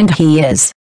how kind he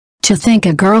is. To think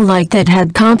a girl like that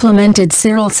had complimented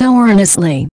Cyril so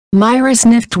earnestly, Myra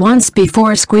sniffed once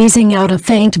before squeezing out a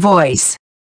faint voice.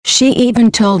 She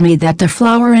even told me that the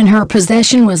flower in her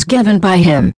possession was given by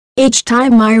him. Each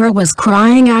time Myra was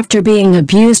crying after being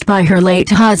abused by her late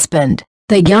husband,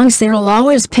 the young Cyril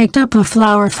always picked up a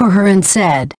flower for her and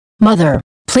said, "Mother,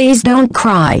 please don't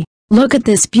cry. Look at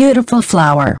this beautiful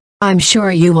flower. I'm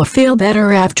sure you will feel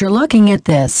better after looking at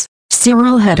this."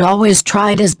 Cyril had always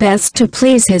tried his best to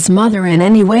please his mother in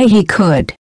any way he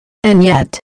could. And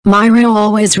yet, Myra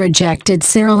always rejected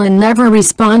Cyril and never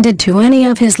responded to any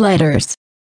of his letters.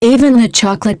 Even the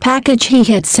chocolate package he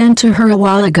had sent to her a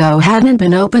while ago hadn't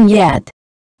been opened yet.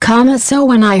 So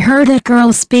when I heard that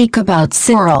girl speak about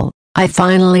Cyril, I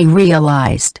finally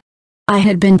realized. I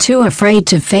had been too afraid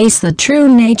to face the true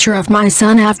nature of my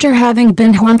son after having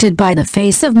been haunted by the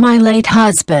face of my late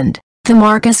husband. The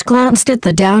Marcus glanced at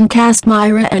the downcast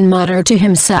Myra and muttered to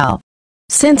himself.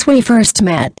 Since we first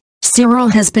met, Cyril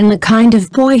has been the kind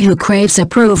of boy who craves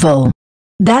approval.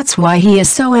 That's why he is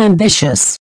so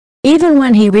ambitious. Even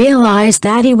when he realized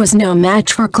that he was no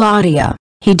match for Claudia,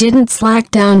 he didn't slack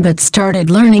down but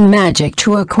started learning magic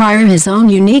to acquire his own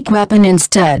unique weapon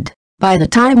instead. By the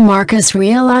time Marcus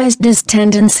realized his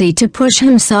tendency to push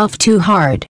himself too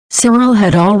hard, Cyril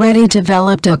had already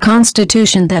developed a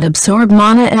constitution that absorbed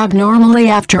mana abnormally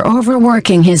after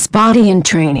overworking his body in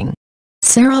training.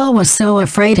 Cyril was so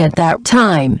afraid at that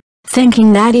time,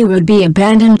 thinking that he would be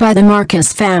abandoned by the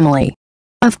Marcus family.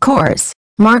 Of course,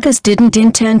 Marcus didn't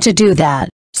intend to do that,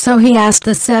 so he asked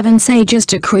the 7 sages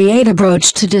to create a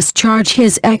brooch to discharge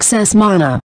his excess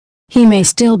mana. He may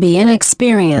still be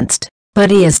inexperienced,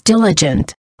 but he is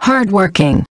diligent,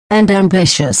 hardworking, and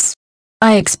ambitious.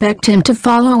 I expect him to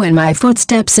follow in my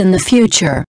footsteps in the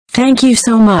future. Thank you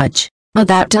so much, but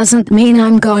that doesn't mean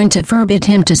I'm going to forbid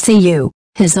him to see you,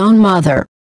 his own mother.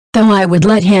 Though I would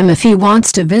let him if he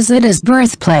wants to visit his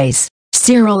birthplace.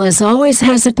 Cyril is always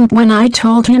hesitant when I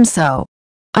told him so.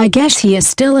 I guess he is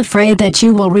still afraid that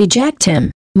you will reject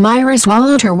him. Myra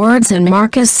swallowed her words and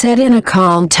Marcus said in a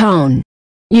calm tone.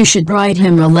 You should write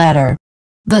him a letter.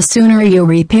 The sooner you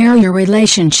repair your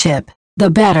relationship, the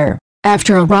better.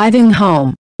 After arriving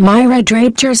home, Myra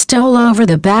draped her stole over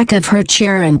the back of her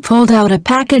chair and pulled out a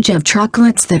package of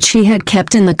chocolates that she had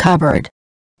kept in the cupboard.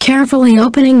 Carefully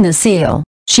opening the seal,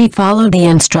 she followed the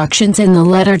instructions in the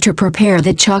letter to prepare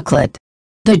the chocolate.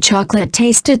 The chocolate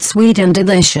tasted sweet and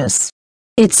delicious.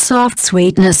 Its soft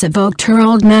sweetness evoked her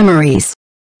old memories.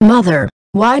 Mother,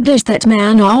 why does that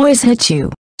man always hit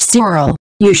you? Cyril,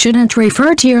 you shouldn't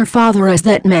refer to your father as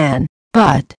that man,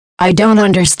 but, I don't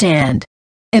understand.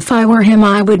 If I were him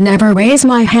I would never raise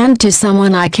my hand to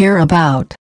someone I care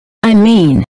about. I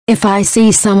mean, if I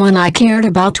see someone I cared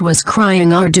about was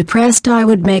crying or depressed I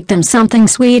would make them something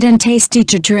sweet and tasty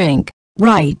to drink,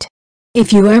 right?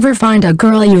 If you ever find a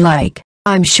girl you like,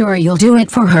 I'm sure you'll do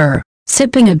it for her.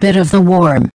 Sipping a bit of the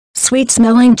warm,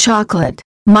 sweet-smelling chocolate,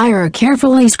 Myra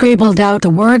carefully scribbled out the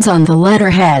words on the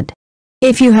letterhead.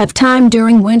 If you have time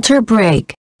during winter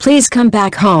break, please come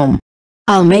back home.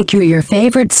 I'll make you your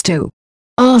favorite stew.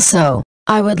 Also,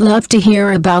 I would love to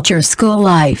hear about your school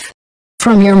life.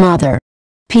 From your mother.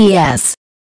 P.S.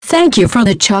 Thank you for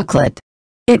the chocolate.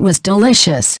 It was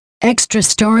delicious. Extra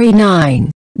Story 9.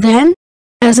 Then?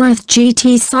 Azareth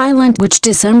GT Silent Witch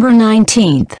December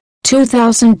 19th,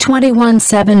 2021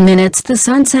 7 minutes. The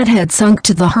sunset had sunk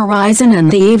to the horizon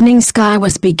and the evening sky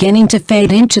was beginning to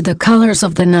fade into the colors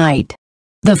of the night.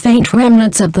 The faint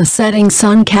remnants of the setting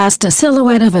sun cast a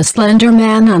silhouette of a slender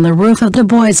man on the roof of the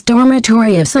boys'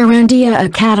 dormitory of Serendia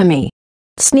Academy.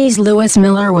 Sneeze Lewis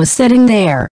Miller was sitting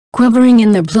there, quivering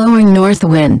in the blowing north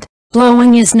wind,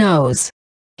 blowing his nose.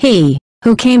 He,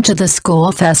 who came to the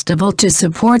school festival to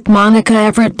support Monica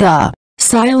Everett the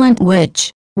Silent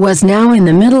Witch, was now in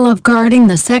the middle of guarding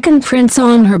the second prince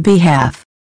on her behalf.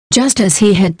 Just as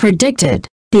he had predicted,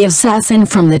 the assassin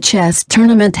from the chess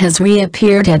tournament has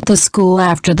reappeared at the school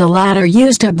after the latter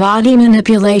used a body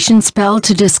manipulation spell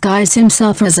to disguise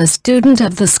himself as a student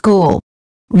of the school.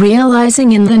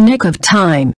 Realizing in the nick of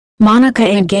time, Monica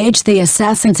engaged the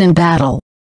assassins in battle.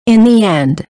 In the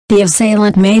end, the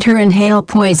assailant made her inhale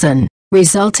poison,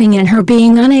 resulting in her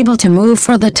being unable to move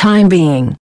for the time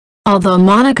being. Although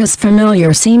Monica's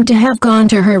familiar seemed to have gone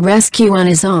to her rescue on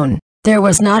his own, there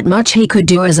was not much he could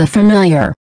do as a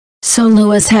familiar. So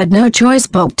Lewis had no choice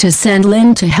but to send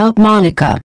Lynn to help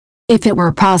Monica. If it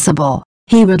were possible,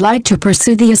 he would like to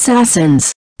pursue the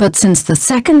assassins, but since the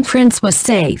second prince was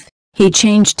safe, he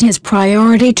changed his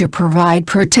priority to provide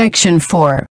protection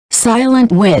for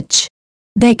Silent Witch.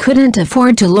 They couldn't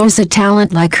afford to lose a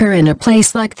talent like her in a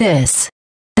place like this.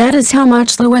 That is how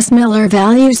much Lewis Miller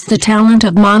values the talent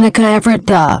of Monica Everett,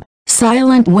 the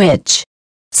Silent Witch.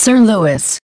 Sir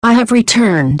Lewis, I have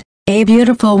returned. A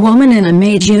beautiful woman in a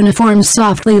maid uniform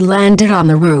softly landed on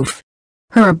the roof.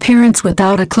 Her appearance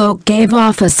without a cloak gave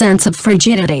off a sense of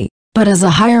frigidity, but as a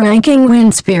high-ranking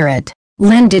wind spirit,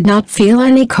 Lynn did not feel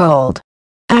any cold.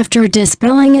 After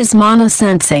dispelling his mana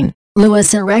sensing,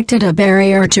 Lewis erected a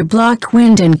barrier to block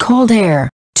wind and cold air,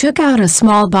 took out a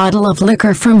small bottle of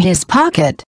liquor from his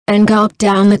pocket, and gulped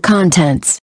down the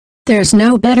contents. There's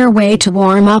no better way to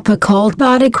warm up a cold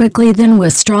body quickly than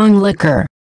with strong liquor.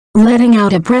 Letting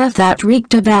out a breath that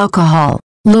reeked of alcohol,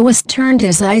 Lewis turned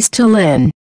his eyes to Lynn.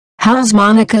 How's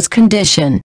Monica's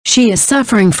condition? She is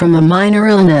suffering from a minor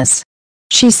illness.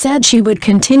 She said she would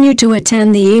continue to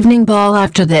attend the evening ball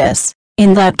after this.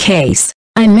 In that case,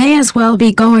 I may as well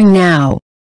be going now.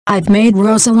 I've made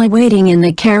Rosalie waiting in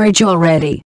the carriage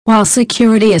already. While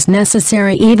security is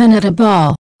necessary even at a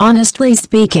ball, honestly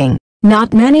speaking,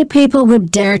 not many people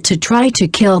would dare to try to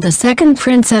kill the second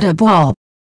prince at a ball.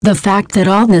 The fact that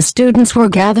all the students were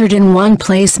gathered in one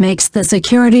place makes the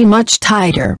security much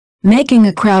tighter, making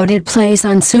a crowded place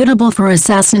unsuitable for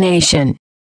assassination.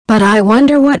 But I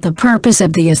wonder what the purpose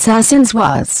of the assassins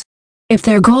was. If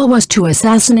their goal was to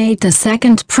assassinate the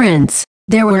second prince,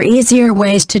 there were easier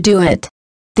ways to do it.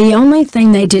 The only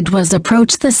thing they did was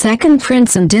approach the second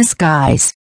prince in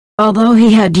disguise. Although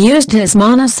he had used his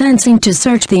mana sensing to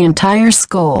search the entire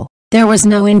school, there was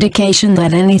no indication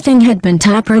that anything had been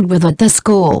tampered with at the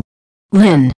school.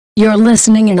 Lynn, you're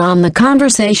listening in on the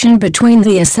conversation between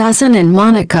the assassin and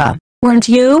Monica, weren't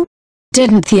you?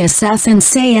 Didn't the assassins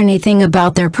say anything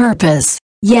about their purpose?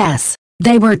 Yes,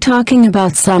 they were talking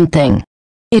about something.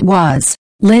 It was.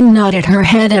 Lynn nodded her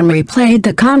head and replayed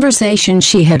the conversation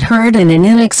she had heard in an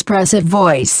inexpressive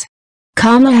voice.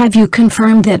 Have you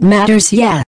confirmed that matters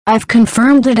yet? I've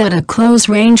confirmed it at a close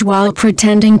range while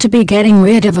pretending to be getting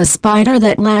rid of a spider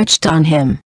that latched on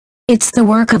him. It's the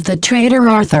work of the traitor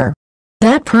Arthur.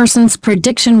 That person's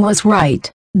prediction was right,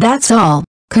 that's all.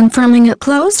 Confirming at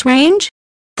close range?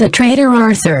 The traitor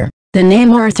Arthur. The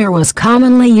name Arthur was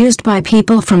commonly used by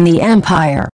people from the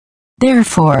Empire.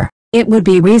 Therefore, it would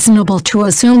be reasonable to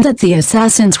assume that the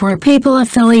assassins were people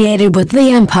affiliated with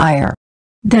the Empire.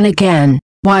 Then again,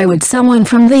 why would someone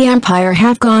from the Empire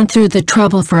have gone through the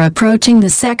trouble for approaching the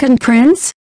second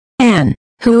prince? And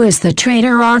who is the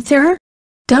traitor Arthur?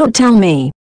 Don't tell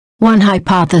me. One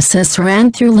hypothesis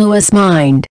ran through Lewis'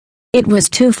 mind. It was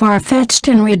too far-fetched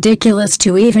and ridiculous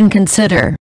to even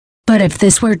consider. But if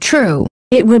this were true,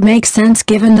 it would make sense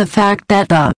given the fact that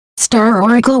the Star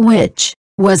Oracle Witch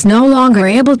was no longer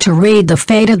able to read the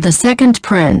fate of the second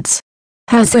prince.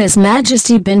 Has His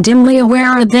Majesty been dimly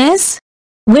aware of this?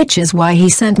 Which is why he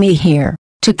sent me here,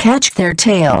 to catch their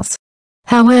tails.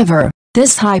 However,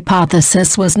 this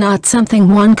hypothesis was not something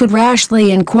one could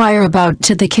rashly inquire about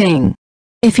to the king.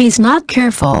 If he's not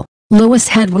careful, Lewis'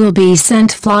 head will be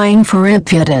sent flying for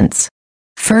impudence.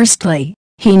 Firstly,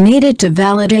 he needed to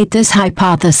validate this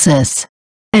hypothesis.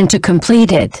 And to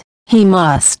complete it, he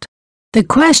must. The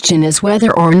question is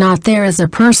whether or not there is a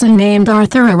person named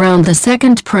Arthur around the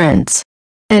second prince.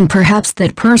 And perhaps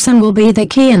that person will be the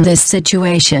key in this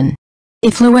situation.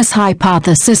 If Lewis'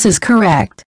 hypothesis is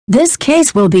correct, this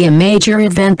case will be a major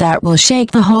event that will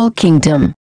shake the whole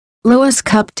kingdom. Lewis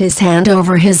cupped his hand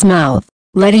over his mouth,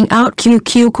 letting out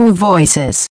QQ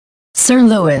voices. Sir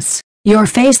Lewis, your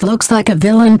face looks like a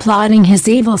villain plotting his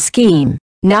evil scheme.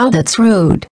 Now that's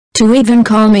rude, to even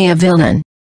call me a villain.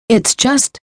 It's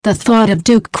just, the thought of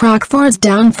Duke Crockford's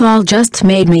downfall just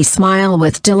made me smile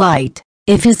with delight.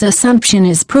 If his assumption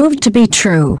is proved to be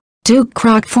true, Duke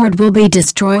Crockford will be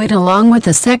destroyed along with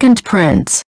the second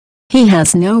prince. He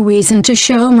has no reason to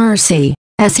show mercy,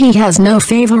 as he has no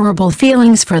favorable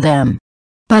feelings for them.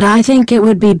 But I think it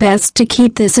would be best to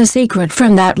keep this a secret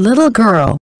from that little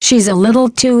girl. She's a little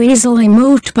too easily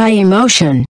moved by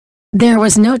emotion. There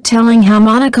was no telling how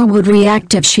Monica would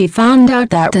react if she found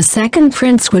out that the second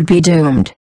prince would be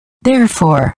doomed.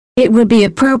 Therefore, it would be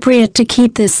appropriate to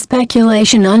keep this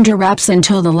speculation under wraps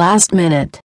until the last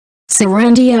minute.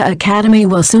 Serendia Academy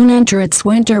will soon enter its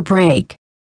winter break.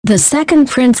 The second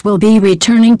prince will be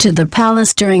returning to the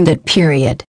palace during that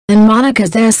period, and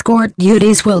Monica's escort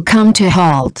duties will come to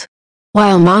halt.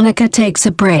 While Monica takes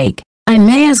a break, I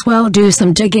may as well do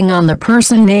some digging on the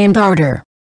person named Arthur.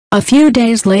 A few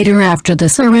days later after the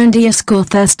Serendia School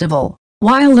Festival,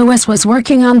 While Louis was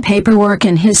working on paperwork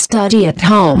in his study at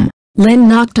home, Lynn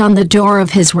knocked on the door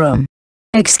of his room.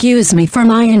 "Excuse me for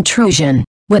my intrusion."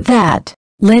 With that,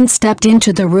 Lynn stepped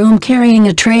into the room carrying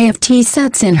a tray of tea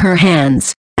sets in her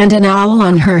hands, and an owl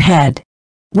on her head.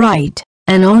 Right,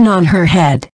 an owl on her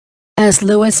head. As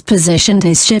Louis positioned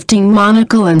his shifting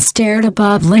monocle and stared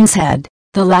above Lynn's head,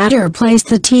 the latter placed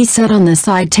the tea set on the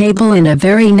side table in a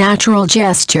very natural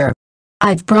gesture.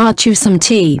 "I've brought you some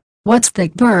tea. What's the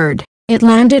bird? It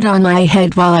landed on my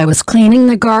head while I was cleaning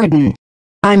the garden.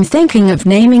 I'm thinking of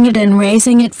naming it and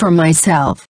raising it for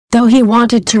myself." Though he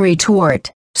wanted to retort,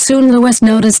 soon Louis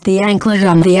noticed the anklet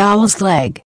on the owl's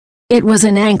leg. It was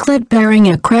an anklet bearing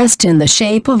a crest in the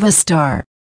shape of a star.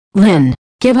 "Lynn,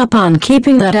 give up on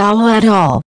keeping that owl at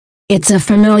all. It's a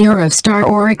familiar of Star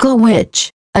Oracle Witch."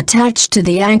 Attached to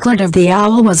the anklet of the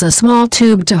owl was a small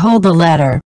tube to hold the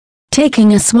letter.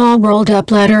 Taking a small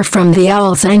rolled-up letter from the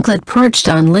owl's anklet perched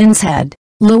on Lynn's head,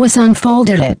 Louis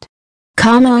unfolded it.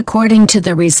 According to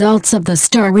the results of the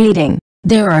star reading,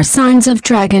 there are signs of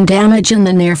dragon damage in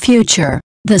the near future.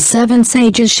 The 7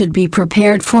 sages should be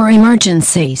prepared for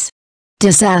emergencies.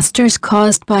 Disasters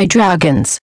caused by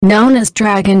dragons, known as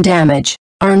dragon damage,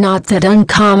 are not that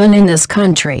uncommon in this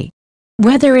country.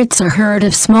 Whether it's a herd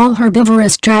of small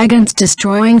herbivorous dragons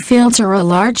destroying fields or a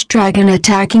large dragon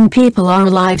attacking people or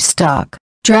livestock,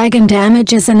 dragon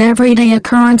damage is an everyday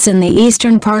occurrence in the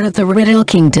eastern part of the Riddle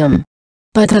Kingdom.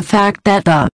 But the fact that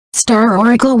the Star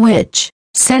Oracle Witch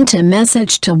sent a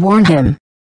message to warn him,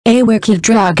 a wicked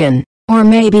dragon, or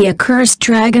maybe a cursed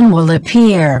dragon will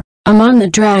appear. Among the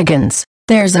dragons,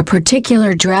 there's a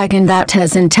particular dragon that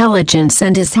has intelligence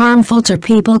and is harmful to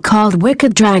people called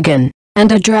Wicked Dragon,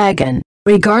 and a dragon,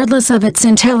 regardless of its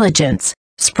intelligence,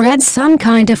 spreads some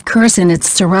kind of curse in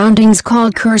its surroundings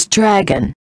called Cursed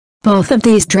Dragon. Both of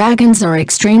these dragons are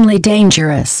extremely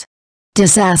dangerous.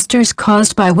 Disasters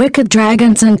caused by wicked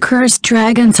dragons and cursed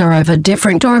dragons are of a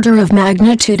different order of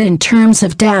magnitude in terms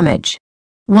of damage.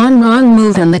 One wrong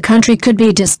move and the country could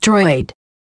be destroyed.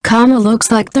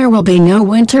 Looks like there will be no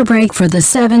winter break for the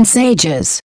 7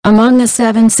 sages. Among the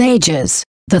 7 sages,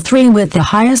 the 3 with the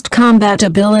highest combat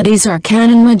abilities are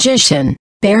Cannon Magician,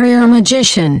 Barrier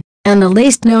Magician, and the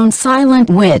least known Silent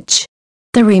Witch.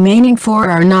 The remaining 4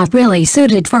 are not really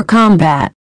suited for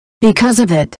combat. Because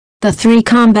of it, the 3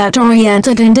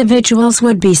 combat-oriented individuals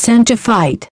would be sent to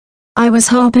fight. "I was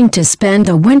hoping to spend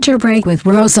the winter break with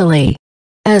Rosalie."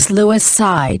 As Louis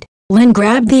sighed, Lynn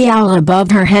grabbed the owl above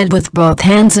her head with both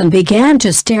hands and began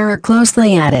to stare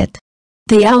closely at it.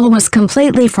 The owl was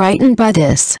completely frightened by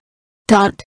this.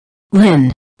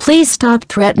 "Lynn, please stop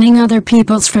threatening other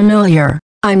people's familiar."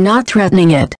 "I'm not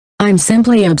threatening it, I'm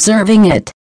simply observing it."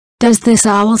 "Does this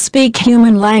owl speak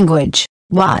human language?"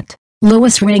 "What?"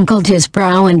 Louis wrinkled his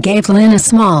brow and gave Lynn a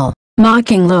small,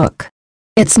 mocking look.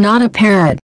 "It's not a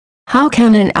parrot." "How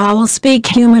can an owl speak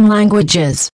human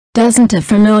languages? Doesn't a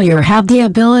familiar have the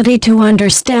ability to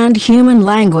understand human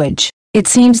language?" It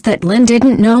seems that Lynn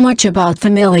didn't know much about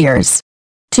familiars.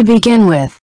 To begin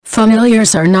with,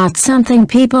 familiars are not something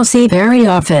people see very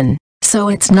often, so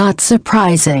it's not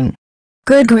surprising.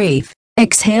 Good grief!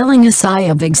 Exhaling a sigh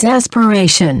of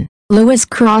exasperation, Louis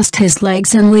crossed his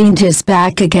legs and leaned his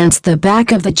back against the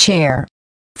back of the chair.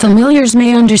 Familiars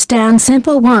may understand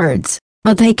simple words,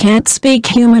 but they can't speak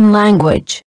human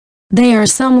language. They are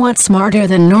somewhat smarter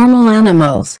than normal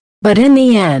animals, but in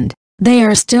the end, they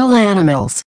are still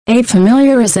animals. A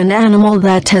familiar is an animal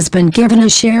that has been given a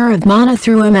share of mana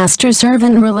through a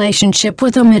master-servant relationship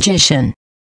with a magician.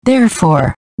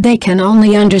 Therefore, they can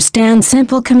only understand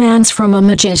simple commands from a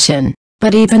magician,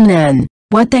 but even then,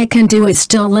 what they can do is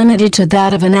still limited to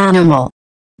that of an animal.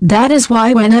 That is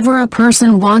why whenever a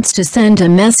person wants to send a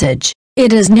message,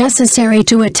 it is necessary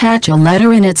to attach a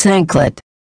letter in its anklet.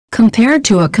 Compared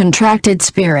to a contracted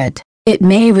spirit, it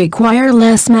may require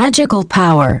less magical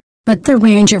power, but the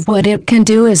range of what it can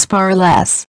do is far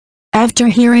less. After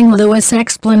hearing Louis'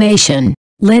 explanation,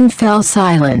 Lynn fell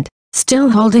silent, still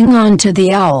holding on to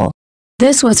the owl.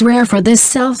 This was rare for this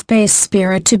self-based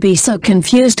spirit to be so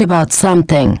confused about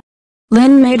something.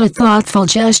 Lynn made a thoughtful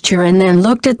gesture and then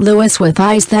looked at Louis with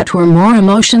eyes that were more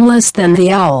emotionless than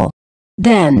the owl.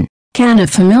 "Then, can a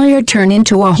familiar turn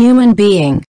into a human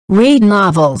being, read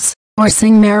novels, or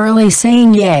sing merrily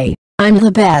saying yay, I'm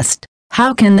the best?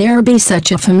 How can there be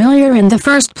such a familiar in the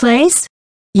first place?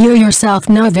 You yourself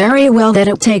know very well that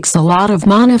it takes a lot of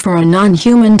mana for a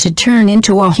non-human to turn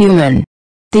into a human.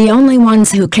 The only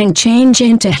ones who can change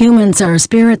into humans are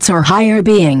spirits or higher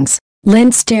beings."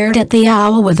 Lynn stared at the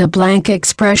owl with a blank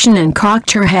expression and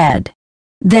cocked her head.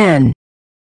 Then,